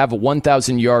champion to have a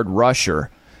 1,000-yard rusher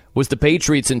was the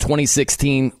Patriots in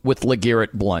 2016 with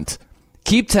LeGarrette Blount.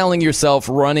 Keep telling yourself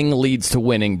running leads to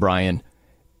winning, Brian.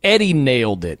 Eddie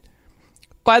nailed it.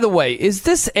 By the way, is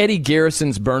this Eddie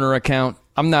Garrison's burner account?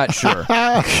 I'm not sure.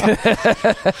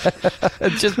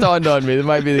 It just dawned on me. That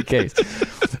might be the case.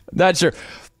 Not sure.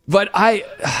 But I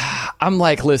I'm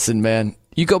like, listen, man,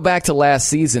 you go back to last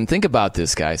season. Think about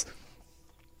this, guys.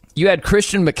 You had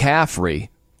Christian McCaffrey,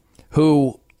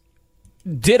 who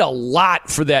did a lot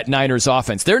for that Niners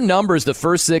offense. Their numbers the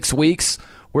first 6 weeks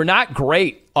were not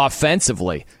great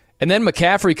offensively. And then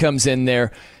McCaffrey comes in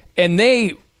there, and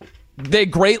they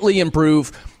greatly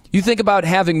improve. You think about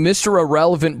having Mr.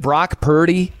 Irrelevant Brock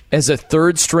Purdy as a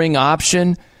third-string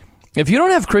option. If you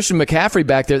don't have Christian McCaffrey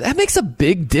back there, that makes a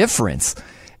big difference.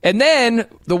 And then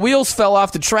the wheels fell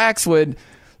off the tracks when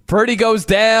Purdy goes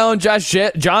down, Josh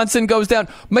Johnson goes down,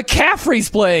 McCaffrey's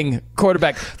playing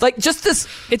quarterback. Like, just this,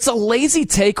 it's a lazy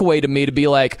takeaway to me to be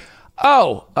like,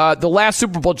 the last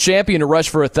Super Bowl champion to rush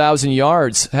for 1,000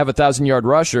 yards, have a 1,000-yard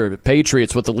rusher,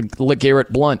 Patriots with the LeGarrette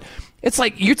Blount. It's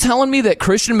like, you're telling me that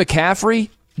Christian McCaffrey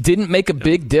didn't make a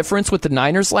big difference with the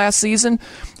Niners last season?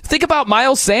 Think about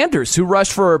Miles Sanders, who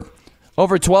rushed for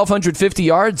over 1,250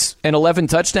 yards and 11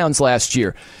 touchdowns last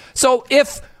year. So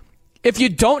if you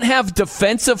don't have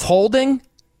defensive holding,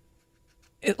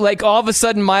 like all of a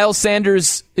sudden Miles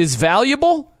Sanders is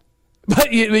valuable,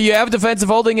 but you have defensive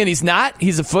holding and he's not,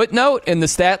 he's a footnote and the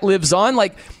stat lives on.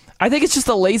 Like, I think it's just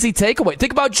a lazy takeaway.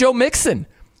 Think about Joe Mixon.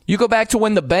 You go back to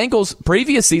when the Bengals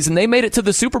previous season, they made it to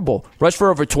the Super Bowl, rushed for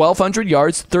over 1,200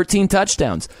 yards, 13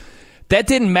 touchdowns. That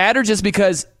didn't matter just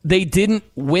because they didn't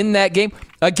win that game.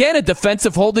 Again, a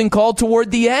defensive holding call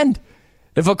toward the end.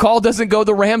 If a call doesn't go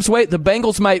the Rams' way, the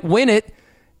Bengals might win it,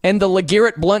 and the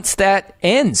LeGarrette Blount stat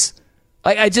ends.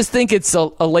 I just think it's a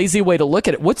lazy way to look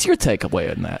at it. What's your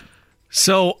takeaway on that?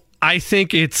 So I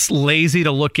think it's lazy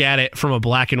to look at it from a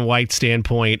black and white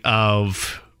standpoint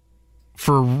of,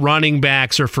 for running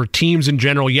backs or for teams in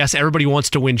general, yes, everybody wants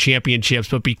to win championships,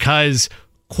 but because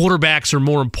quarterbacks are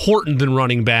more important than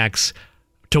running backs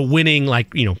to winning,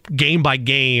 game by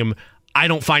game, I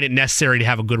don't find it necessary to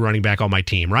have a good running back on my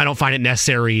team, or I don't find it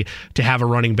necessary to have a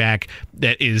running back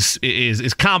that is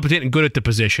competent and good at the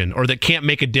position, or that can't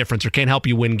make a difference or can't help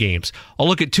you win games. I'll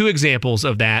look at two examples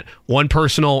of that, one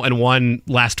personal and one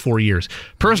last 4 years.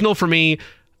 Personal for me,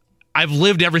 I've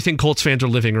lived everything Colts fans are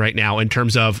living right now in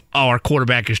terms of, our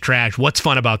quarterback is trash. What's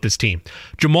fun about this team?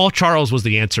 Jamal Charles was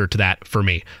the answer to that for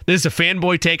me. This is a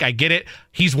fanboy take. I get it.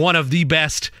 He's one of the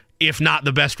best, if not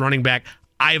the best running back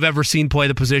I've ever seen play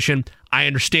the position. I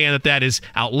understand that is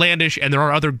outlandish, and there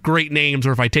are other great names,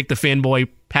 or if I take the fanboy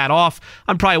hat off,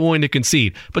 I'm probably willing to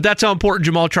concede. But that's how important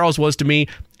Jamal Charles was to me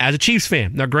as a Chiefs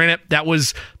fan. Now, granted, that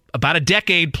was about a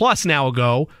decade plus now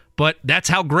ago, but that's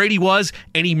how great he was,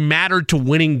 and he mattered to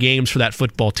winning games for that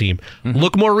football team. Mm-hmm.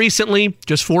 Look more recently,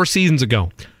 just 4 seasons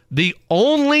ago. The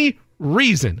only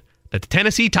reason that the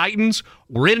Tennessee Titans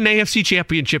were in an AFC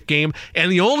championship game,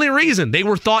 and the only reason they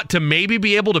were thought to maybe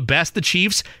be able to best the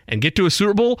Chiefs and get to a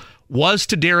Super Bowl was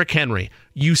Derrick Henry.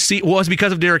 Was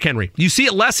because of Derrick Henry. You see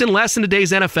it less and less in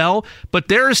today's NFL, but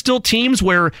there are still teams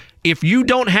where if you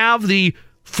don't have the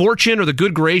fortune or the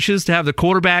good graces to have the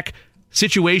quarterback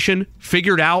situation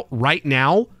figured out right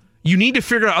now, you need to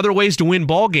figure out other ways to win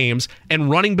ball games, and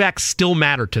running backs still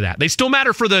matter to that. They still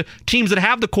matter for the teams that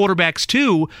have the quarterbacks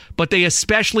too, but they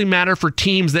especially matter for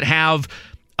teams that have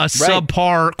a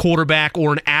subpar quarterback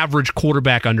or an average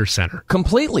quarterback under center.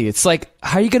 Completely. It's like,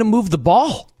 how are you going to move the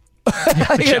ball?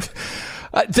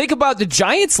 Think about the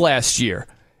Giants last year.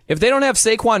 If they don't have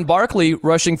Saquon Barkley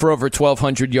rushing for over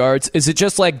 1,200 yards, is it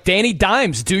just like, Danny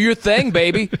Dimes, do your thing,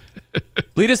 baby?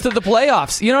 Lead us to the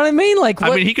playoffs. You know what I mean? Like,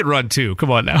 what, he could run too.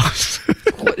 Come on now.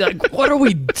 what are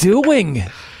we doing?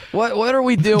 What are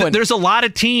we doing? There's a lot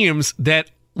of teams that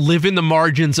live in the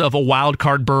margins of a wild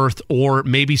card berth, or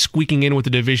maybe squeaking in with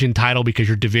the division title because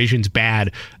your division's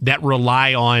bad, that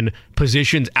rely on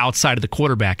positions outside of the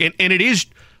quarterback. And it is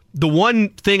the one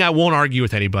thing I won't argue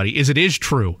with anybody is it is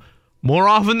true. More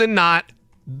often than not,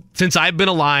 since I've been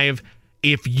alive,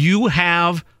 if you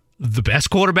have the best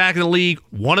quarterback in the league,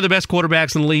 one of the best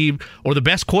quarterbacks in the league, or the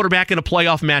best quarterback in a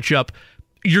playoff matchup,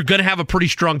 you're going to have a pretty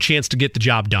strong chance to get the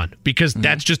job done, because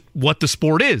that's just what the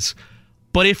sport is.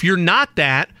 But if you're not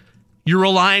that, you're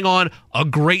relying on a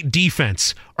great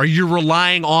defense, or you're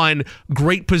relying on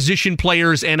great position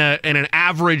players and an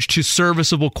average to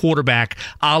serviceable quarterback,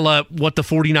 a la what the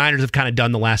 49ers have kind of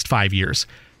done the last 5 years.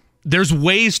 There's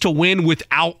ways to win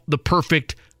without the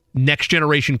perfect next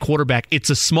generation quarterback. It's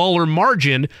a smaller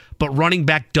margin, but running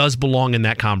back does belong in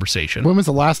that conversation. When was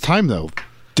the last time, though?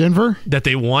 Denver? That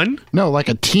they won? No, like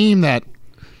a team that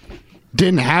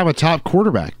didn't have a top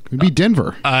quarterback. It'd be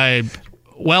Denver.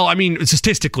 Well, I mean,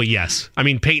 statistically, yes. I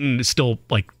mean, Peyton is still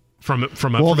like from a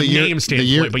name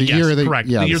standpoint, but yes, correct.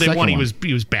 The year they won,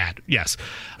 he was bad. Yes.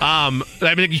 I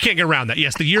mean, you can't get around that.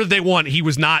 Yes, the year they won, he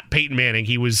was not Peyton Manning.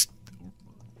 He was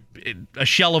a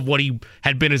shell of what he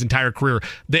had been his entire career.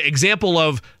 The example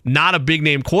of not a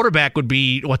big-name quarterback would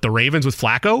be, the Ravens with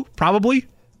Flacco, probably?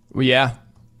 Yeah,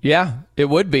 it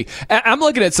would be. I'm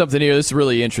looking at something here that's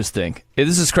really interesting.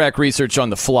 This is crack research on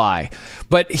the fly.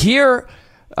 But here,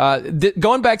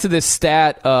 going back to this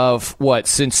stat of,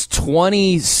 since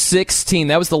 2016,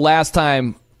 that was the last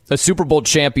time a Super Bowl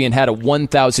champion had a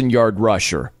 1,000-yard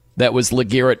rusher. That was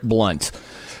LeGarrette Blount.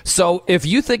 So if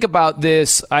you think about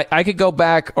this, I could go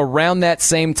back around that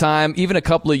same time, even a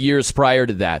couple of years prior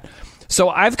to that. So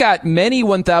I've got many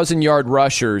 1,000-yard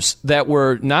rushers that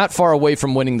were not far away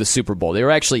from winning the Super Bowl. They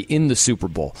were actually in the Super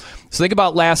Bowl. So think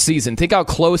about last season. Think how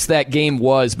close that game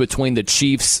was between the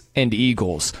Chiefs and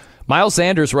Eagles. Miles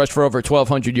Sanders rushed for over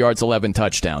 1,200 yards, 11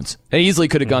 touchdowns. They easily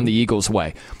could have gone the Eagles'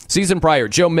 way. Season prior,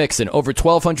 Joe Mixon, over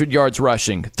 1,200 yards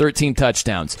rushing, 13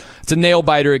 touchdowns. It's a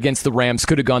nail-biter against the Rams.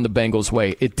 Could have gone the Bengals'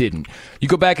 way. It didn't. You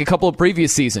go back a couple of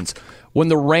previous seasons. When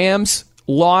the Rams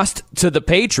lost to the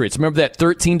Patriots, remember that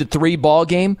 13-3 ball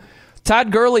game? Todd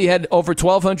Gurley had over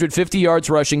 1,250 yards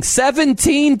rushing,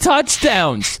 17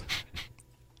 touchdowns.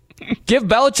 Give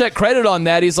Belichick credit on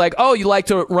that. He's like, you like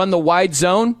to run the wide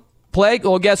zone play?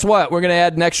 Well, guess what? We're going to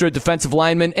add an extra defensive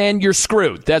lineman, and you're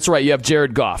screwed. That's right. You have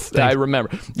Jared Goff. Thanks. I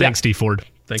remember. Thanks, Steve Ford.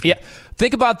 Thank you. Yeah.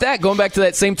 Think about that. Going back to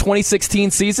that same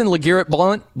 2016 season, LeGarrette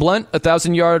Blount,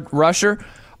 1,000-yard rusher.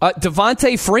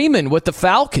 Devontae Freeman with the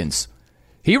Falcons.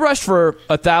 He rushed for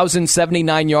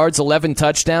 1,079 yards, 11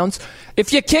 touchdowns.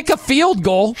 If you kick a field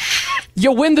goal,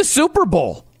 you win the Super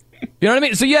Bowl. You know what I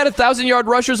mean? So you had 1,000-yard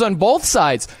rushers on both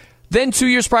sides. Then 2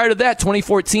 years prior to that,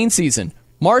 2014 season,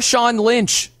 Marshawn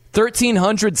Lynch,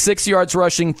 1,306 yards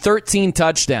rushing, 13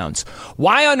 touchdowns.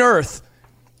 Why on earth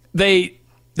they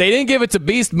didn't give it to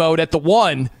beast mode at the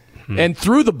 1 and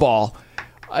threw the ball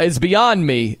is beyond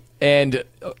me. And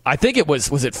I think it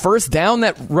was it first down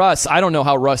that Russ, I don't know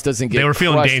how Russ doesn't get. They were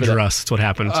feeling dangerous. That's what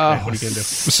happened. What are you going to do?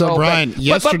 So, Brian,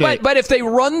 yesterday. But if they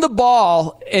run the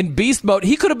ball in beast mode,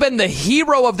 he could have been the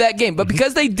hero of that game. But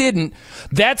because they didn't,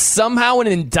 that's somehow an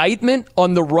indictment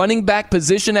on the running back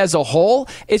position as a whole.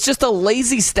 It's just a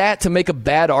lazy stat to make a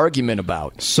bad argument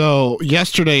about. So,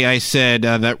 yesterday I said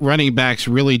that running backs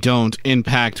really don't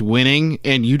impact winning,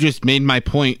 and you just made my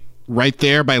point right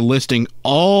there by listing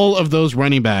all of those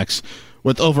running backs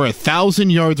with over 1,000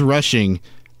 yards rushing,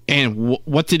 and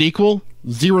what's it equal?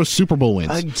 0 Super Bowl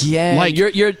wins. Again,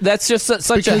 you're that's just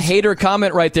such a hater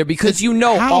comment right there, because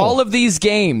all of these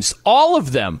games, all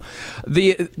of them,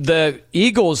 the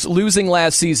Eagles losing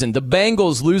last season, the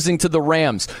Bengals losing to the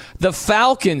Rams, the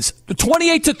Falcons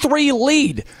 28-3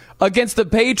 lead against the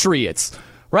Patriots.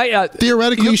 Right,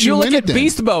 theoretically, you look at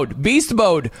beast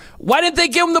mode. Why didn't they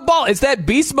give him the ball? Is that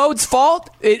beast mode's fault?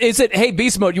 Is it, hey,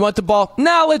 beast mode, you want the ball?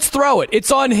 No, let's throw it.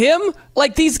 It's on him.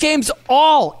 Like, these games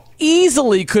all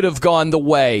easily could have gone the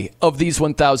way of these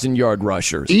 1,000-yard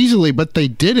rushers. Easily, but they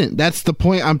didn't. That's the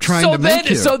point I'm trying to make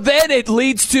here. So then it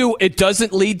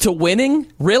doesn't lead to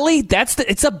winning? Really?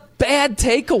 It's a bad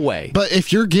takeaway. But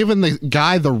if you're giving the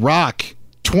guy the rock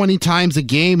 20 times a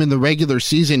game in the regular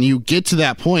season, you get to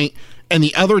that point, and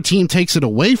the other team takes it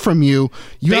away from you,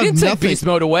 they didn't take beast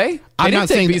mode away. I'm not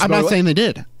saying they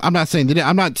did. I'm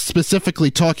not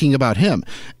specifically talking about him.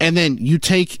 And then you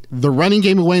take the running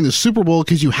game away in the Super Bowl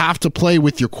because you have to play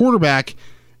with your quarterback.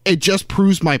 It just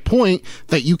proves my point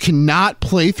that you cannot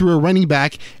play through a running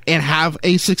back and have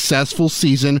a successful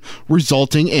season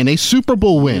resulting in a Super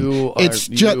Bowl win.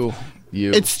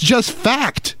 It's just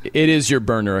fact. It is your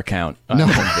burner account. No,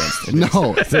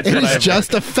 it is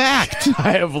just a fact.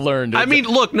 I have learned. I mean,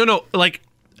 look, no. Like,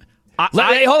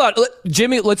 hey, hold on,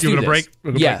 Jimmy. Let's do this. Break?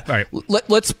 Yeah. All right.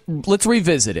 Let's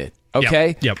revisit it.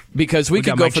 Okay. Yep. Because we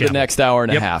could go Mike for Chappell. the next hour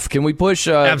and a half. Can we push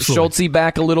Schultze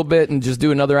back a little bit and just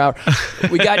do another hour?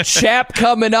 We got Chap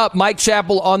coming up. Mike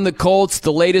Chappell on the Colts.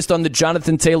 The latest on the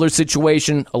Jonathan Taylor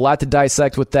situation. A lot to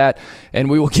dissect with that. And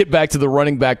we will get back to the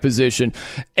running back position.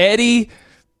 Eddie,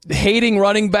 hating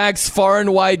running backs far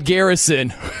and wide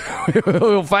Garrison.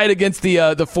 We'll fight against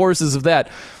the forces of that.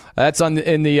 That's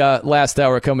in the last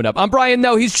hour coming up. I'm Brian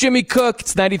Noe. He's Jimmy Cook.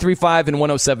 It's 93.5 and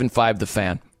 107.5 The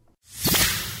Fan.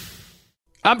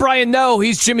 I'm Brian Noe.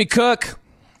 He's Jimmy Cook.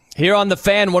 Here on The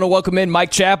Fan, want to welcome in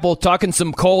Mike Chappell, talking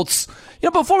some Colts.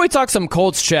 Before we talk some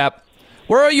Colts, Chap,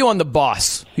 where are you on the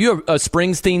boss? You a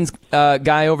Springsteen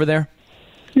guy over there?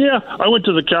 Yeah, I went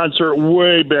to the concert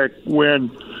way back when.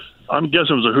 I'm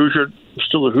guessing it was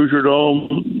still a Hoosier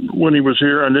Dome when he was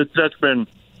here, and that's been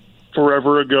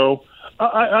forever ago.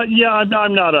 I'm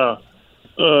not a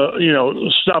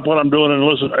stop what I'm doing and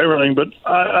listen to everything, but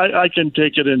I can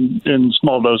take it in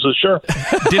small doses, sure.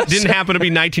 Didn't happen to be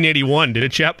 1981, did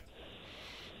it, Chep?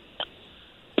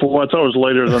 Well, I thought it was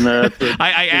later than that. But,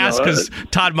 I asked because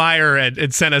Todd Meyer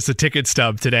had sent us a ticket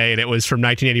stub today, and it was from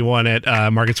 1981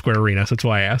 at Market Square Arena. So that's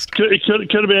why I asked. It could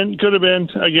have been. Could have been.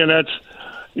 Again, that's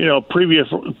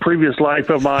previous life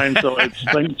of mine. So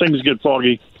things get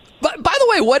foggy. But by the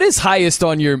way, what is highest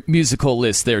on your musical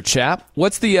list there, chap?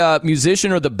 What's the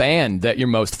musician or the band that you're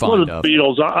most fond of? The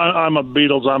Beatles. I'm a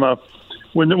Beatles.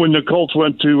 When the Colts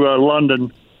went to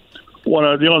London,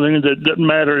 the only thing that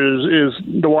mattered is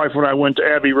the wife and I went to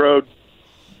Abbey Road,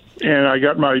 and I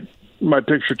got my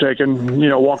picture taken,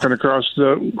 walking across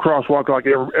the crosswalk like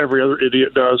every other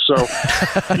idiot does. So,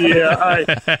 yeah, I'm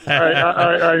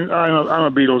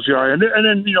a Beatles guy, and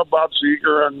then Bob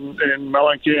Seger and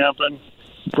Mellencamp and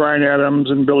Bryan Adams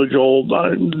and Billy Joel.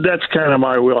 That's kind of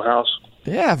my wheelhouse.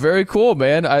 Yeah, very cool,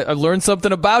 man. I learned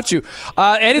something about you.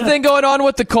 Anything going on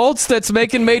with the Colts that's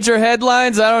making major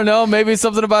headlines? I don't know. Maybe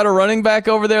something about a running back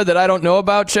over there that I don't know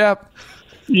about, chap?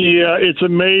 Yeah, it's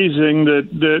amazing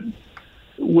that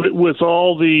with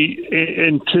all the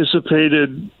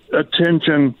anticipated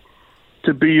attention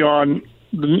to be on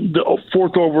the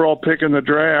fourth overall pick in the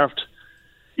draft,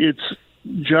 it's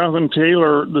Jonathan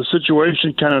Taylor. The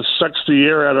situation kind of sucks the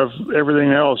air out of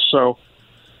everything else. So,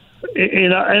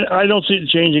 and I don't see it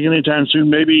changing anytime soon.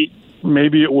 Maybe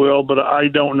it will, but I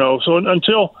don't know. So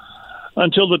until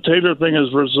the Taylor thing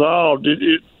is resolved,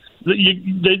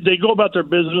 they go about their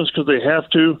business because they have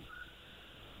to.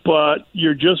 But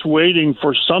you're just waiting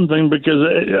for something because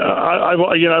I've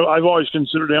always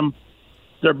considered him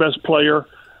their best player.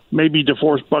 Maybe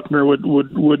DeForest Buckner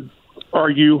would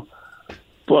argue,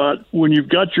 but when you've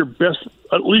got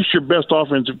at least your best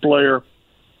offensive player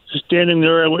standing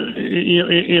there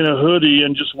in a hoodie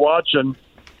and just watching,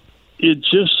 it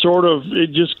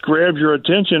just grabs your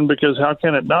attention because how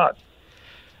can it not?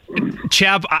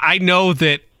 Chap, I know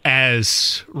that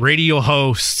as radio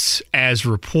hosts, as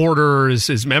reporters,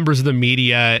 as members of the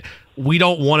media, we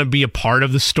don't want to be a part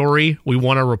of the story. We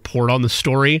want to report on the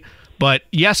story. But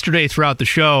yesterday throughout the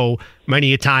show,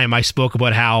 many a time I spoke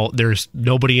about how there's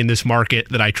nobody in this market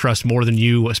that I trust more than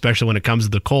you, especially when it comes to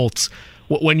the Colts.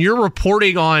 When you're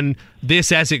reporting on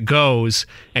this as it goes,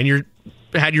 and you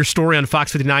had your story on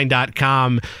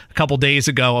Fox59.com a couple days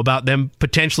ago about them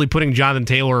potentially putting Jonathan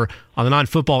Taylor on the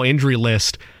non-football injury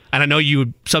list, and I know you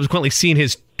had subsequently seen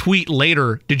his tweet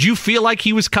later, did you feel like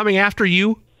he was coming after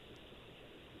you?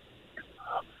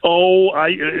 Oh,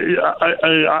 I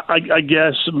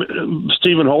guess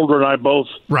Stephen Holder and I both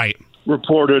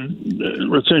reported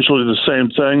essentially the same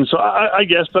thing. So I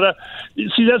guess, but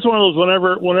see, that's one of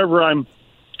those. Whenever I'm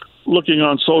looking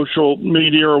on social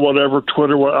media or whatever,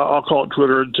 Twitter, I'll call it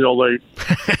Twitter until it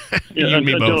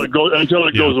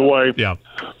goes away. Yeah.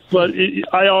 But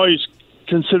I always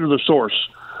consider the source,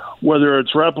 whether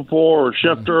it's Rappaport or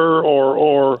Schefter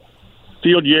or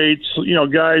Field Yates,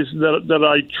 guys that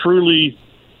I truly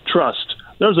trust.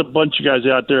 There's a bunch of guys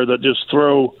out there that just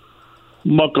throw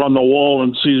muck on the wall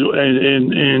and see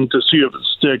and to see if it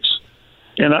sticks.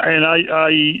 And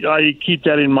I keep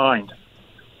that in mind.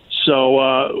 So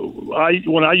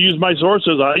when I use my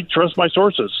sources, I trust my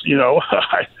sources, or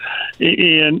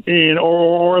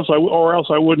else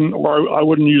I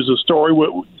wouldn't use a story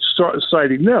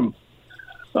citing them.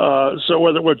 So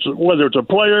whether it's a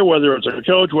player, whether it's a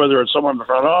coach, whether it's someone in the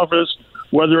front office,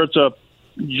 whether it's a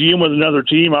GM with another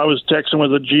team, I was texting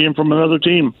with a GM from another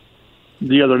team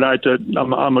the other night that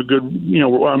I'm a good,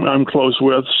 I'm close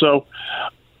with. So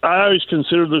I always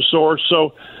consider the source.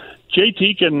 So JT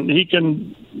he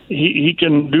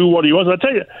can do what he wants. I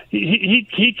tell you,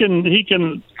 he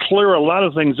can clear a lot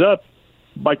of things up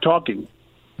by talking.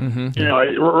 Mm-hmm.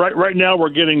 Right now we're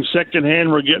getting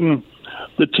secondhand. We're getting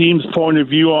the team's point of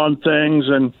view on things,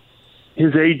 and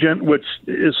his agent, which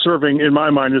is serving, in my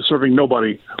mind, is serving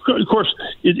nobody. Of course,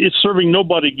 it's serving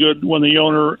nobody good when the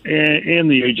owner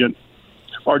and the agent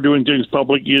are doing things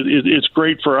public. It's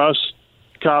great for us,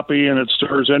 copy, and it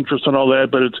stirs interest and all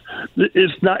that, but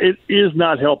it is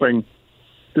not helping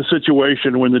the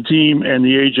situation when the team and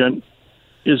the agent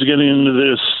is getting into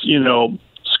this,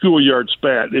 schoolyard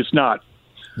spat. It's not.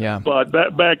 Yeah. But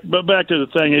back to the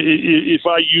thing. If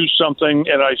I use something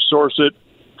and I source it,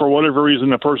 for whatever reason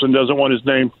the person doesn't want his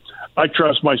name, I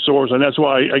trust my source, and that's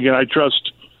why, again, I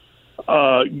trust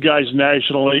guys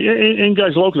nationally and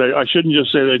guys locally. I shouldn't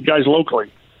just say that, guys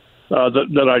locally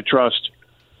that I trust.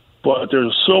 But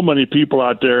there's so many people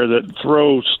out there that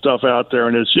throw stuff out there,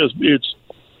 and it's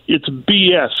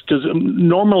BS, because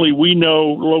normally we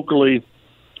know locally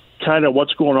kind of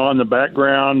what's going on in the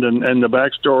background and the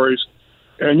backstories,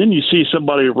 and then you see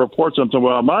somebody report something.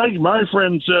 Well, my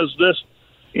friend says this.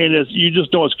 And you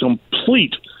just know it's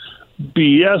complete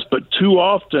BS, but too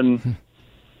often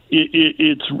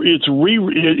it's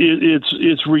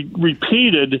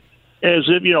repeated as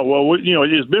if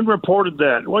it's been reported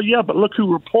that. Well, yeah, but look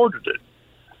who reported it.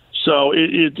 So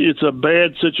it's a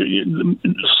bad situation.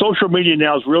 Social media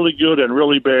now is really good and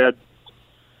really bad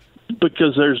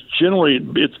because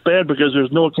it's bad because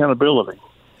there's no accountability.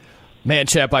 Man,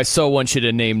 Chap, I so want you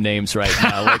to name names right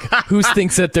now. Like, who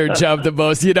thinks that their job the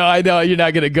most? I know you're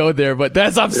not going to go there, but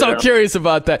I'm so curious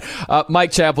about that.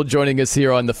 Mike Chappell joining us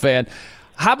here on The Fan.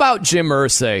 How about Jim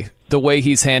Irsay, the way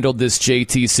he's handled this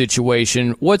JT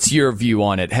situation? What's your view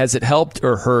on it? Has it helped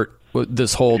or hurt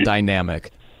this whole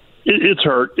dynamic? It's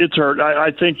hurt. It's hurt.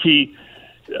 I think he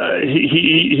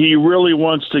really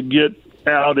wants to get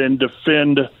out and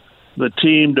defend the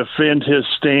team, defend his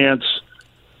stance.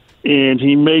 And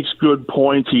he makes good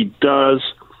points. He does.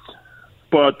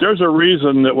 But there's a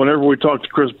reason that whenever we talk to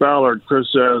Chris Ballard,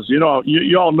 Chris says, you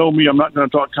all know me, I'm not going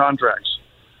to talk contracts.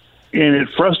 And it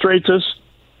frustrates us,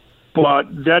 but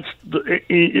that's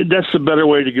the better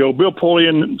way to go. Bill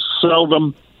Polian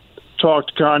seldom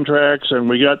talked contracts, and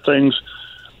we got things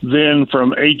then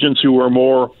from agents who were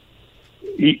more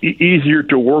easier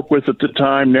to work with at the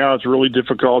time. Now it's really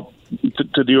difficult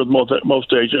to deal with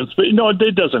most agents. But,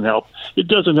 it doesn't help. It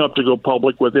doesn't help to go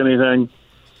public with anything.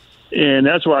 And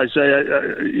that's why I say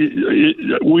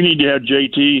we need to have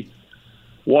JT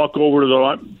walk over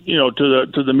to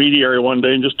the media area one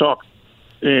day and just talk.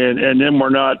 And then we're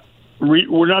not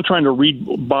trying to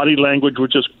read body language,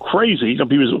 which is crazy.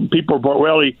 People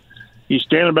are, he's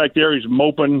standing back there, he's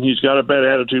moping, he's got a bad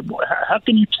attitude. How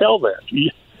can you tell that?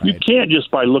 You can't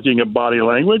just by looking at body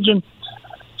language. And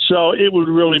so it would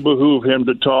really behoove him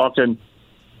to talk, and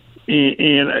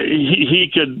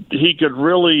he could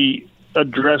really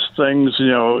address things.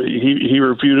 He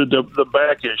refuted the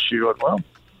back issue, and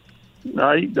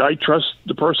I trust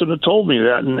the person that told me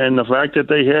that, and the fact that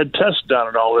they had tests done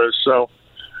and all this. So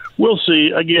we'll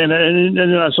see again. And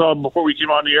then I saw before we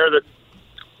came on the air that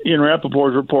Ian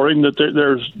Rappaport's reporting that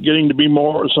there's getting to be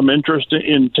some interest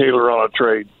in Taylor on a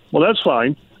trade. Well, that's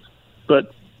fine,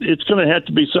 but it's going to have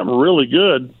to be something really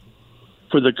good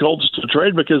for the Colts to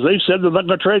trade, because they said they're not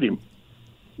going to trade him.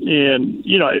 And,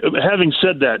 having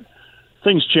said that,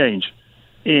 things change.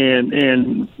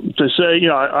 And to say,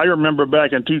 I remember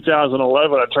back in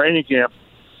 2011 at training camp,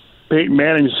 Peyton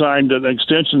Manning signed an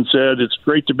extension, said it's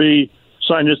great to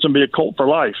sign this and be a Colt for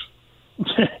life.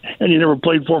 And he never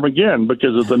played for him again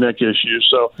because of the neck issue.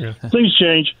 So things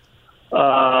change.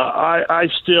 I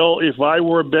still, if I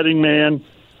were a betting man,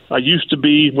 I used to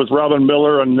be with Robin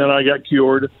Miller, and then I got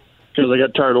cured because I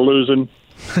got tired of losing.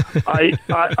 I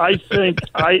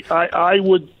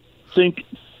would think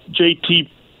JT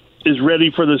is ready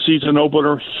for the season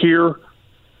opener here,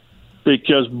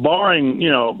 because barring,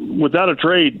 without a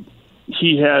trade,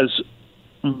 he has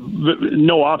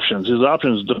no options. His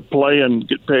option is to play and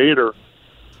get paid, or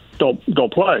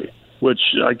don't play, which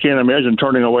I can't imagine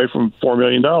turning away from $4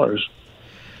 million.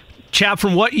 Chap,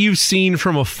 from what you've seen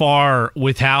from afar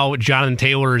with how Jonathan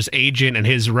Taylor's agent and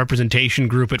his representation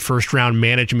group at First Round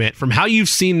Management, from how you've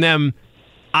seen them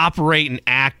operate and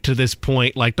act to this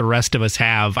point like the rest of us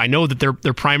have, I know that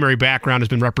their primary background has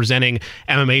been representing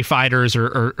MMA fighters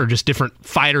or just different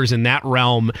fighters in that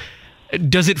realm.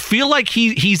 Does it feel like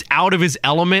he's out of his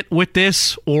element with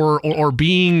this, or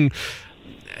being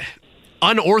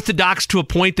unorthodox to a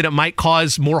point that it might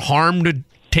cause more harm to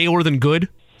Taylor than good?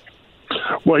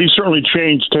 Well, he certainly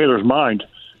changed Taylor's mind.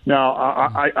 Now,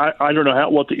 I don't know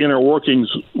what the inner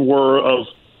workings were of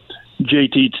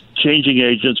JT changing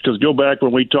agents, because go back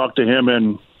when we talked to him,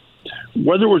 and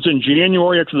whether it was in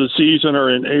January after the season or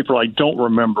in April, I don't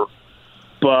remember.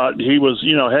 But he was,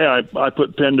 hey, I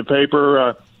put pen to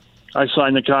paper. I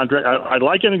signed the contract. I'd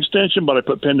like an extension, but I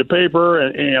put pen to paper,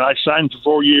 and I signed for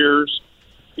 4 years,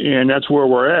 and that's where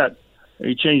we're at.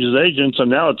 He changed his agents, and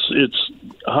now it's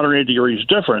 180 degrees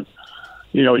different.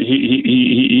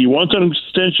 He wants an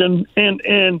extension,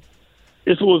 and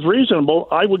if it was reasonable,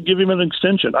 I would give him an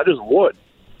extension. I just would.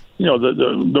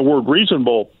 The word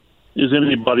reasonable is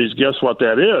anybody's guess what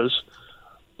that is.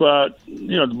 But,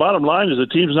 the bottom line is the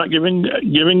team's not giving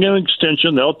an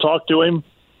extension. They'll talk to him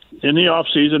in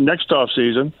the next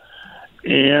offseason,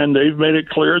 and they've made it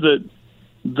clear that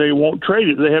they won't trade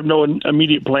it. They have no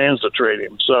immediate plans to trade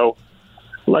him. So,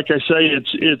 like I say,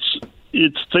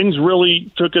 it's things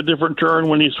really took a different turn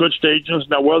when he switched agents.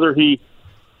 Now, whether he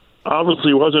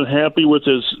obviously wasn't happy with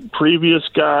his previous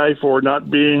guy for not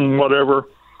being more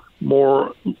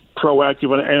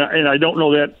proactive, and I don't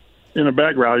know that in the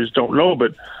background, I just don't know,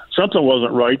 but something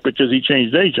wasn't right because he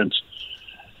changed agents.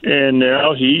 And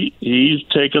now he's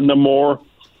taken the more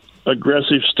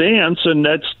aggressive stance, and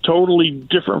that's totally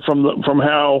different from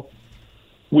how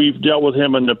we've dealt with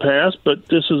him in the past, but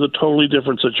this is a totally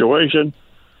different situation.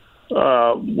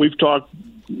 We've talked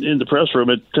in the press room.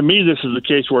 To me, this is a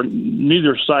case where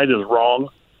neither side is wrong.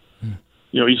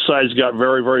 Each side's got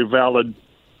very, very valid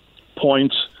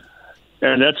points,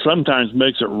 and that sometimes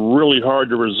makes it really hard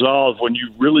to resolve when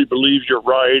you really believe you're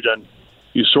right and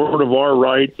you sort of are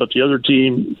right, but the other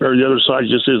team or the other side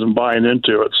just isn't buying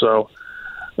into it. So,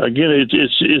 again,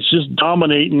 it's just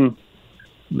dominating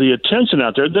the attention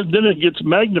out there. Then it gets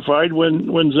magnified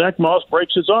when Zach Moss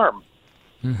breaks his arm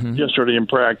yesterday in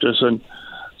practice, and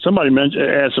somebody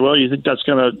asked, "Well, you think that's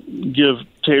going to give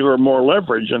Taylor more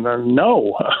leverage?" And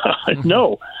no,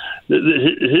 no. His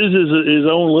is his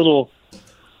own little,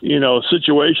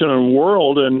 situation and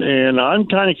world, and I'm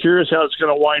kind of curious how it's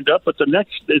going to wind up. But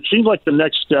it seems like the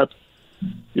next step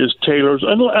is Taylor's,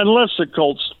 unless the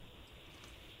Colts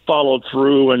follow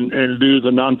through and do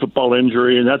the non-football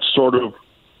injury, and that's sort of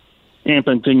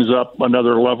amping things up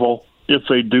another level if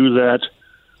they do that.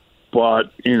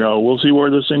 But we'll see where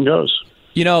this thing goes.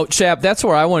 Chap, that's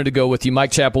where I wanted to go with you.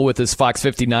 Mike Chappell with his Fox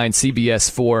 59,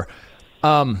 CBS 4.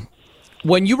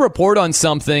 When you report on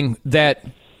something that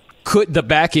the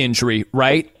back injury,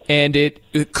 right, and it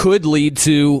could lead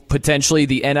to potentially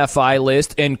the NFI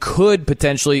list and could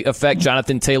potentially affect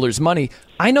Jonathan Taylor's money,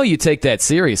 I know you take that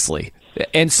seriously.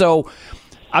 And so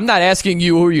I'm not asking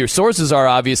you who your sources are,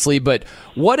 obviously, but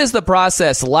what is the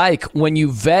process like when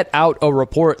you vet out a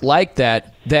report like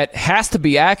that has to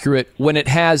be accurate when it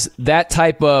has that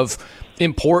type of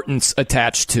importance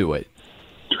attached to it?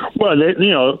 Well,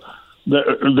 the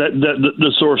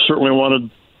source certainly wanted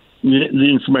the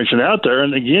information out there,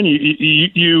 and again,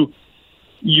 you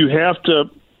have to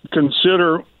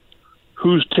consider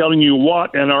who's telling you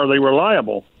what and are they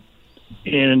reliable.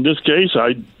 And in this case,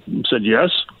 I said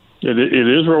yes. It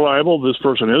is reliable. This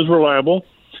person is reliable,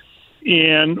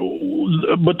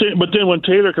 but then when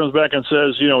Taylor comes back and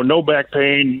says, no back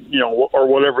pain, or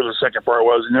whatever the second part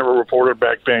was, he never reported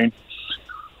back pain.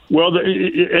 Well,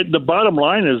 the bottom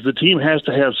line is the team has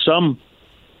to have some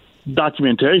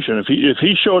documentation. If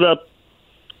he showed up,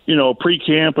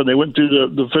 pre-camp and they went through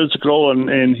the physical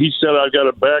and he said, I've got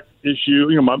a back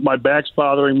issue, my back's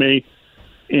bothering me,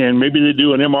 and maybe they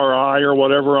do an MRI or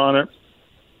whatever on it.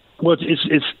 Well,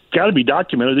 it's got to be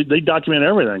documented. They document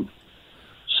everything.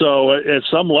 So at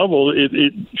some level,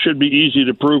 it should be easy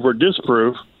to prove or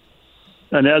disprove.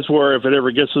 And that's where, if it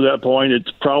ever gets to that point, it's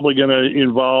probably going to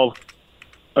involve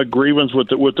a grievance with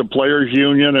the players'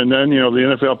 union, and then the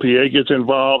NFLPA gets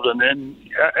involved, and then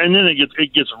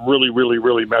it gets really, really,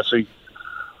 really messy.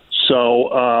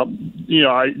 So I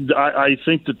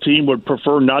think the team would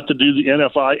prefer not to do the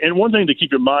NFI. And one thing to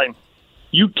keep in mind,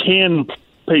 you can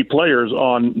pay players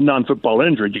on non-football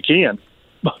injury. You can,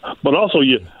 but also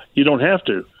you don't have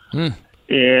to.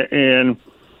 And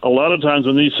a lot of times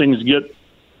when these things get,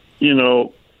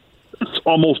 it's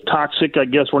almost toxic. I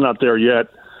guess we're not there yet,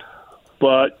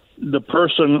 but the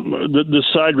person, the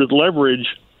side with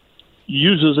leverage,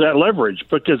 uses that leverage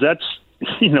because that's,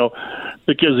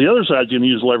 because the other side's going to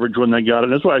use leverage when they got it.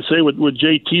 And that's why I say with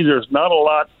JT, there's not a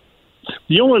lot.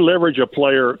 The only leverage a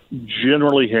player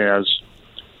generally has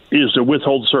is to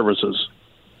withhold services.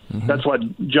 That's what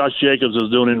Josh Jacobs is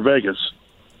doing in Vegas.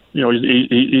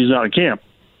 He's not in camp.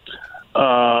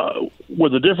 Well,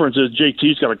 the difference is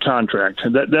JT's got a contract.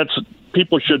 That's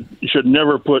people should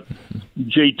never put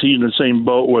JT in the same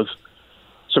boat with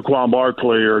Saquon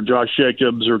Barkley or Josh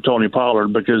Jacobs or Tony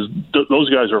Pollard because those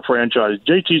guys are franchised.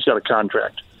 JT's got a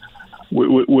contract,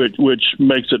 which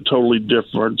makes it totally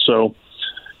different. So,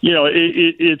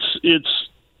 it's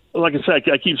like I said,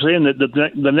 I keep saying that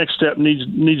the next step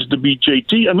needs to be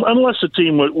JT, unless the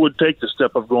team would take the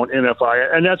step of going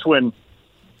NFI, and that's when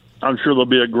I'm sure there'll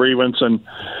be a grievance. And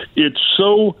it's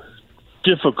so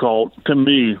difficult to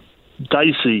me,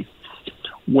 dicey,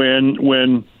 when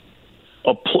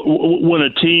a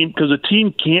team, because a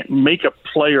team can't make a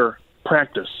player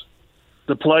practice.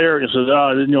 The player says,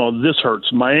 this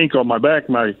hurts, my ankle, my back,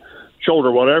 my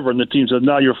shoulder, whatever, and the team says,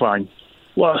 no, you're fine.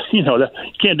 Well, you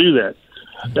can't do that.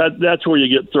 That's where you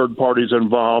get third parties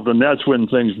involved, and that's when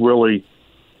things really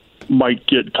might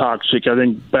get toxic. I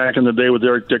think back in the day with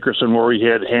Eric Dickerson, where he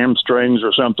had hamstrings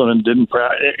or something and didn't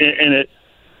practice, and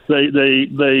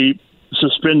they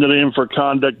suspended him for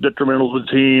conduct detrimental to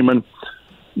the team, and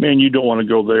man, you don't want to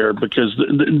go there because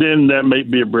then that may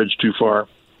be a bridge too far.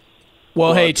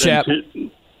 Well, hey, Chap,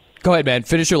 go ahead, man.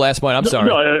 Finish your last point. I'm sorry.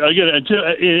 No, again,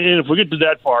 and if we get to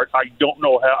that part, I don't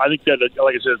know how. I think that,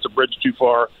 like I said, it's a bridge too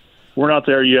far. We're not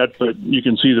there yet, but you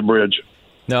can see the bridge.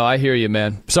 No, I hear you,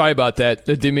 man. Sorry about that.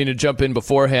 I didn't mean to jump in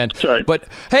beforehand. Sorry. But,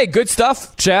 hey, good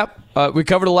stuff, chap. We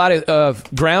covered a lot of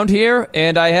ground here,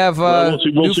 and I have we'll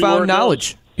newfound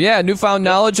knowledge. Yeah, newfound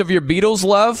knowledge of your Beatles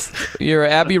love, your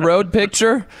Abbey Road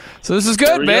picture. So this is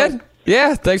good, man. Go.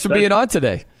 Yeah, thanks for being on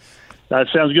today. That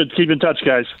sounds good. Keep in touch,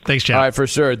 guys. Thanks, Chap. All right, for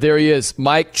sure. There he is,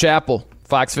 Mike Chappell,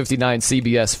 Fox 59,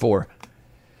 CBS 4.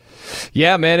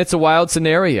 Yeah, man, it's a wild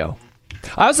scenario.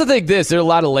 I also think there are a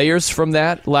lot of layers from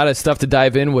that, a lot of stuff to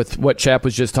dive in with what Chap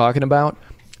was just talking about.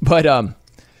 But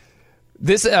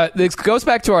this goes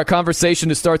back to our conversation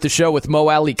to start the show with Mo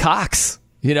Alie-Cox,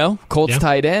 Colts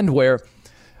tight end, where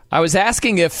I was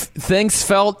asking if things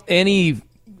felt any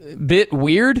bit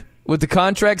weird with the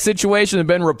contract situation. There have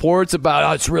been reports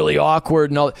about, it's really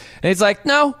awkward and all. And he's like,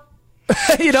 no.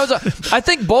 So I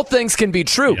think both things can be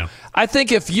true. Yeah. I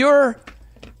think if you're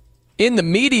in the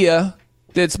media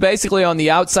that's basically on the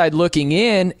outside looking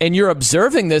in and you're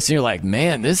observing this and you're like,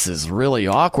 man, this is really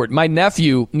awkward. My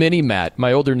nephew, Mini Matt,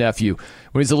 my older nephew,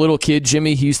 when he was a little kid,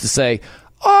 Jimmy, he used to say,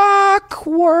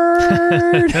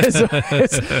 awkward.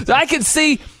 So I can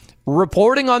see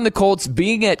reporting on the Colts,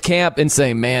 being at camp and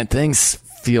saying, man, things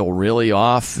feel really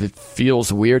off. It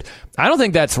feels weird. I don't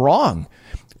think that's wrong.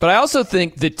 But I also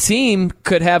think the team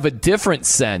could have a different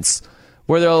sense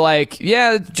where they're like,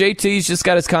 yeah, JT's just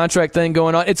got his contract thing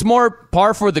going on. It's more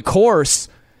par for the course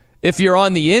if you're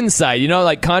on the inside.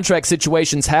 Like contract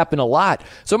situations happen a lot.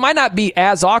 So it might not be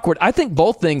as awkward. I think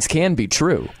both things can be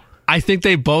true. I think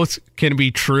they both can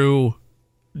be true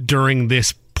during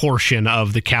this portion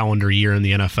of the calendar year in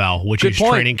the NFL, which is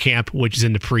training camp, which is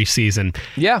in the preseason.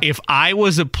 Yeah. If I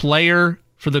was a player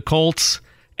for the Colts,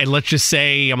 and let's just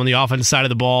say I'm on the offensive side of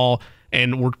the ball,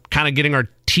 and we're kind of getting our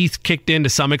teeth kicked in to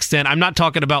some extent. I'm not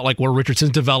talking about like where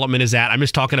Richardson's development is at. I'm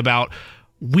just talking about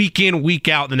week in, week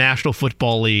out in the National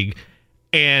Football League.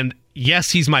 And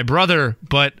yes, he's my brother,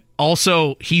 but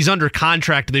also he's under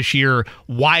contract this year.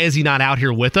 Why is he not out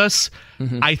here with us?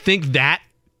 Mm-hmm. I think that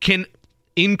can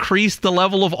increase the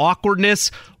level of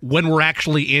awkwardness when we're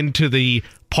actually into the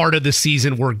part of the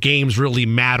season where games really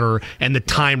matter and the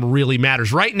time really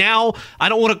matters. Right now, I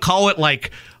don't want to call it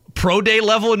like pro day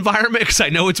level environment because I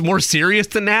know it's more serious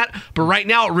than that, but right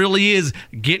now it really is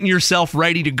getting yourself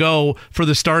ready to go for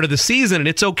the start of the season, and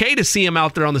it's okay to see him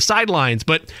out there on the sidelines.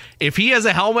 But if he has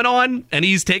a helmet on and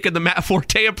he's taking the Matt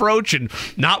Forte approach and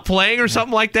not playing or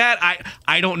something like that,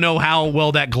 I don't know how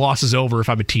well that glosses over if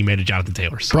I'm a teammate of Jonathan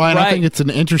Taylor's. Brian, I think it's an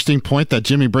interesting point that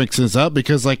Jimmy brings this up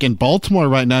because like in Baltimore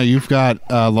right now, you've got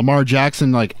Lamar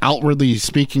Jackson like outwardly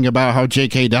speaking about how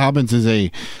J.K. Dobbins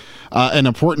is an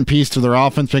important piece to their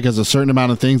offense because a certain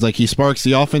amount of things, like he sparks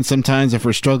the offense sometimes if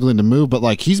we're struggling to move, but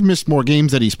like he's missed more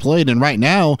games that he's played, and right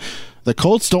now the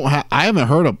Colts don't have, I haven't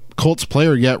heard a Colts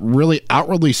player yet really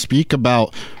outwardly speak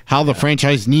about how the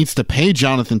franchise needs to pay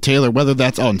Jonathan Taylor, whether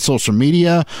that's on social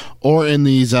or in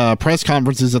these press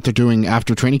conferences that they're doing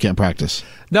after training camp practice.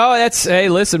 No, hey,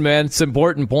 listen, man, it's an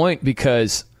important point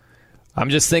because I'm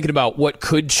just thinking about what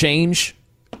could change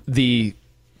the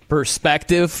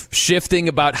perspective shifting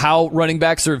about how running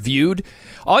backs are viewed.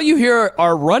 All you hear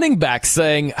are running backs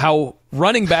saying how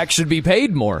running backs should be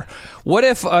paid more. What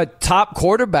if a top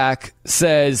quarterback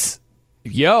says,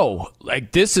 yo,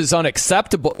 like this is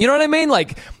unacceptable? You know what I mean?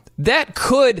 Like that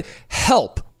could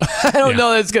help. I don't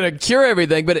know that it's going to cure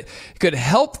everything, but it could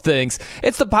help things.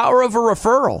 It's the power of a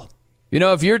referral.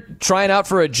 If you're trying out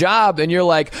for a job and you're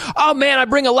like, oh man, I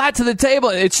bring a lot to the table,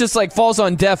 it's just like falls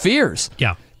on deaf ears.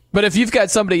 Yeah. But if you've got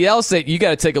somebody else that you got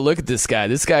to take a look at this guy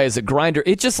is a grinder,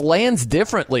 it just lands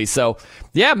differently. So,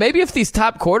 yeah, maybe if these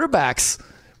top quarterbacks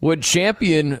would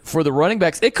champion for the running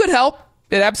backs, it could help.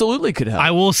 It absolutely could help.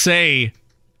 I will say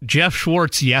Jeff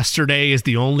Schwartz yesterday is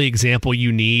the only example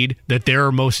you need that there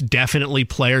are most definitely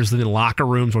players in the locker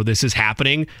rooms where this is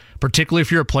happening, particularly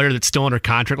if you're a player that's still under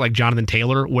contract like Jonathan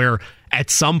Taylor, where at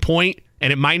some point,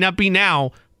 and it might not be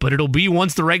now, but it'll be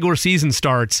once the regular season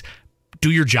starts,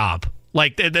 do your job.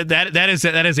 Like that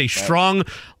is a strong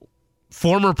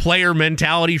former player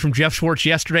mentality from Jeff Schwartz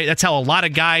yesterday. That's how a lot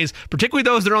of guys, particularly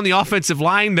those that are on the offensive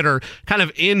line that are kind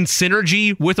of in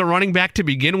synergy with a running back to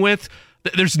begin with,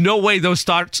 there's no way those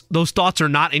thoughts are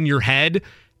not in your head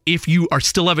if you are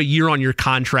still have a year on your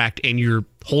contract and you're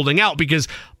holding out. Because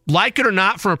like it or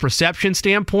not, from a perception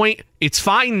standpoint, it's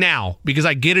fine now because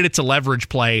I get it. It's a leverage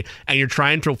play and you're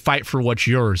trying to fight for what's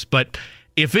yours. But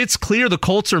if it's clear the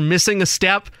Colts are missing a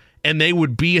step and they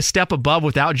would be a step above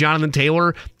without Jonathan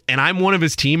Taylor, and I'm one of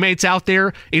his teammates out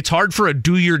there, it's hard for a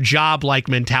do-your-job-like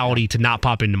mentality to not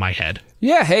pop into my head.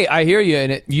 Yeah, hey, I hear you,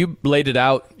 and you laid it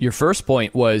out. Your first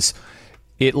point was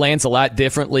it lands a lot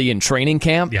differently in training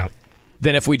camp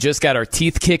than if we just got our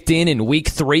teeth kicked in week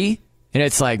 3 And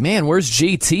it's like, man, where's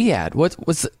JT at?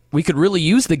 We could really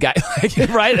use the guy,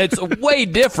 right? It's way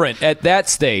different at that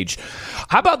stage.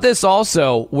 How about this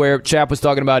also, where Chap was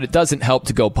talking about it doesn't help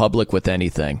to go public with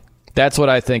anything. That's what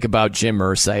I think about Jim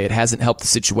Irsay. It hasn't helped the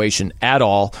situation at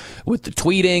all with the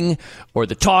tweeting or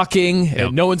the talking,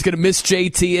 and no one's going to miss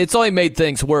JT. It's only made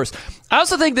things worse. I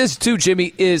also think this, too,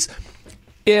 Jimmy, is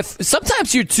if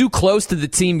sometimes you're too close to the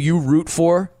team you root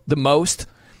for the most,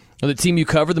 or the team you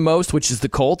cover the most, which is the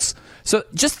Colts. So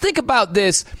just think about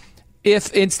this.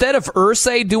 If instead of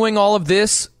Irsay doing all of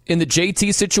this in the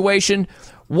JT situation,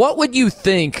 what would you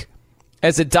think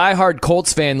as a diehard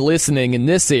Colts fan listening in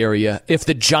this area if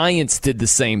the Giants did the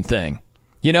same thing?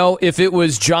 You know, if it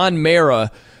was John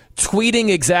Mara tweeting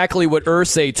exactly what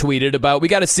Irsay tweeted about, we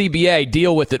got a CBA,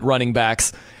 deal with it, running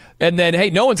backs. And then, hey,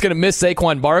 no one's going to miss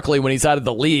Saquon Barkley when he's out of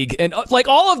the league. And like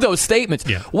all of those statements.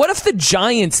 Yeah. What if the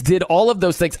Giants did all of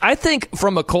those things? I think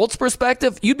from a Colts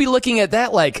perspective, you'd be looking at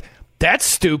that like, that's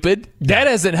stupid. That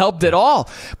hasn't helped at all.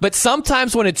 But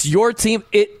sometimes when it's your team,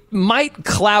 it might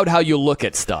cloud how you look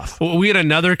at stuff. Well, we had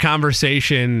another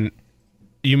conversation,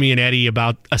 you, me, and Eddie,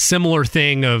 about a similar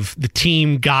thing of the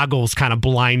team goggles kind of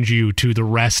blind you to the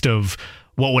rest of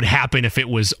what would happen if it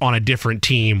was on a different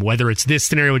team, whether it's this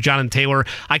scenario with Jonathan Taylor.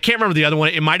 I can't remember the other one.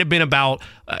 It might have been about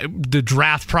the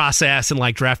draft process and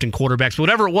like drafting quarterbacks. But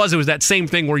whatever it was that same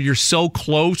thing where you're so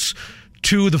close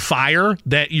to the fire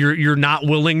that you're not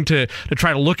willing to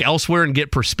try to look elsewhere and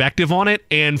get perspective on it.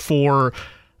 And for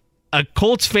a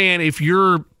Colts fan, if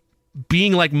you're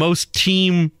being like most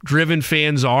team-driven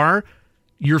fans are,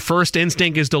 your first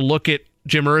instinct is to look at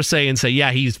Jim Irsay and say,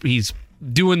 yeah, he's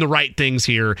doing the right things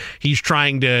here. He's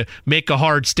trying to make a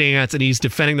hard stance and he's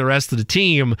defending the rest of the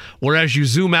team. Whereas you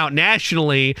zoom out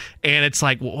nationally and it's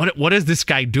like, what is this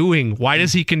guy doing? Why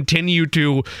does he continue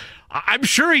to... I'm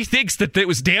sure he thinks that it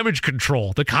was damage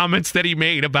control, the comments that he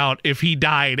made about if he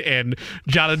died and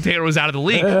Jonathan Taylor was out of the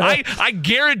league. I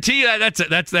guarantee you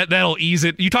that'll ease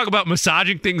it. You talk about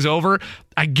massaging things over.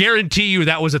 I guarantee you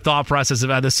that was a thought process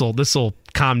of this will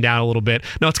calm down a little bit.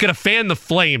 No, it's going to fan the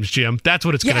flames, Jim. That's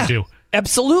what it's going to do.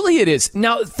 Absolutely it is.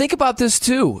 Now, think about this,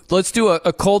 too. Let's do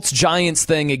a Colts-Giants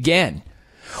thing again.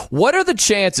 What are the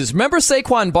chances? Remember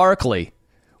Saquon Barkley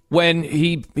when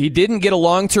he didn't get a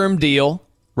long-term deal,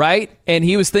 right? And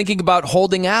he was thinking about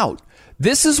holding out.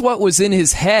 This is what was in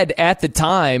his head at the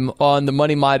time on the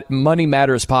Money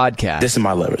Matters podcast. This is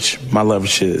my leverage. My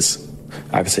leverage is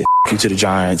I can say you to the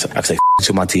Giants. I can say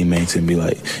to my teammates and be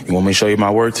like, you want me to show you my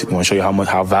worth? You want to show you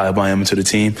how valuable I am to the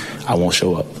team? I won't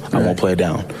show up. I won't play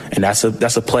down. And that's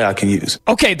a play I can use.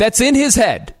 Okay, that's in his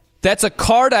head. That's a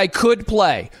card I could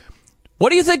play.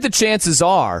 What do you think the chances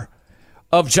are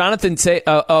of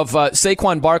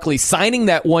Saquon Barkley signing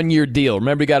that 1-year deal?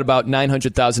 Remember, he got about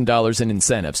 $900,000 in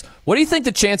incentives. What do you think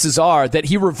the chances are that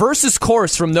he reverses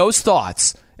course from those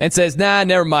thoughts and says, nah,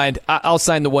 never mind, I'll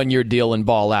sign the 1-year deal and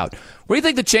ball out? What do you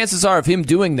think the chances are of him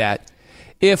doing that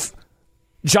if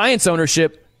Giants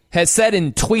ownership has said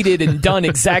and tweeted and done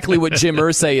exactly what Jim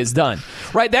Irsay has done?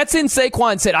 Right? That's in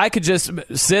Saquon's head. I could just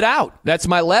sit out. That's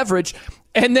my leverage.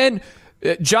 And then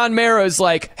John Mara is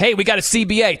like, hey, we got a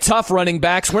CBA, tough running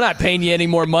backs. We're not paying you any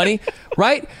more money,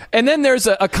 right? And then there's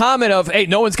a comment of, hey,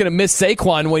 no one's going to miss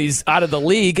Saquon when he's out of the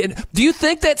league. And do you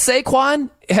think that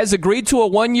Saquon has agreed to a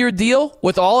 1-year deal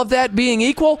with all of that being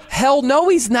equal? Hell no,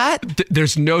 he's not.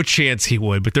 There's no chance he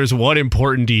would, but there's one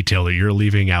important detail that you're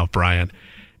leaving out, Brian.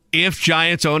 If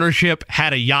Giants ownership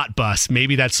had a yacht bus,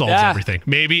 maybe that solves everything.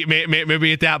 Maybe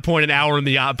at that point, an hour in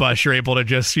the yacht bus, you're able to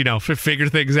just, figure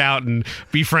things out and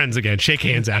be friends again, shake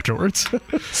hands afterwards.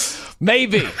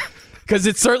 Maybe, because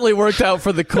it certainly worked out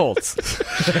for the Colts.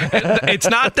 It's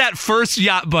not that first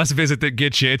yacht bus visit that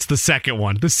gets you. It's the second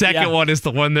one. The second one is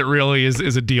the one that really is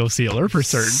a deal sealer for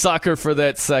certain. Sucker for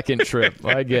that second trip.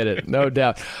 I get it. No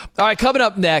doubt. All right, coming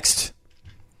up next,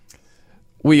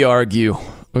 we argue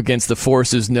against the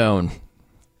forces known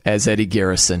as Eddie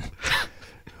Garrison,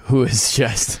 who is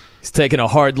he's taking a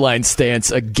hardline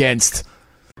stance against.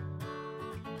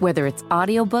 Whether it's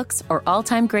audiobooks or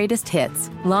all-time greatest hits,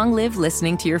 long live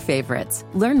listening to your favorites.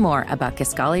 Learn more about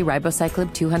Kisqali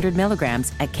Ribociclib 200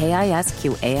 milligrams at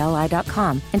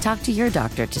KISQALI.com and talk to your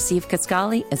doctor to see if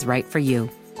Kisqali is right for you.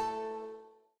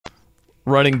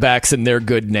 Running backs in their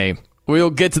good name.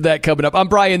 We'll get to that coming up. I'm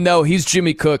Brian Noe. He's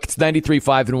Jimmy Cook. It's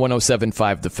 93.5 and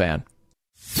 107.5 The Fan.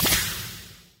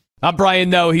 I'm Brian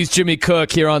Noe. He's Jimmy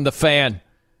Cook here on The Fan.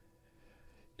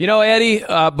 Eddie,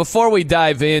 before we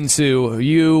dive into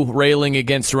you railing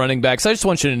against running backs, I just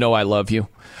want you to know I love you.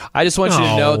 I just want you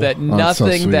to know that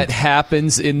nothing that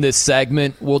happens in this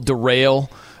segment will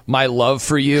derail my love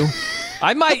for you.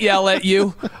 I might yell at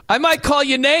you. I might call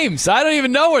you names. I don't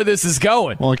even know where this is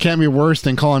going. Well, it can't be worse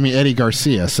than calling me Eddie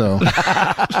Garcia. So,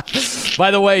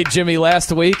 by the way, Jimmy,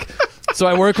 last week, so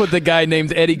I work with a guy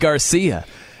named Eddie Garcia,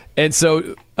 and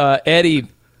so Eddie,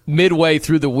 midway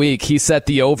through the week, he set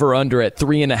the over/under at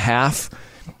 3.5.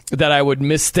 That I would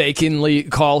mistakenly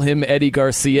call him Eddie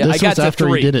Garcia. This I got was after to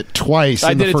 3. he did it twice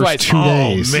in the first 2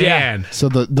 days. Man. So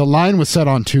the line was set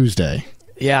on Tuesday.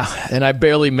 Yeah, and I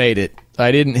barely made it.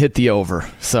 I didn't hit the over,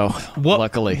 so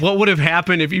luckily. What would have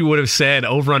happened if you would have said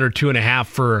over under 2.5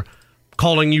 for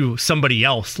calling you somebody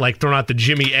else, like throwing out the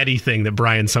Jimmy Eddie thing that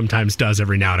Brian sometimes does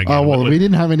every now and again? Oh, well, we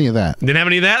didn't have any of that. Didn't have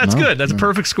any of that? That's No. good. That's a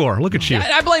perfect score. Look at you.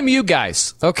 I blame you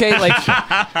guys, okay? Like,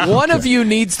 one of you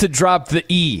needs to drop the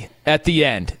E at the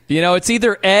end. You know, it's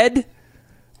either Ed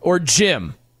or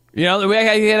Jim. You know, we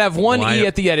can have one E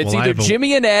at the end. It's either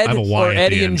Jimmy and Ed or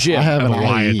Eddie and Jim. I have an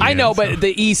I. I know, but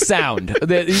the E sound.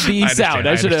 The E sound.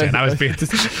 I should have. I was being...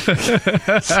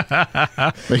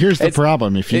 But here's the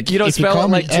problem. If you don't spell it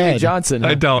like Jimmy Johnson.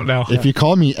 I don't know. If you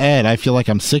call me Ed, I feel like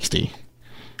I'm 60.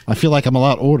 I feel like I'm a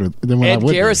lot older than when I Ed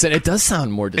would Garrison. be. It does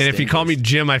sound more distinct. And if you call me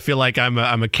Jim, I feel like I'm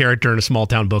a character in a small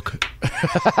town book.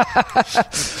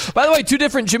 By the way, 2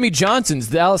 different Jimmy Johnsons.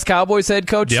 The Dallas Cowboys head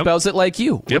coach spells it like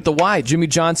you with the Y. Jimmy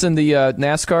Johnson, the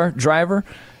NASCAR driver.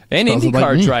 And Spells it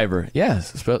IndyCar like driver. Yeah,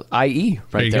 IE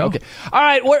right there. Go. Okay. All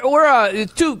right, we're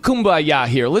too kumbaya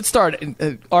here. Let's start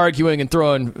arguing and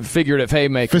throwing figurative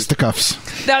haymakers.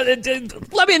 Fisticuffs. Now,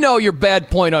 let me know your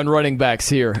bad point on running backs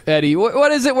here, Eddie.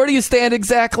 What is it? Where do you stand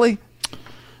exactly?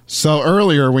 So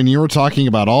earlier, when you were talking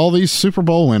about all these Super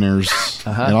Bowl winners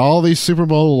and all these Super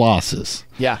Bowl losses,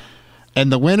 yeah, and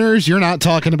the winners, you're not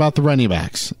talking about the running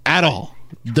backs at all.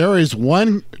 There is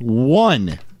one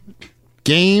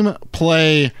game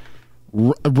play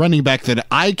running back that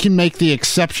I can make the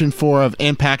exception for of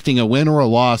impacting a win or a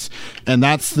loss, and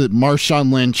that's the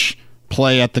Marshawn Lynch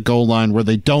play at the goal line where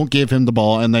they don't give him the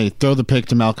ball and they throw the pick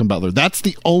to Malcolm Butler. That's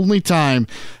the only time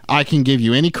I can give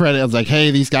you any credit. I was like,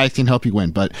 hey, these guys can help you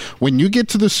win. But when you get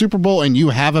to the Super Bowl and you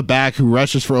have a back who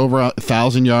rushes for over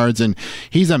 1,000 yards and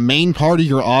he's a main part of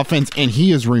your offense and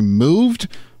he is removed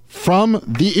from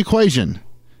the equation,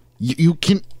 you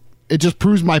can... It just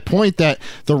proves my point that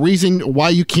the reason why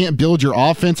you can't build your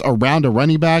offense around a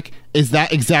running back is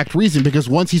that exact reason, because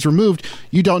once he's removed,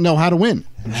 you don't know how to win.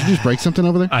 Did you just break something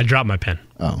over there? I dropped my pen.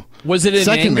 Oh. Was it in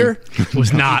anger? It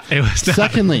was not. It was not.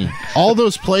 Secondly, all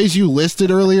those plays you listed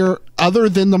earlier, other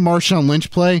than the Marshawn Lynch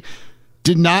play,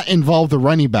 did not involve the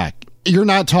running back. You're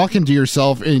not talking to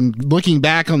yourself and looking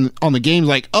back on the games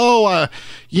like,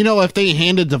 if they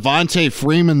handed Devontae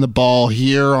Freeman the ball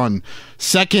here on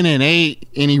 2nd and 8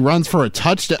 and he runs for a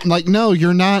touchdown. Like, no,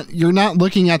 you're not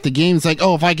looking at the game. It's like,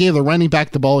 if I gave the running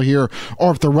back the ball here,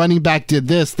 or if the running back did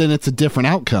this, then it's a different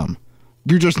outcome.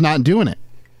 You're just not doing it.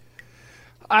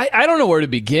 I don't know where to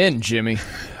begin, Jimmy.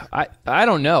 I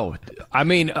don't know. I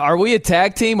mean, are we a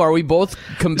tag team? Are we both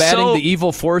combating the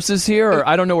evil forces here? Or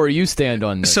I don't know where you stand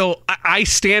on this. So I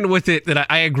stand with it that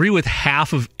I agree with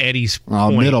half of Eddie's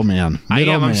point. Middleman.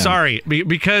 I'm sorry.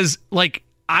 Because,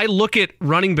 I look at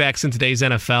running backs in today's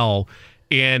NFL,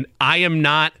 and I am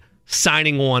not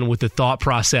signing on with the thought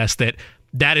process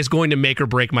that is going to make or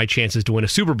break my chances to win a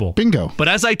Super Bowl. Bingo. But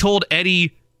as I told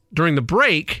Eddie during the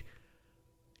break,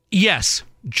 yes,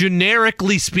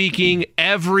 generically speaking,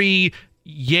 every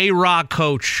yay-rah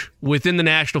coach within the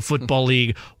National Football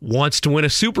League wants to win a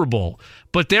Super Bowl.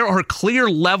 But there are clear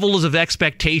levels of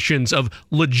expectations, of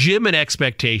legitimate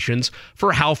expectations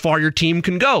for how far your team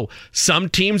can go. Some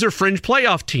teams are fringe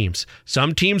playoff teams.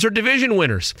 Some teams are division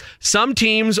winners. Some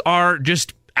teams are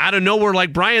just out of nowhere,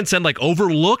 like Brian said,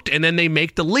 overlooked, and then they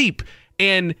make the leap.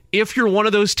 And if you're one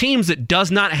of those teams that does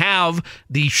not have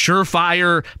the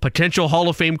surefire potential Hall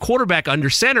of Fame quarterback under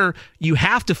center, you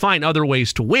have to find other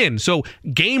ways to win. So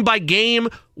game by game,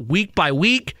 week by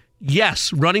week,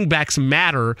 yes, running backs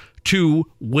matter to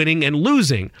winning and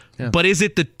losing. Yeah. But is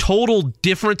it the total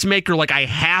difference maker? I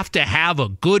have to have a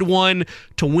good one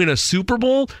to win a Super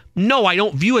Bowl? No, I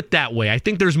don't view it that way. I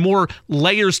think there's more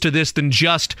layers to this than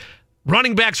just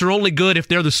running backs are only good if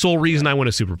they're the sole reason I win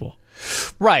a Super Bowl.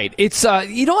 Right. It's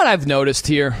you know what I've noticed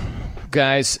here,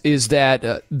 guys, is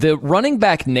that the running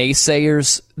back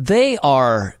naysayers, they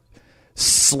are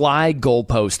sly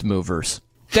goalpost movers.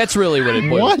 That's really what it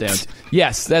boils down to.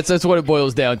 Yes, that's what it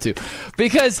boils down to.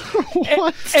 Because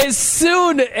as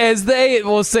soon as they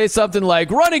will say something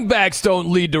like, running backs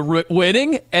don't lead to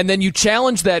winning, and then you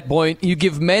challenge that point, you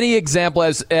give many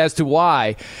examples as to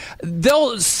why,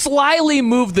 they'll slyly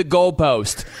move the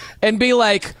goalpost and be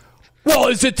like, well,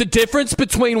 is it the difference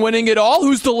between winning it all?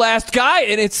 Who's the last guy?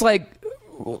 And it's like,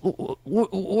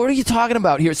 what are you talking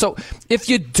about here? So if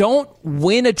you don't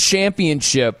win a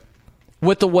championship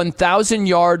with the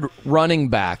 1,000-yard running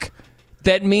back,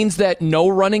 that means that no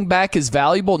running back is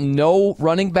valuable. No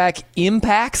running back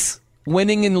impacts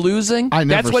winning and losing. I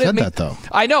never said that, though.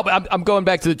 I know, but I'm going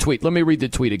back to the tweet. Let me read the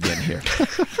tweet again here.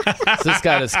 This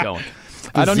got us going.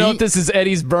 I don't know if this is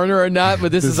Eddie's burner or not,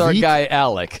 but this is our guy,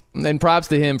 Alec. And props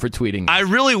to him for tweeting. I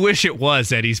really wish it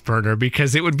was Eddie's burner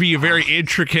because it would be a very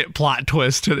intricate plot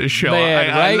twist to the show. Man,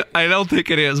 right? I don't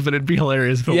think it is, but it'd be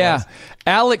hilarious if it was.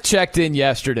 Alec checked in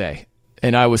yesterday,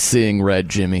 and I was seeing red,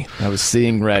 Jimmy. I was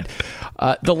seeing red.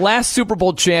 The last Super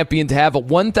Bowl champion to have a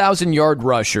 1,000-yard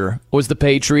rusher was the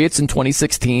Patriots in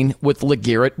 2016 with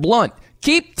LeGarrette Blount.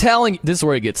 Keep telling, this is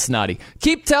where it gets snotty.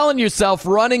 Keep telling yourself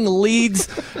running leads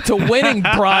to winning,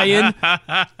 Brian.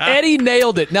 Eddie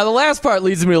nailed it. Now, the last part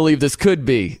leads me to believe this could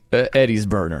be Eddie's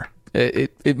burner.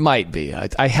 It might be.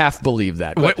 I half believe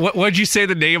that. What'd you say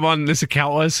the name on this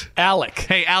account was? Alec.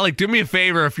 Hey, Alec, do me a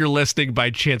favor if you're listening by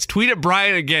chance. Tweet at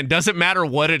Brian again. Doesn't matter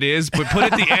what it is, but put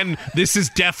at the end, this is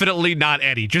definitely not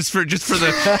Eddie. Just for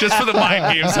the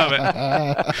mind games of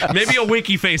it. Maybe a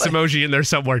winky face emoji in there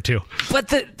somewhere too. But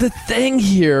the thing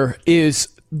here is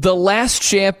the last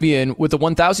champion with a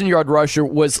 1,000-yard rusher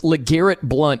was LeGarrette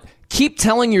Blount. Keep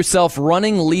telling yourself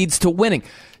running leads to winning.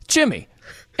 Jimmy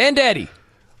and Eddie,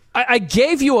 I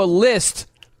gave you a list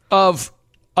of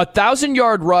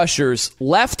 1,000-yard rushers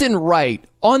left and right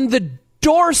on the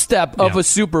doorstep of a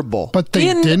Super Bowl. But they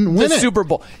didn't win it. Super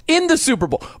Bowl. In the Super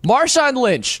Bowl. Marshawn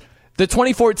Lynch, the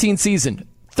 2014 season,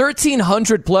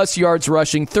 1,300-plus yards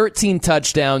rushing, 13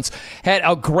 touchdowns, had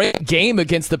a great game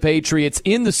against the Patriots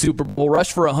in the Super Bowl,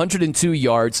 rushed for 102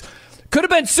 yards. Could have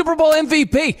been Super Bowl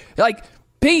MVP. Like,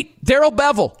 Pete, Darrell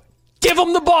Bevel, give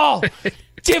him the ball.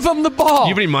 Give him the ball.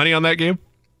 You have any money on that game?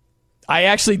 I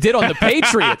actually did on the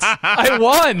Patriots. I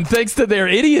won thanks to their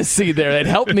idiocy there. It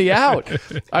helped me out.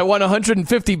 I won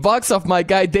 $150 off my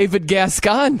guy David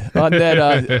Gascon on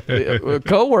that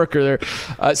coworker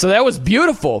there. So that was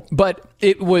beautiful, but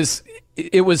it was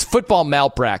football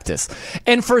malpractice.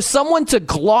 And for someone to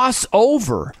gloss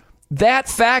over that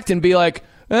fact and be like,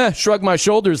 shrug my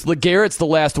shoulders, LeGarrette's the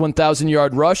last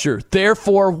 1,000-yard rusher.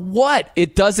 Therefore, what?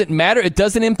 It doesn't matter. It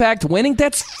doesn't impact winning?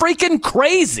 That's freaking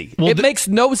crazy. Well, it makes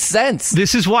no sense.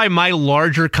 This is why my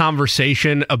larger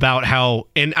conversation about how,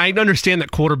 and I understand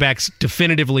that quarterbacks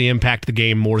definitively impact the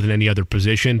game more than any other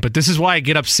position, but this is why I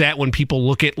get upset when people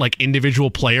look at like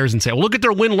individual players and say, well, look at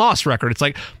their win-loss record. It's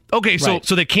like, okay, so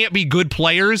they can't be good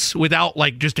players without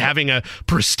like just having a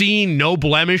pristine, no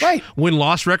blemish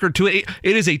win-loss record to it.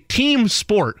 It is a team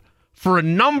sport for a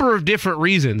number of different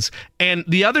reasons. And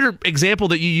the other example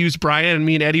that you used, Brian, and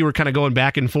me and Eddie were kind of going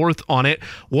back and forth on it,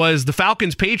 was the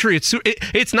Falcons-Patriots.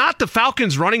 It's not the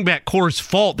Falcons running back core's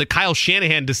fault that Kyle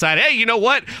Shanahan decided, hey, you know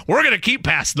what? We're going to keep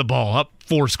passing the ball up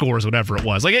 4 scores, whatever it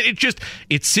was. Like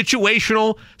it's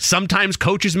situational. Sometimes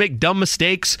coaches make dumb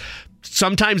mistakes.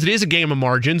 Sometimes it is a game of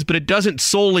margins, but it doesn't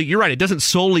solely, you're right, it doesn't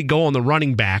solely go on the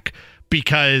running back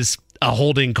because a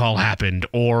holding call happened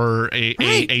or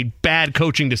a bad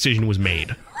coaching decision was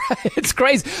made. It's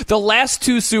crazy. The last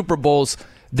 2 Super Bowls,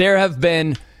 there have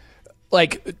been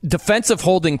like defensive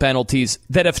holding penalties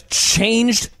that have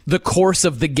changed the course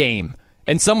of the game.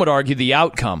 And some would argue the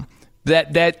outcome.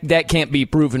 That can't be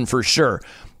proven for sure.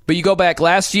 But you go back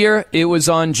last year, it was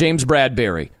on James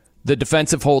Bradbury, the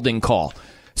defensive holding call.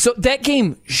 So that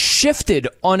game shifted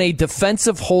on a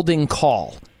defensive holding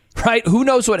call, right? Who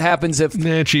knows what happens if...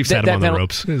 Chiefs had him on the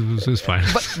ropes. It was fine.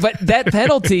 But that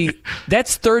penalty,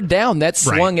 that's third down. That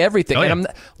swung everything. Oh, yeah. And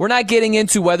we're not getting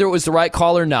into whether it was the right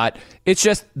call or not. It's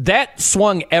just that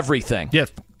swung everything. Yeah.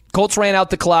 Colts ran out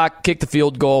the clock, kicked the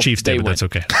field goal. Chiefs did, but that's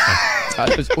okay.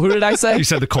 Who did I say? You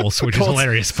said the Colts, which is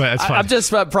hilarious, but that's fine. I'm just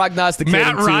prognosticating.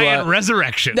 Matt Ryan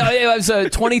resurrection. No, it was a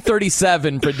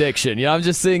 2037 prediction. You know, I'm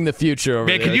just seeing the future over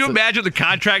Man, there. can you imagine the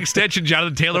contract extension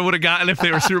Jonathan Taylor would have gotten if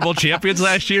they were Super Bowl champions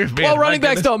last year? Man, well, running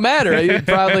backs don't matter. You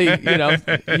probably,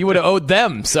 you would have owed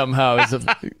them somehow. Is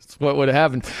what would have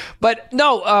happened. But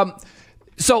no.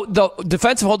 So the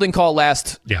defensive holding call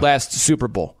last Super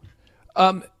Bowl.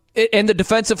 And the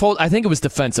defensive hold, I think it was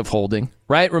defensive holding,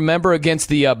 right? Remember against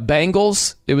the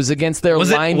Bengals? It was against their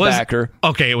linebacker.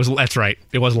 That's right.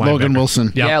 It was linebacker. Logan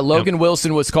Wilson. Yeah, Logan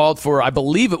Wilson was called for, I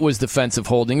believe it was defensive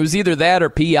holding. It was either that or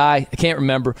PI. I can't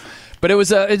remember. But it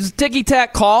was a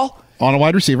ticky-tack call. On a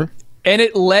wide receiver. And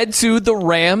it led to the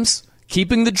Rams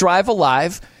keeping the drive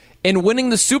alive and winning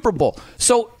the Super Bowl.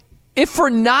 So if for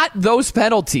not those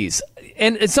penalties,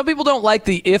 and some people don't like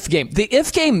the if game. The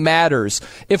if game matters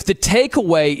if the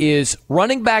takeaway is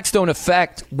running backs don't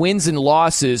affect wins and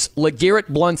losses. LeGarrette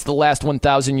Blount's the last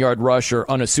 1,000-yard rusher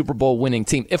on a Super Bowl winning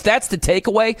team. If that's the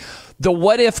takeaway, the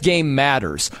what if game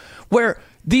matters. Where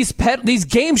these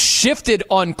games shifted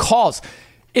on calls.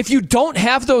 If you don't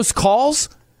have those calls,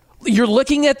 you're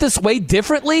looking at this way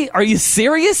differently? Are you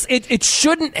serious? It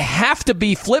shouldn't have to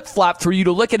be flip-flop for you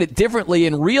to look at it differently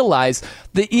and realize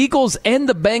the Eagles and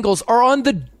the Bengals are on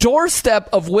the doorstep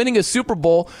of winning a Super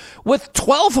Bowl with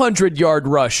 1,200-yard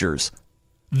rushers.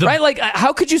 Right? Like,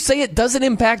 how could you say it doesn't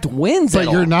impact wins at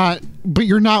all?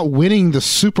 You're not winning the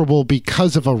Super Bowl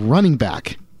because of a running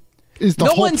back.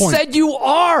 No one said you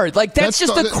are. Like, that's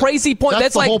just a crazy point.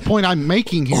 That's the like, whole point I'm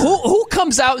making here. Who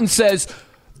comes out and says,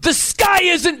 the sky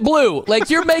isn't blue? Like,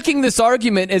 you're making this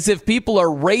argument as if people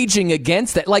are raging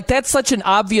against it. Like, that's such an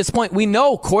obvious point. We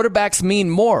know quarterbacks mean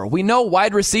more. We know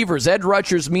wide receivers, edge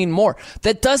rushers mean more.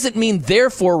 That doesn't mean,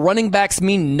 therefore, running backs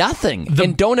mean nothing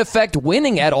and don't affect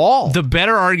winning at all. The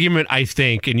better argument, I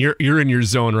think, and you're in your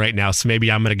zone right now, so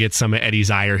maybe I'm going to get some of Eddie's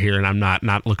ire here, and I'm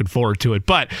not looking forward to it.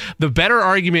 But the better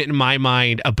argument in my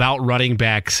mind about running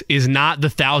backs is not the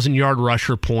 1,000-yard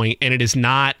rusher point, and it is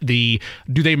not the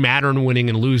do they matter in winning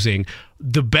and losing.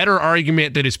 The better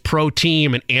argument that is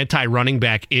pro-team and anti-running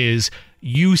back is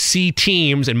you see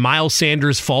teams, and Miles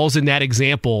Sanders falls in that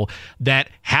example, that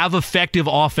have effective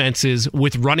offenses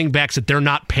with running backs that they're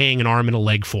not paying an arm and a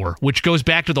leg for, which goes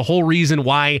back to the whole reason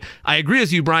why I agree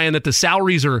with you, Brian, that the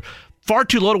salaries are far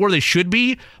too low to where they should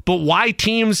be, but why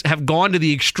teams have gone to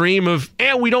the extreme of,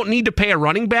 we don't need to pay a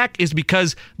running back is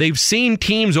because they've seen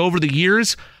teams over the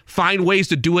years find ways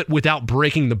to do it without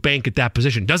breaking the bank at that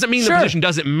position. Doesn't mean the position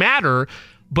doesn't matter,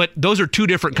 but those are two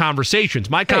different conversations.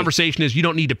 My conversation is you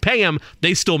don't need to pay them.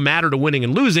 They still matter to winning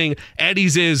and losing.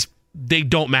 Eddie's is they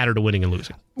don't matter to winning and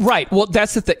losing. Right. Well,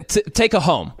 that's the thing. Take a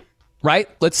home, right?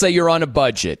 Let's say you're on a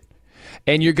budget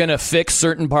and you're going to fix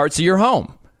certain parts of your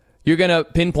home. You're going to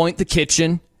pinpoint the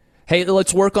kitchen. Hey,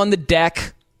 let's work on the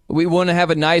deck. We want to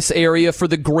have a nice area for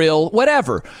the grill,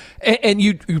 whatever. And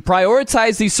you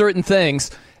prioritize these certain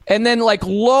things. And then, like,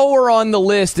 lower on the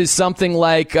list is something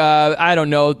like, I don't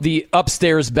know, the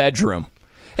upstairs bedroom.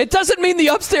 It doesn't mean the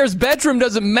upstairs bedroom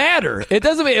doesn't matter. It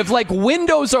doesn't mean if, like,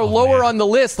 windows are lower on the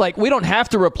list, like, we don't have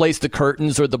to replace the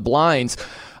curtains or the blinds.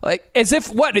 Like, as if,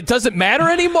 what, it doesn't matter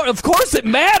anymore? Of course it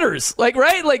matters. Like,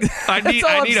 right? Like, I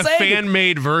need a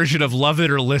fan-made version of Love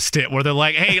It or List It, where they're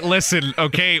like, hey, listen,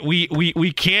 okay, we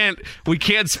can't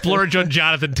splurge on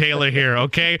Jonathan Taylor here,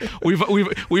 okay?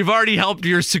 We've already helped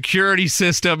your security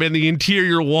system and the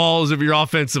interior walls of your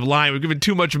offensive line. We've given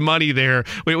too much money there.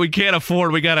 We can't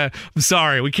afford, I'm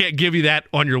sorry, we can't give you that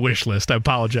on your wish list. I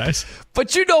apologize.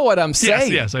 But you know what I'm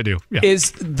saying. Yes, I do. Yeah.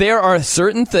 Is there are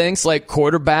certain things like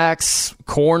quarterbacks,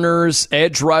 corners,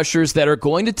 edge rushers that are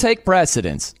going to take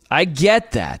precedence. I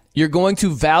get that. You're going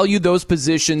to value those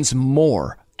positions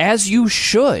more, as you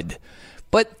should.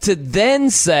 But to then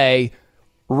say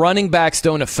running backs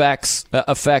don't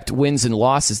affect wins and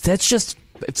losses, it's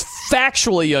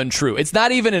factually untrue. It's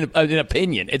not even an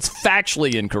opinion. It's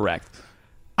factually incorrect.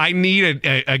 I need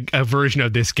a version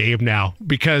of this game now,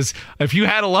 because if you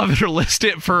had to Love It or List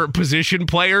It for position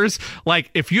players,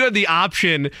 like if you had the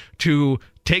option to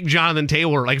take Jonathan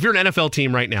Taylor, like if you're an NFL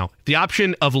team right now, the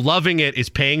option of loving it is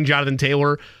paying Jonathan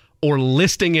Taylor, or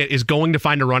listing it is going to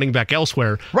find a running back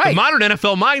elsewhere. Right. The modern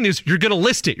NFL mind is you're going to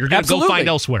list it. You're going to go find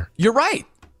elsewhere. You're right.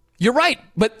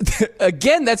 But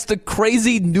again, that's the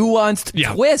crazy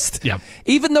nuanced twist. Yeah.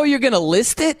 Even though you're going to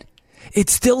list it, it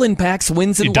still impacts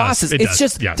wins and losses. It's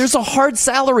just there's a hard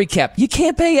salary cap. You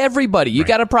can't pay everybody. You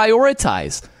got to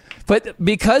prioritize. But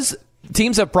because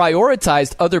teams have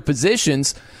prioritized other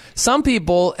positions, some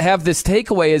people have this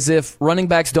takeaway as if running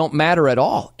backs don't matter at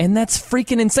all. And that's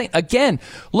freaking insane. Again,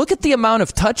 look at the amount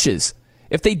of touches.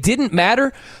 If they didn't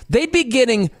matter, they'd be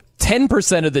getting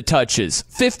 10% of the touches,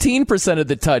 15% of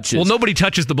the touches. Well, nobody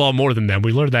touches the ball more than them.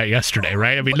 We learned that yesterday,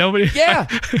 right? I mean, nobody. Yeah.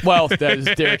 Well, that is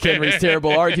Derrick Henry's terrible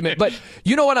argument. But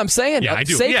you know what I'm saying? Yeah, I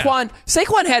do. Saquon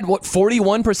had,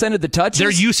 41% of the touches?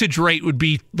 Their usage rate would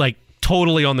be, like,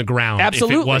 totally on the ground.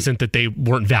 Absolutely. If it wasn't that they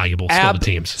weren't valuable still to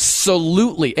teams.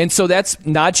 Absolutely. And so that's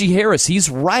Najee Harris. He's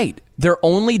right. They're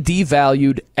only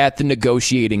devalued at the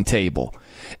negotiating table.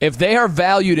 If they are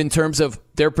valued in terms of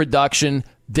their production,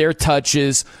 their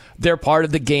touches, they're part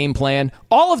of the game plan,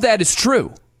 all of that is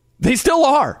true. They still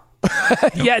are.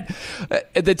 Yet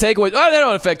the takeaway, they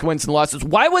don't affect wins and losses.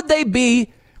 Why would they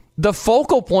be the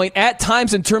focal point at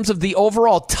times in terms of the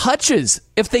overall touches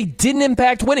if they didn't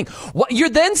impact winning? What you're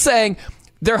then saying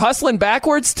they're hustling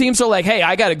backwards. Teams are like, hey,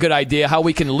 I got a good idea how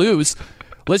we can lose.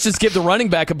 Let's just give the running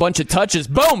back a bunch of touches.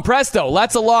 Boom, presto,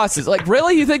 lots of losses. Like,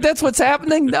 really? You think that's what's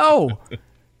happening? No.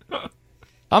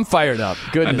 I'm fired up.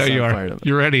 Goodness, I know you are. Fired up.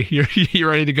 You're ready. You're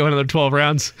ready to go another 12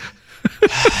 rounds.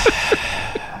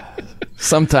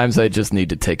 Sometimes I just need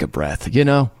to take a breath.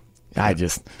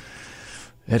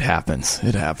 It happens.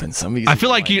 I feel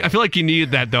like you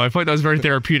needed that though. I feel like that was very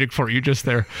therapeutic for you just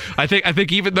there. I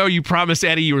think even though you promised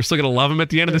Eddie you were still going to love him at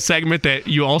the end of the segment, that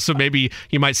you also maybe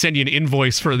he might send you an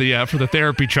invoice for the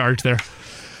therapy charge there.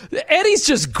 Eddie's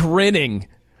just grinning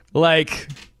like,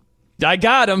 I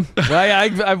got him.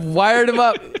 I've wired him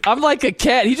up. I'm like a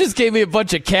cat. He just gave me a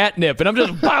bunch of catnip, and I'm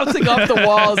just bouncing off the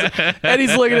walls. And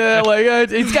he's looking at it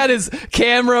like he's got his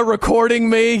camera recording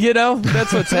me.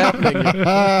 That's what's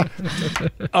happening.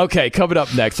 Okay, coming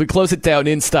up next, we close it down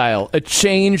in style. A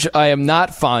change I am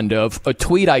not fond of, a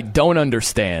tweet I don't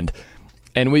understand,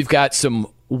 and we've got some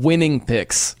winning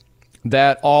picks.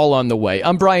 That all on the way.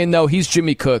 I'm Brian Noe. He's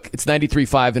Jimmy Cook. It's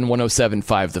 93.5 and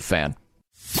 107.5 The Fan.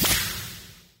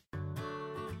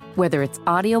 Whether it's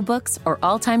audiobooks or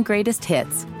all-time greatest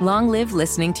hits, long live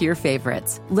listening to your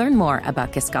favorites. Learn more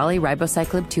about Kisqali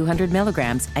Ribociclib 200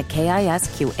 milligrams at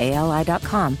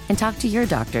KISQALI.com and talk to your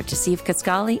doctor to see if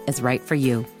Kisqali is right for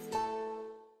you.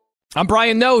 I'm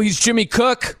Brian Noe. He's Jimmy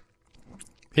Cook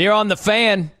here on The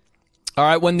Fan. All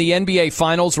right, when the NBA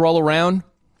Finals roll around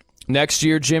next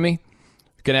year, Jimmy,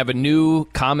 we're going to have a new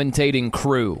commentating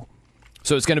crew.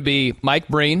 So it's going to be Mike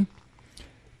Breen.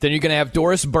 Then you're going to have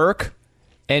Doris Burke.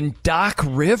 And Doc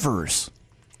Rivers.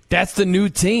 That's the new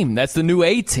team. That's the new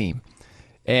A team.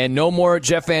 And no more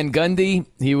Jeff Van Gundy.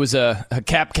 He was a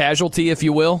cap casualty, if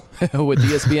you will, with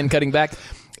ESPN cutting back.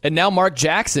 And now Mark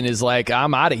Jackson is like,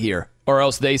 I'm out of here. Or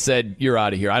else they said, you're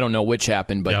out of here. I don't know which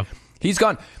happened, but he's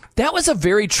gone. That was a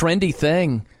very trendy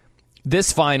thing.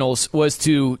 This finals was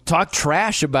to talk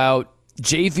trash about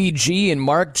JVG and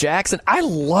Mark Jackson. I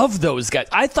love those guys.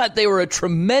 I thought they were a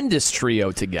tremendous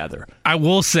trio together. I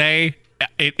will say,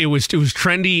 It was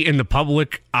trendy in the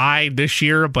public eye this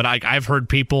year, but I've heard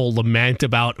people lament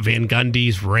about Van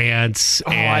Gundy's rants.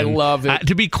 And, I love it.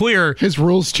 To be clear, his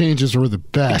rules changes were the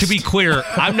best. To be clear,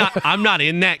 I'm not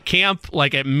in that camp.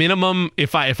 Like at minimum,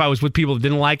 if I was with people that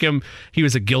didn't like him, he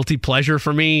was a guilty pleasure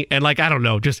for me. And I don't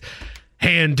know, just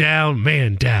hand down,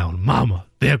 man down, mama.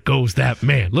 There goes that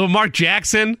man. Little Mark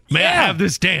Jackson, may I have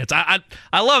this dance? I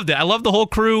loved it. I love the whole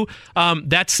crew.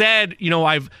 That said,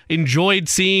 I've enjoyed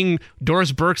seeing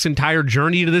Doris Burke's entire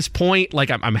journey to this point.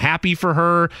 I'm happy for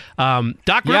her.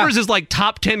 Doc Rivers is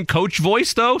top 10 coach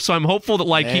voice, though, so I'm hopeful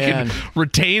that he can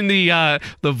retain the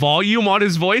volume on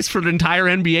his voice for the entire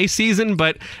NBA season.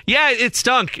 But, yeah, it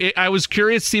stunk. I was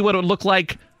curious to see what it would look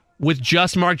like with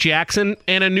just Mark Jackson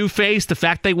and a new face. The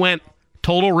fact they went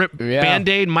total rip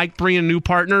Band-Aid, Mike Breen, new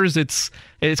partners. It's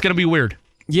going to be weird.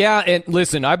 Yeah, and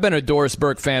listen, I've been a Doris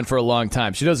Burke fan for a long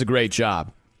time. She does a great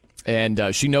job, and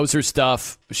she knows her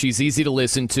stuff. She's easy to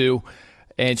listen to,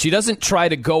 and she doesn't try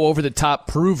to go over the top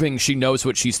proving she knows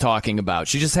what she's talking about.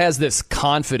 She just has this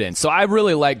confidence. So I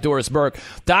really like Doris Burke.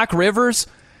 Doc Rivers,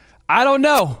 I don't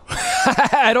know.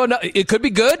 I don't know. It could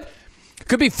be good. It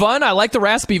could be fun. I like the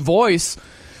raspy voice.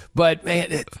 But,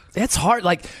 man, it's hard.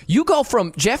 You go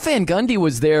from Jeff Van Gundy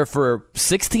was there for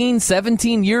 16,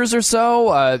 17 years or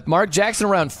so. Mark Jackson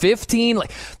around 15.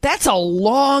 That's a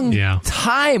long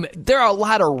time. There are a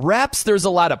lot of reps. There's a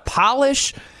lot of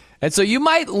polish. And so you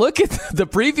might look at the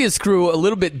previous crew a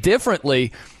little bit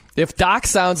differently if Doc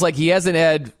sounds like he hasn't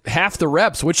had half the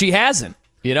reps, which he hasn't,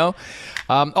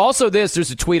 Also there's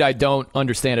a tweet I don't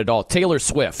understand at all. Taylor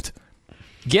Swift.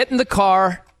 Get in the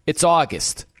car. It's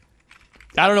August.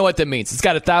 I don't know what that means. It's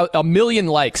got a million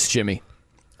likes, Jimmy.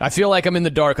 I feel like I'm in the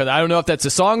dark. I don't know if that's a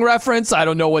song reference. I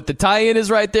don't know what the tie-in is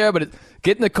right there, but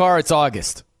get in the car. It's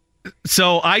August.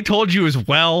 So I told you as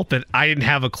well that I didn't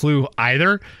have a clue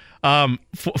either.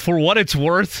 For what it's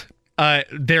worth,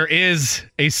 there is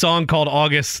a song called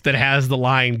August that has the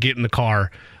line "Get in the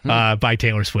car" by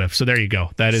Taylor Swift. So there you go.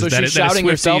 That is shouting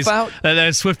herself out. That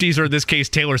is Swifties, or in this case,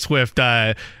 Taylor Swift.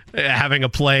 Having a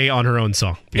play on her own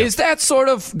song. Yep. Is that sort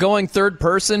of going third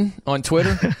person on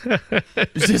Twitter?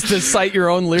 Just to cite your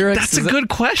own lyrics? That's a good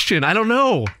question. I don't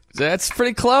know. That's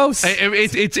pretty close.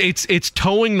 It's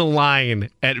towing the line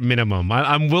at minimum.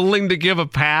 I'm willing to give a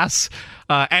pass.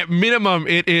 At minimum,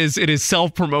 it is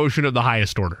self-promotion of the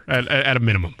highest order at a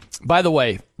minimum. By the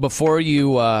way, before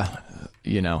you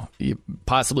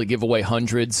possibly give away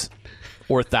hundreds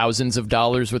or thousands of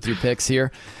dollars with your picks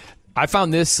here, I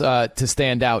found this to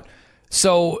stand out.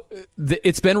 So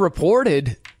it's been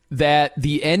reported that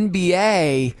the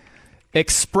NBA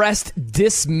expressed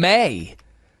dismay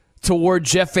toward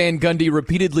Jeff Van Gundy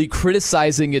repeatedly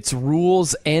criticizing its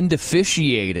rules and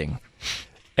officiating.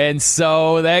 And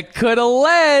so that could have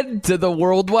led to the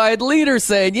worldwide leader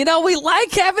saying, we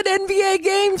like having NBA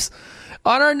games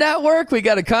on our network. We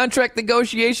got a contract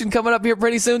negotiation coming up here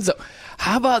pretty soon. So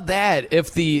how about that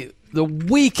if the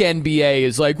weak NBA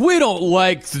is like, we don't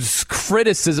like this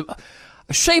criticism?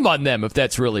 Shame on them if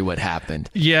that's really what happened.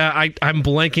 Yeah, I'm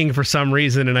blanking for some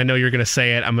reason, and I know you're going to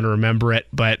say it. I'm going to remember it.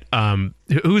 But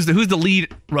who's the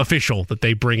lead official that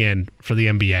they bring in for the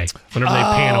NBA whenever they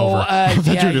pan over?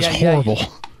 That dude is horrible.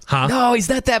 Huh? No, he's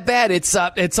not that bad. It's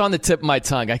on the tip of my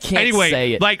tongue. I can't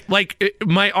say it. Like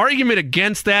my argument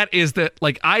against that is that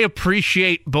I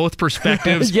appreciate both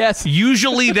perspectives. Yes.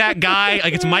 Usually that guy,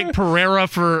 it's Mike Pereira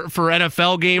for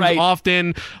NFL games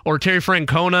often, or Terry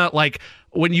Francona.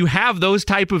 When you have those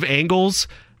type of angles,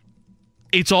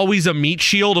 it's always a meat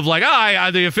shield of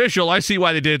the official, I see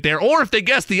why they did it there. Or if they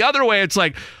guess the other way, it's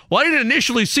I didn't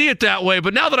initially see it that way,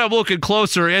 but now that I'm looking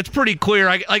closer, it's pretty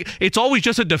clear. It's always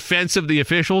just a defense of the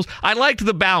officials. I liked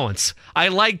the balance. I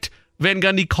liked Van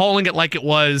Gundy calling it like it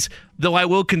was, though I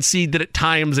will concede that at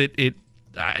times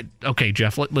okay,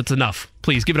 Jeff, let's enough.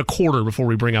 Please give it a quarter before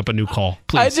we bring up a new call.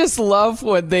 Please. I just love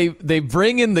when they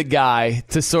bring in the guy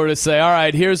to sort of say, all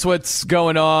right, here's what's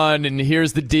going on and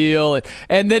here's the deal.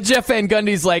 And then Jeff Van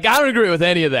Gundy's like, I don't agree with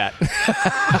any of that.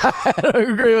 I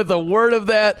don't agree with a word of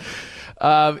that.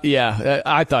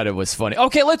 I thought it was funny.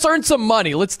 Okay, let's earn some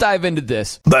money. Let's dive into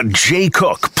this. The Jay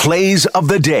Cook Plays of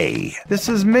the Day. This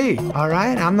is me, all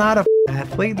right? I'm not a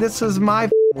athlete. This is my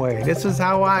way. This is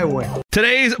how I win.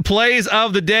 Today's Plays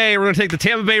of the Day, we're going to take the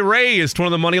Tampa Bay Rays to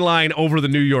win the money line over the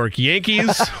New York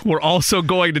Yankees. We're also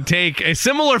going to take a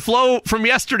similar flow from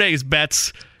yesterday's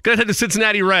bets. Going to take the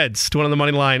Cincinnati Reds to win on the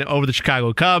money line over the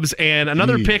Chicago Cubs. And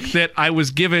another pick that I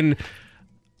was given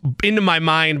into my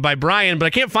mind by Brian, but I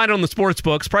can't find it on the sports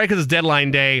books, probably because it's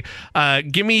deadline day.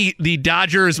 Give me the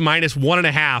Dodgers minus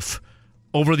 1.5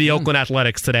 over the Oakland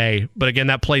Athletics today. But again,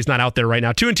 that play's not out there right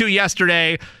now. 2-2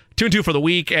 yesterday, 2-2 for the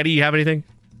week. Eddie, you have anything?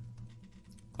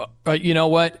 You know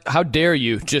what? How dare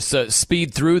you just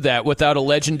speed through that without a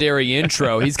legendary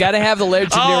intro? He's got to have the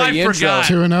legendary intro.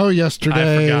 2-0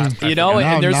 yesterday.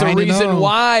 And there's a reason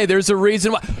why. There's a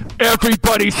reason why.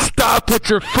 Everybody stop what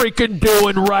you're freaking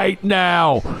doing right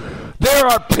now. There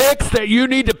are picks that you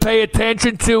need to pay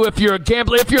attention to if you're a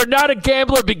gambler. If you're not a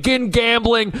gambler, begin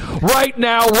gambling right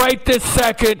now, right this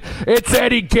second. It's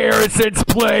Eddie Garrison's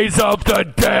Plays of the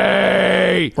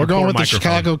Day. We're going with the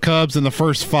Chicago Cubs in the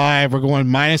first 5. We're going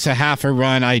minus a half a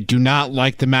run. I do not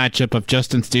like the matchup of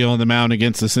Justin Steele on the mound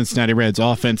against the Cincinnati Reds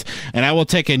offense. And I will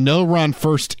take a no-run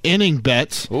first inning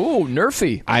bet. Ooh,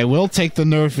 Nerfy. I will take the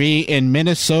Nerfy in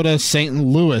Minnesota, St.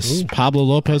 Louis. Ooh. Pablo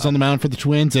Lopez on the mound for the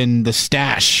Twins, and the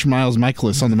stash, Miles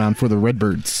Michaelis on the mound for the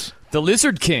Redbirds. The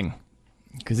Lizard King,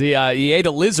 because he ate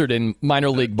a lizard in minor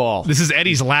league ball. This is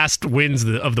Eddie's last wins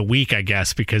of the week, I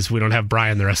guess, because we don't have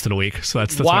Brian the rest of the week. So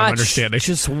that's what I'm understanding.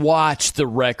 Just watch the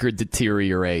record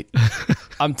deteriorate.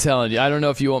 I'm telling you, I don't know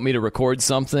if you want me to record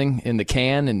something in the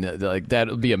can, and that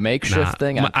would be a makeshift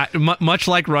thing. Much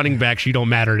like running backs, you don't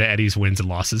matter to Eddie's wins and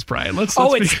losses, Brian.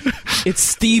 It's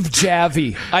Steve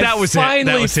Javy. I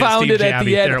finally found it at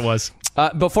the end. There it was.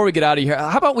 Before we get out of here,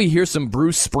 how about we hear some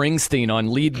Bruce Springsteen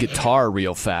on lead guitar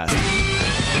real fast?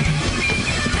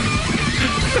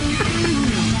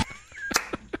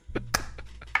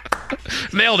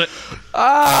 Nailed it.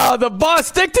 The boss.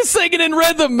 Stick to singing in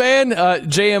rhythm, man.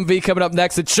 JMV coming up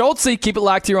next. It's Schultz. Keep it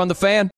locked here on The Fan.